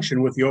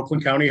conjunction with the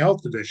Oakland County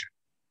Health Division.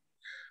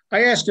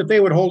 I asked if they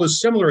would hold a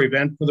similar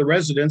event for the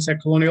residents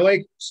at Colonial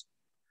Acres.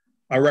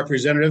 A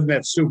representative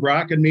met Sue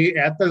Brock and me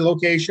at the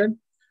location,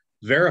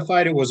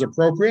 verified it was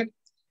appropriate,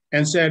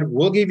 and said,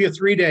 we'll give you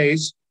 3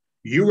 days,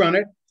 you run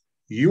it,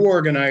 you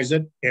organize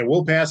it, and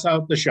we'll pass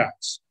out the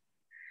shots.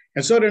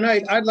 And so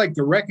tonight, I'd like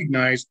to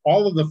recognize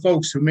all of the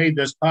folks who made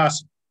this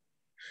possible.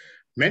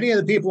 Many of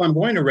the people I'm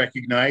going to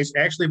recognize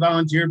actually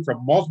volunteered for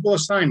multiple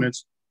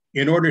assignments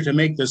in order to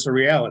make this a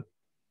reality.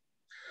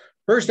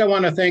 First, I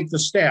want to thank the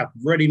staff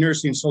of Ready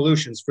Nursing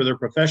Solutions for their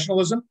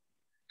professionalism,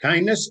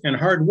 kindness, and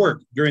hard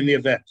work during the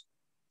event.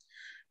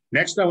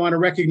 Next, I want to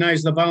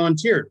recognize the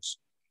volunteers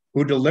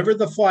who delivered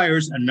the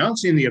flyers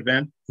announcing the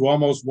event to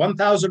almost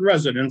 1,000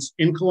 residents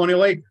in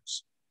Colonial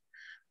Acres.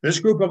 This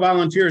group of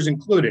volunteers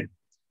included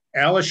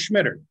Alice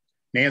Schmitter,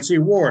 Nancy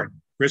Ward,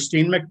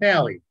 Christine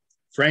McNally,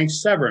 Frank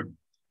Severn,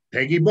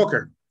 Peggy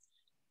Booker,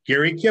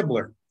 Gary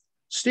Kibler,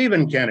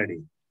 Stephen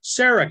Kennedy,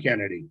 Sarah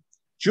Kennedy,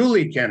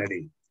 Julie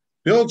Kennedy,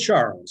 Bill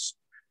Charles,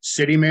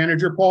 City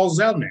Manager Paul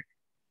Zelnick,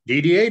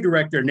 DDA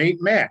Director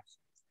Nate Mack,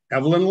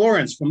 Evelyn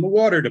Lawrence from the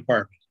Water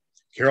Department,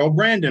 Carol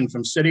Brandon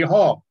from City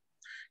Hall,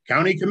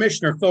 County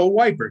Commissioner Phil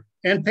Weipert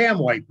and Pam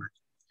Weipert,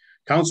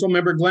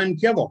 Councilmember Glenn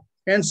Kibble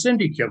and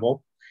Cindy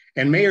Kibble,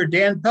 and Mayor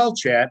Dan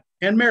Pelchat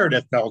and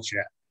Meredith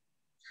Pelchat.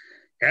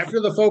 After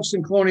the folks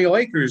in Colonial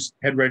Acres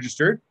had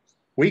registered,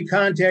 we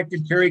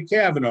contacted Carrie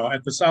Kavanaugh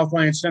at the South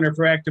Lyon Center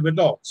for Active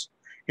Adults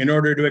in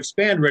order to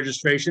expand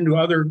registration to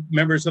other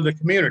members of the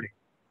community.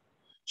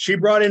 She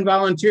brought in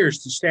volunteers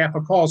to staff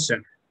a call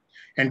center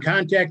and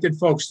contacted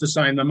folks to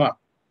sign them up.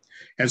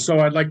 And so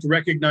I'd like to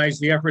recognize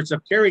the efforts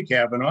of Carrie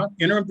Kavanaugh,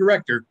 Interim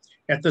Director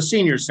at the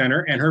Senior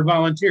Center, and her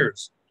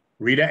volunteers,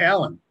 Rita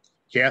Allen,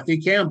 Kathy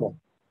Campbell,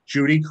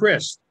 Judy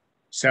Christ,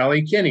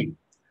 Sally Kinney,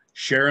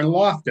 Sharon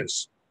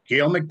Loftus,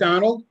 Gail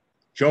McDonald,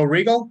 Joe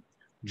Regal,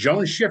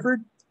 Joan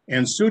Schifford,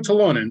 and Sue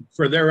Talonen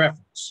for their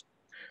efforts.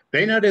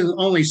 They not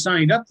only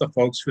signed up the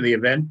folks for the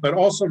event, but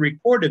also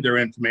recorded their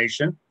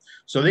information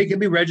so they can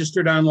be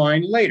registered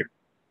online later.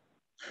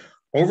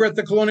 Over at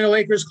the Colonial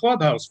Acres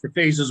Clubhouse for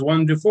phases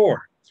 1 to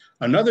 4,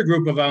 another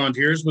group of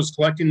volunteers was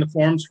collecting the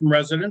forms from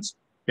residents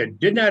that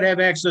did not have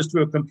access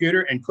to a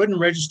computer and couldn't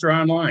register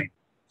online.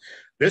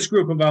 This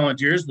group of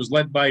volunteers was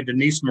led by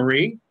Denise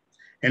Marie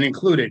and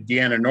included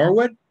Deanna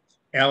Norwood,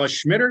 Alice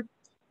Schmitter,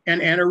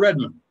 and Anna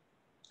Redmond.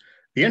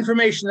 The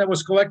information that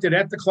was collected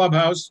at the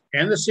clubhouse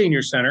and the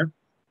senior center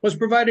was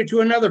provided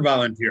to another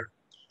volunteer,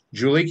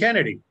 Julie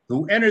Kennedy,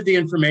 who entered the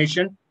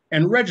information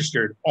and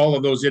registered all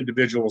of those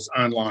individuals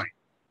online.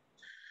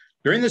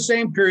 During the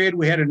same period,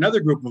 we had another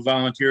group of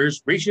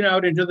volunteers reaching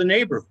out into the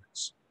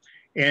neighborhoods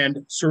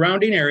and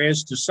surrounding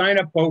areas to sign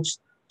up folks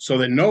so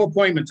that no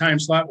appointment time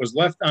slot was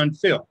left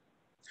unfilled.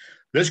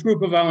 This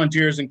group of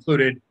volunteers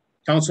included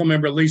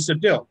Councilmember Lisa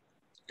Dill,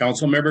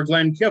 Councilmember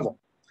Glenn Kivel,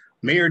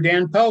 Mayor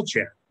Dan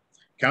Pelchat,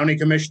 County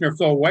Commissioner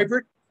Phil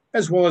Weipert,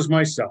 as well as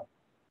myself.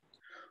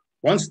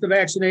 Once the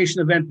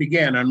vaccination event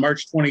began on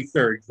March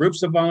 23rd,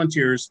 groups of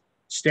volunteers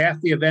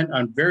staffed the event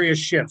on various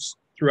shifts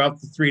throughout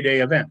the 3-day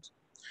event.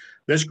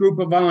 This group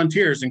of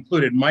volunteers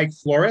included Mike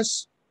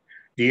Flores,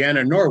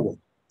 Deanna Norwood,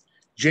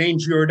 Jane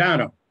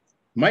Giordano,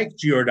 Mike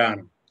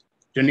Giordano,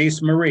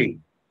 Denise Marie,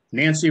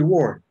 Nancy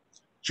Ward,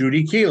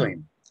 Judy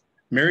Keeling,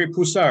 Mary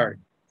Poussard,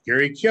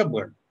 Gary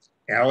Kibler,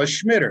 Alice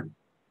Schmitter,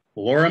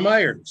 Laura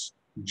Myers,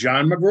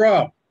 John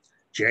McGraw,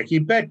 Jackie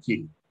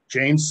Betke,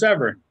 Jane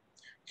Severin,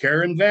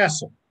 Karen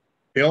Vassell,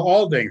 Bill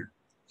Aldinger,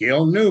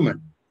 Gail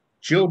Newman,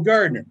 Jill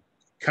Gardner,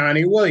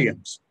 Connie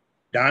Williams,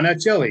 Donna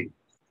Tilley,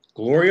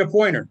 Gloria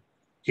Pointer,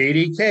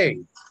 Katie Kay,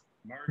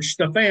 Marge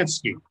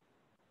Stefanski,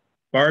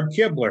 Barb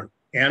Kibler,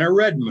 Anna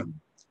Redmond,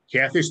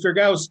 Kathy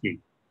Sturgowski,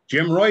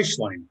 Jim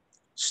Reuschlein,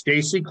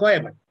 Stacy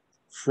Klavitt,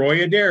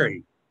 Froya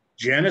Derry,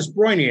 Janice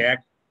Broyniak,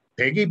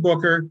 Peggy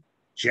Booker,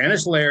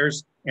 Janice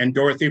Lairs, and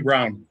Dorothy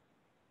Brown.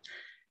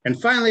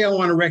 And finally, I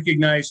want to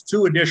recognize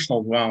 2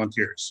 additional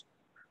volunteers.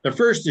 The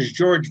first is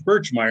George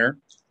Birchmeyer,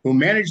 who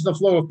managed the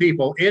flow of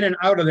people in and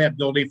out of that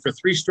building for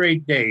 3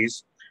 straight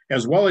days,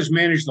 as well as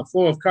managed the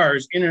flow of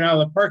cars in and out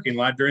of the parking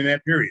lot during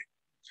that period.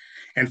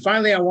 And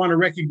finally, I want to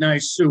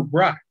recognize Sue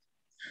Brock.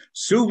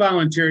 Sue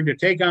volunteered to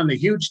take on the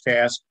huge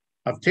task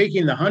of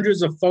taking the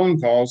hundreds of phone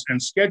calls and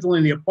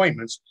scheduling the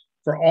appointments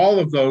for all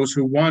of those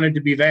who wanted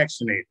to be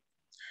vaccinated.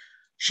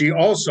 She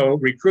also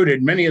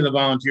recruited many of the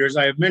volunteers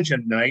I have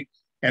mentioned tonight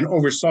and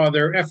oversaw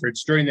their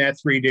efforts during that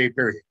 3-day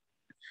period.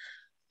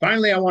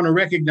 Finally, I want to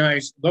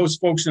recognize those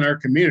folks in our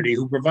community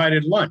who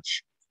provided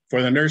lunch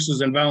for the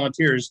nurses and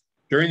volunteers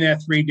during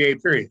that 3-day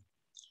period.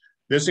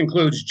 This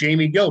includes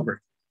Jamie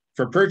Gilbert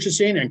for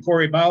purchasing and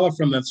Corey Bala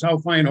from the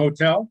South Lyon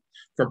Hotel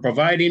for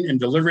providing and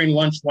delivering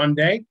lunch one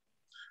day,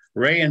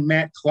 Ray and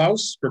Matt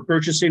Klaus for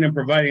purchasing and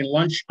providing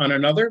lunch on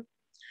another,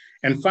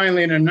 and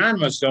finally an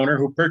anonymous donor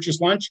who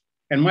purchased lunch,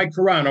 and Mike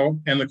Carano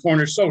and the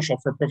Corner Social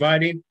for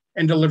providing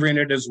and delivering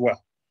it as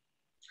well.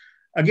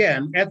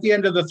 Again, at the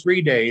end of the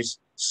 3 days,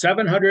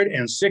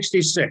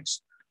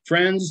 766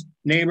 friends,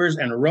 neighbors,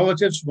 and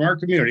relatives from our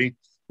community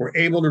were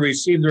able to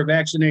receive their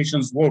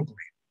vaccinations locally.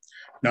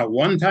 Not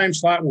one time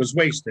slot was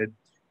wasted,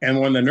 and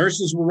when the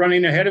nurses were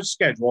running ahead of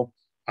schedule,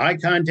 I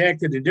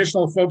contacted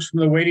additional folks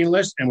from the waiting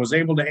list and was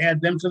able to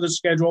add them to the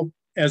schedule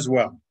as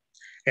well.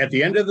 At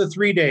the end of the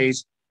 3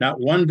 days, not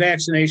one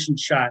vaccination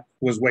shot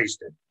was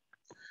wasted.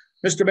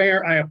 Mr.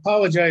 Mayor, I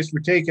apologize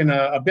for taking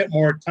a bit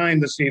more time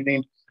this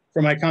evening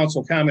for my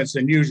council comments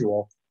than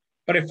usual,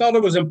 but I felt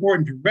it was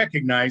important to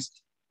recognize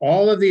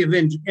all of the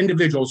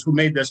individuals who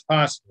made this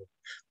possible,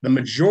 the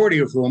majority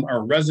of whom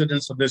are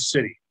residents of this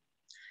city.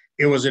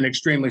 It was an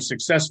extremely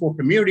successful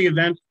community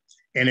event,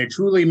 and it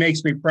truly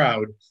makes me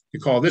proud to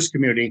call this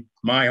community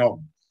my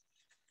home.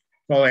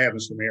 That's all I have,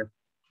 Mr. Mayor.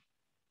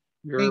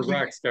 You're a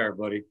rock star,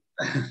 buddy.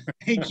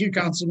 Thank you,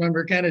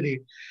 Councilmember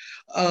Kennedy.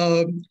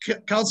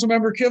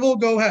 Councilmember Kivel,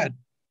 go ahead.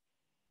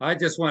 I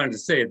just wanted to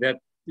say that,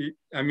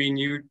 I mean,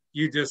 you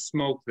just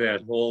smoked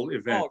that whole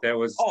event. That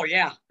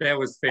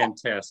was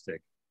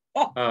fantastic.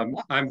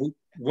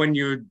 When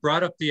you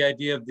brought up the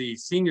idea of the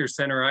senior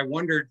center, I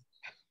wondered,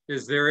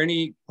 is there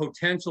any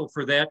potential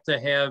for that to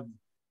have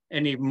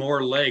any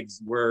more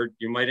legs where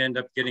you might end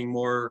up getting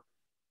more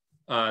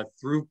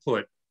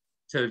throughput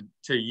to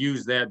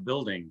use that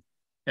building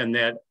and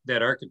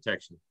that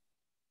architecture?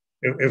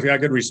 If I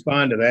could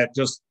respond to that,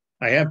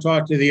 I have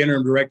talked to the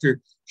interim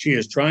director. She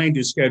is trying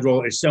to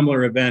schedule a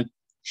similar event.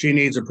 She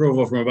needs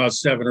approval from about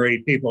 7 or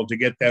 8 people to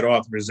get that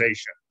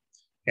authorization.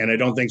 And I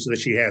don't think so that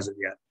she has it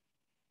yet.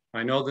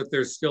 I know that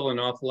there's still an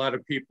awful lot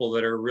of people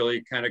that are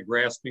really kind of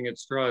grasping at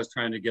straws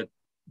trying to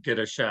get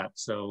a shot.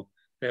 So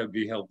that would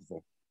be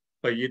helpful.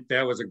 But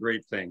that was a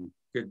great thing.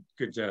 Good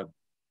job.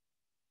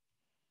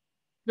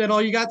 Is that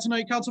all you got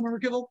tonight,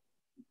 Councilmember Kivel?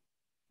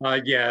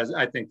 Yeah,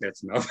 I think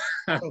that's enough.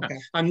 Okay.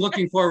 I'm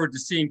looking forward to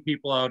seeing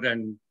people out,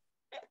 and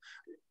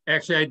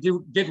actually I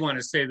did want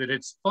to say that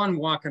it's fun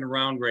walking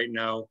around right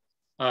now,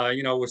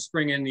 with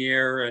spring in the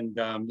air and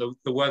the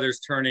weather's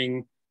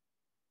turning,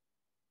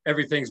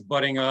 everything's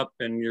budding up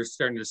and you're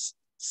starting to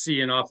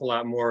see an awful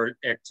lot more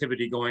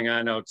activity going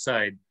on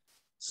outside.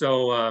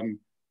 So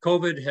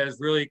COVID has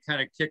really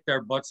kind of kicked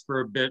our butts for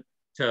a bit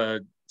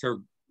to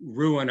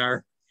ruin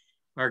our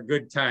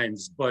good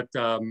times. But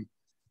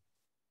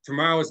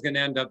tomorrow is going to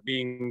end up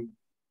being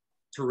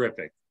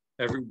terrific.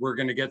 We're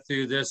going to get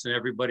through this, and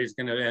everybody's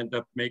going to end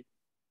up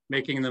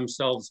making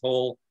themselves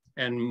whole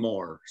and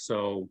more.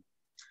 So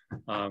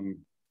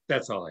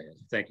that's all I have.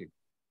 Thank you.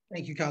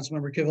 Thank you,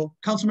 Councilmember Kivel.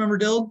 Councilmember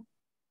Dill.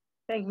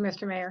 Thank you,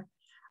 Mr. Mayor.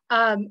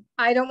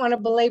 I don't want to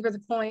belabor the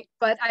point,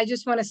 but I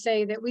just want to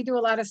say that we do a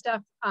lot of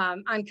stuff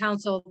on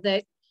council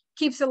that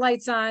keeps the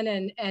lights on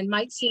and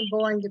might seem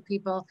boring to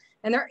people.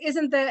 And there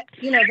isn't that,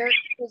 you know,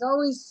 there's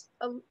always,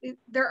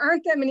 there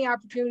aren't that many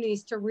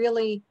opportunities to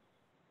really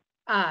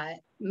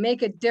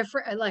make a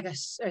difference, like a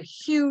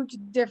huge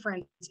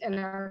difference in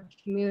our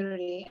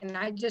community. And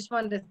I just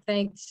wanted to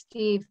thank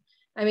Steve,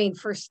 I mean,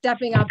 for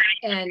stepping up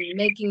and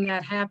making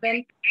that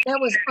happen. That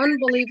was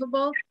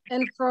unbelievable.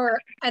 And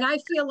I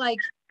feel like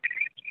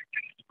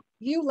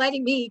you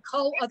letting me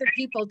call other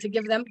people to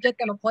get them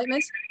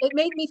appointments, it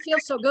made me feel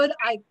so good.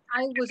 I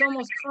was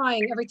almost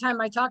crying every time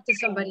I talked to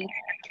somebody.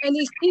 And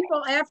these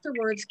people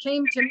afterwards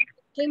came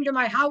to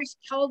my house,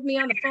 called me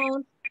on the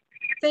phone.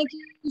 Thank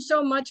you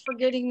so much for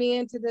getting me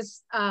into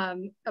this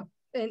event.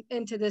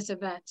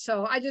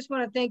 So I just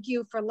want to thank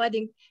you for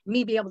letting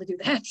me be able to do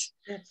that.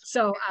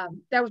 So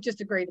that was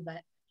just a great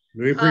event.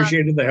 We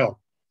appreciated the help.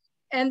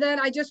 And then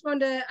I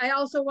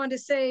also wanted to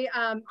say,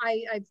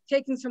 I've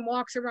taken some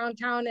walks around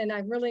town and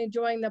I'm really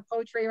enjoying the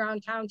poetry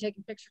around town,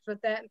 taking pictures with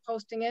that and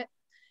posting it.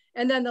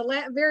 And then the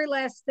very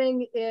last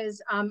thing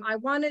is I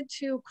wanted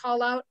to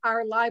call out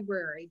our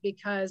library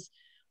because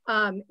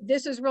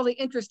this is really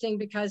interesting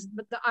because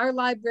our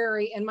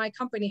library and my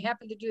company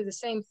happen to do the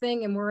same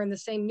thing and we're in the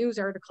same news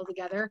article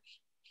together.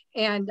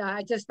 And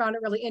I just found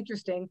it really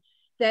interesting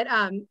that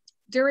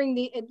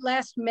during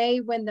last May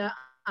when the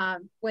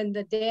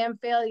dam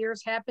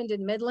failures happened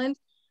in Midland,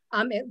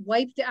 it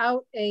wiped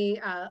out a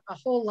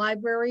whole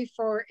library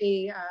for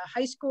a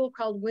high school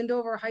called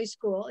Windover High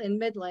School in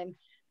Midland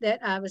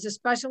that was a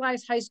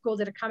specialized high school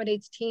that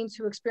accommodates teens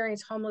who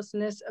experience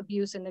homelessness,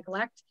 abuse, and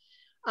neglect.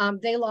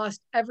 They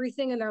lost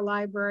everything in their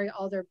library,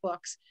 all their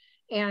books,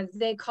 and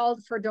they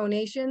called for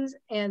donations,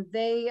 and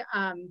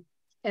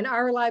and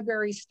our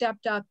library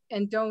stepped up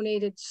and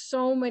donated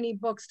so many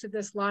books to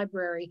this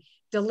library,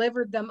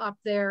 delivered them up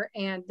there,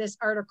 and this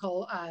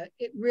article,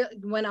 it really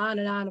went on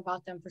and on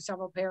about them for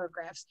several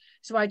paragraphs.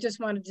 So I just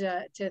wanted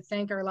to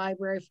thank our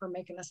library for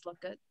making us look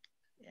good.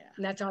 Yeah.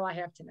 And that's all I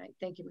have tonight.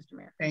 Thank you, Mr.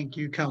 Mayor. Thank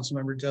you,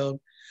 Councilmember Dill.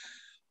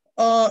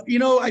 You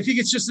know, I think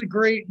it's just a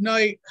great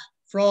night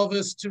for all of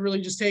us to really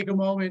just take a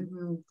moment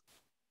and,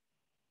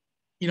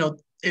 you know,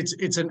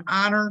 it's an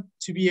honor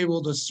to be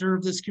able to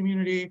serve this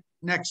community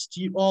next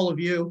to all of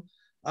you.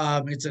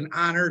 It's an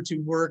honor to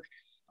work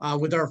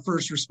with our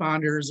first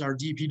responders, our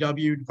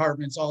DPW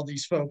departments, all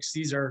these folks.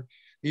 These are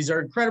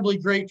incredibly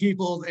great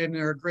people and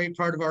they're a great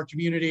part of our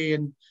community.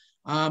 And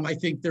I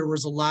think there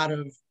was a lot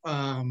of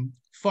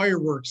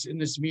fireworks in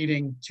this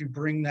meeting to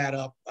bring that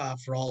up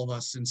for all of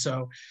us. And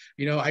so,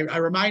 you know, I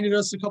reminded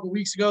us a couple of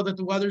weeks ago that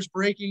the weather's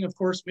breaking. Of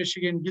course,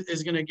 Michigan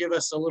is going to give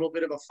us a little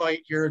bit of a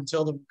fight here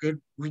until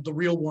the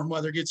real warm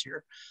weather gets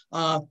here.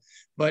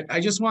 But I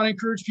just want to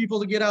encourage people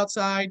to get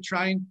outside,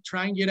 try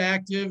and get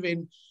active.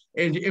 And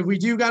if we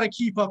do got to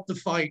keep up the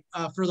fight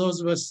for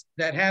those of us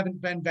that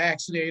haven't been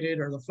vaccinated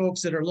or the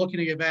folks that are looking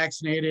to get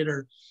vaccinated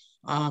or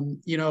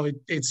you know,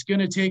 it's going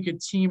to take a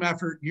team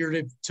effort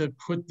here to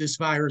put this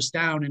virus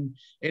down. And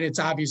it's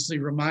obviously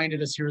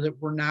reminded us here that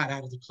we're not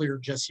out of the clear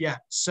just yet.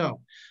 So,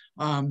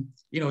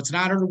 you know, it's an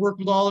honor to work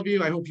with all of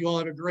you. I hope you all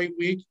have a great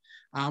week.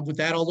 With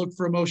that, I'll look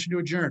for a motion to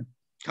adjourn.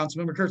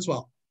 Councilmember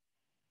Kurtzwell.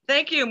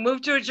 Thank you.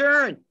 Move to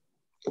adjourn.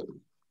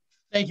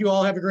 Thank you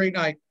all. Have a great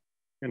night.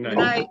 Good night. Good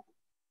night.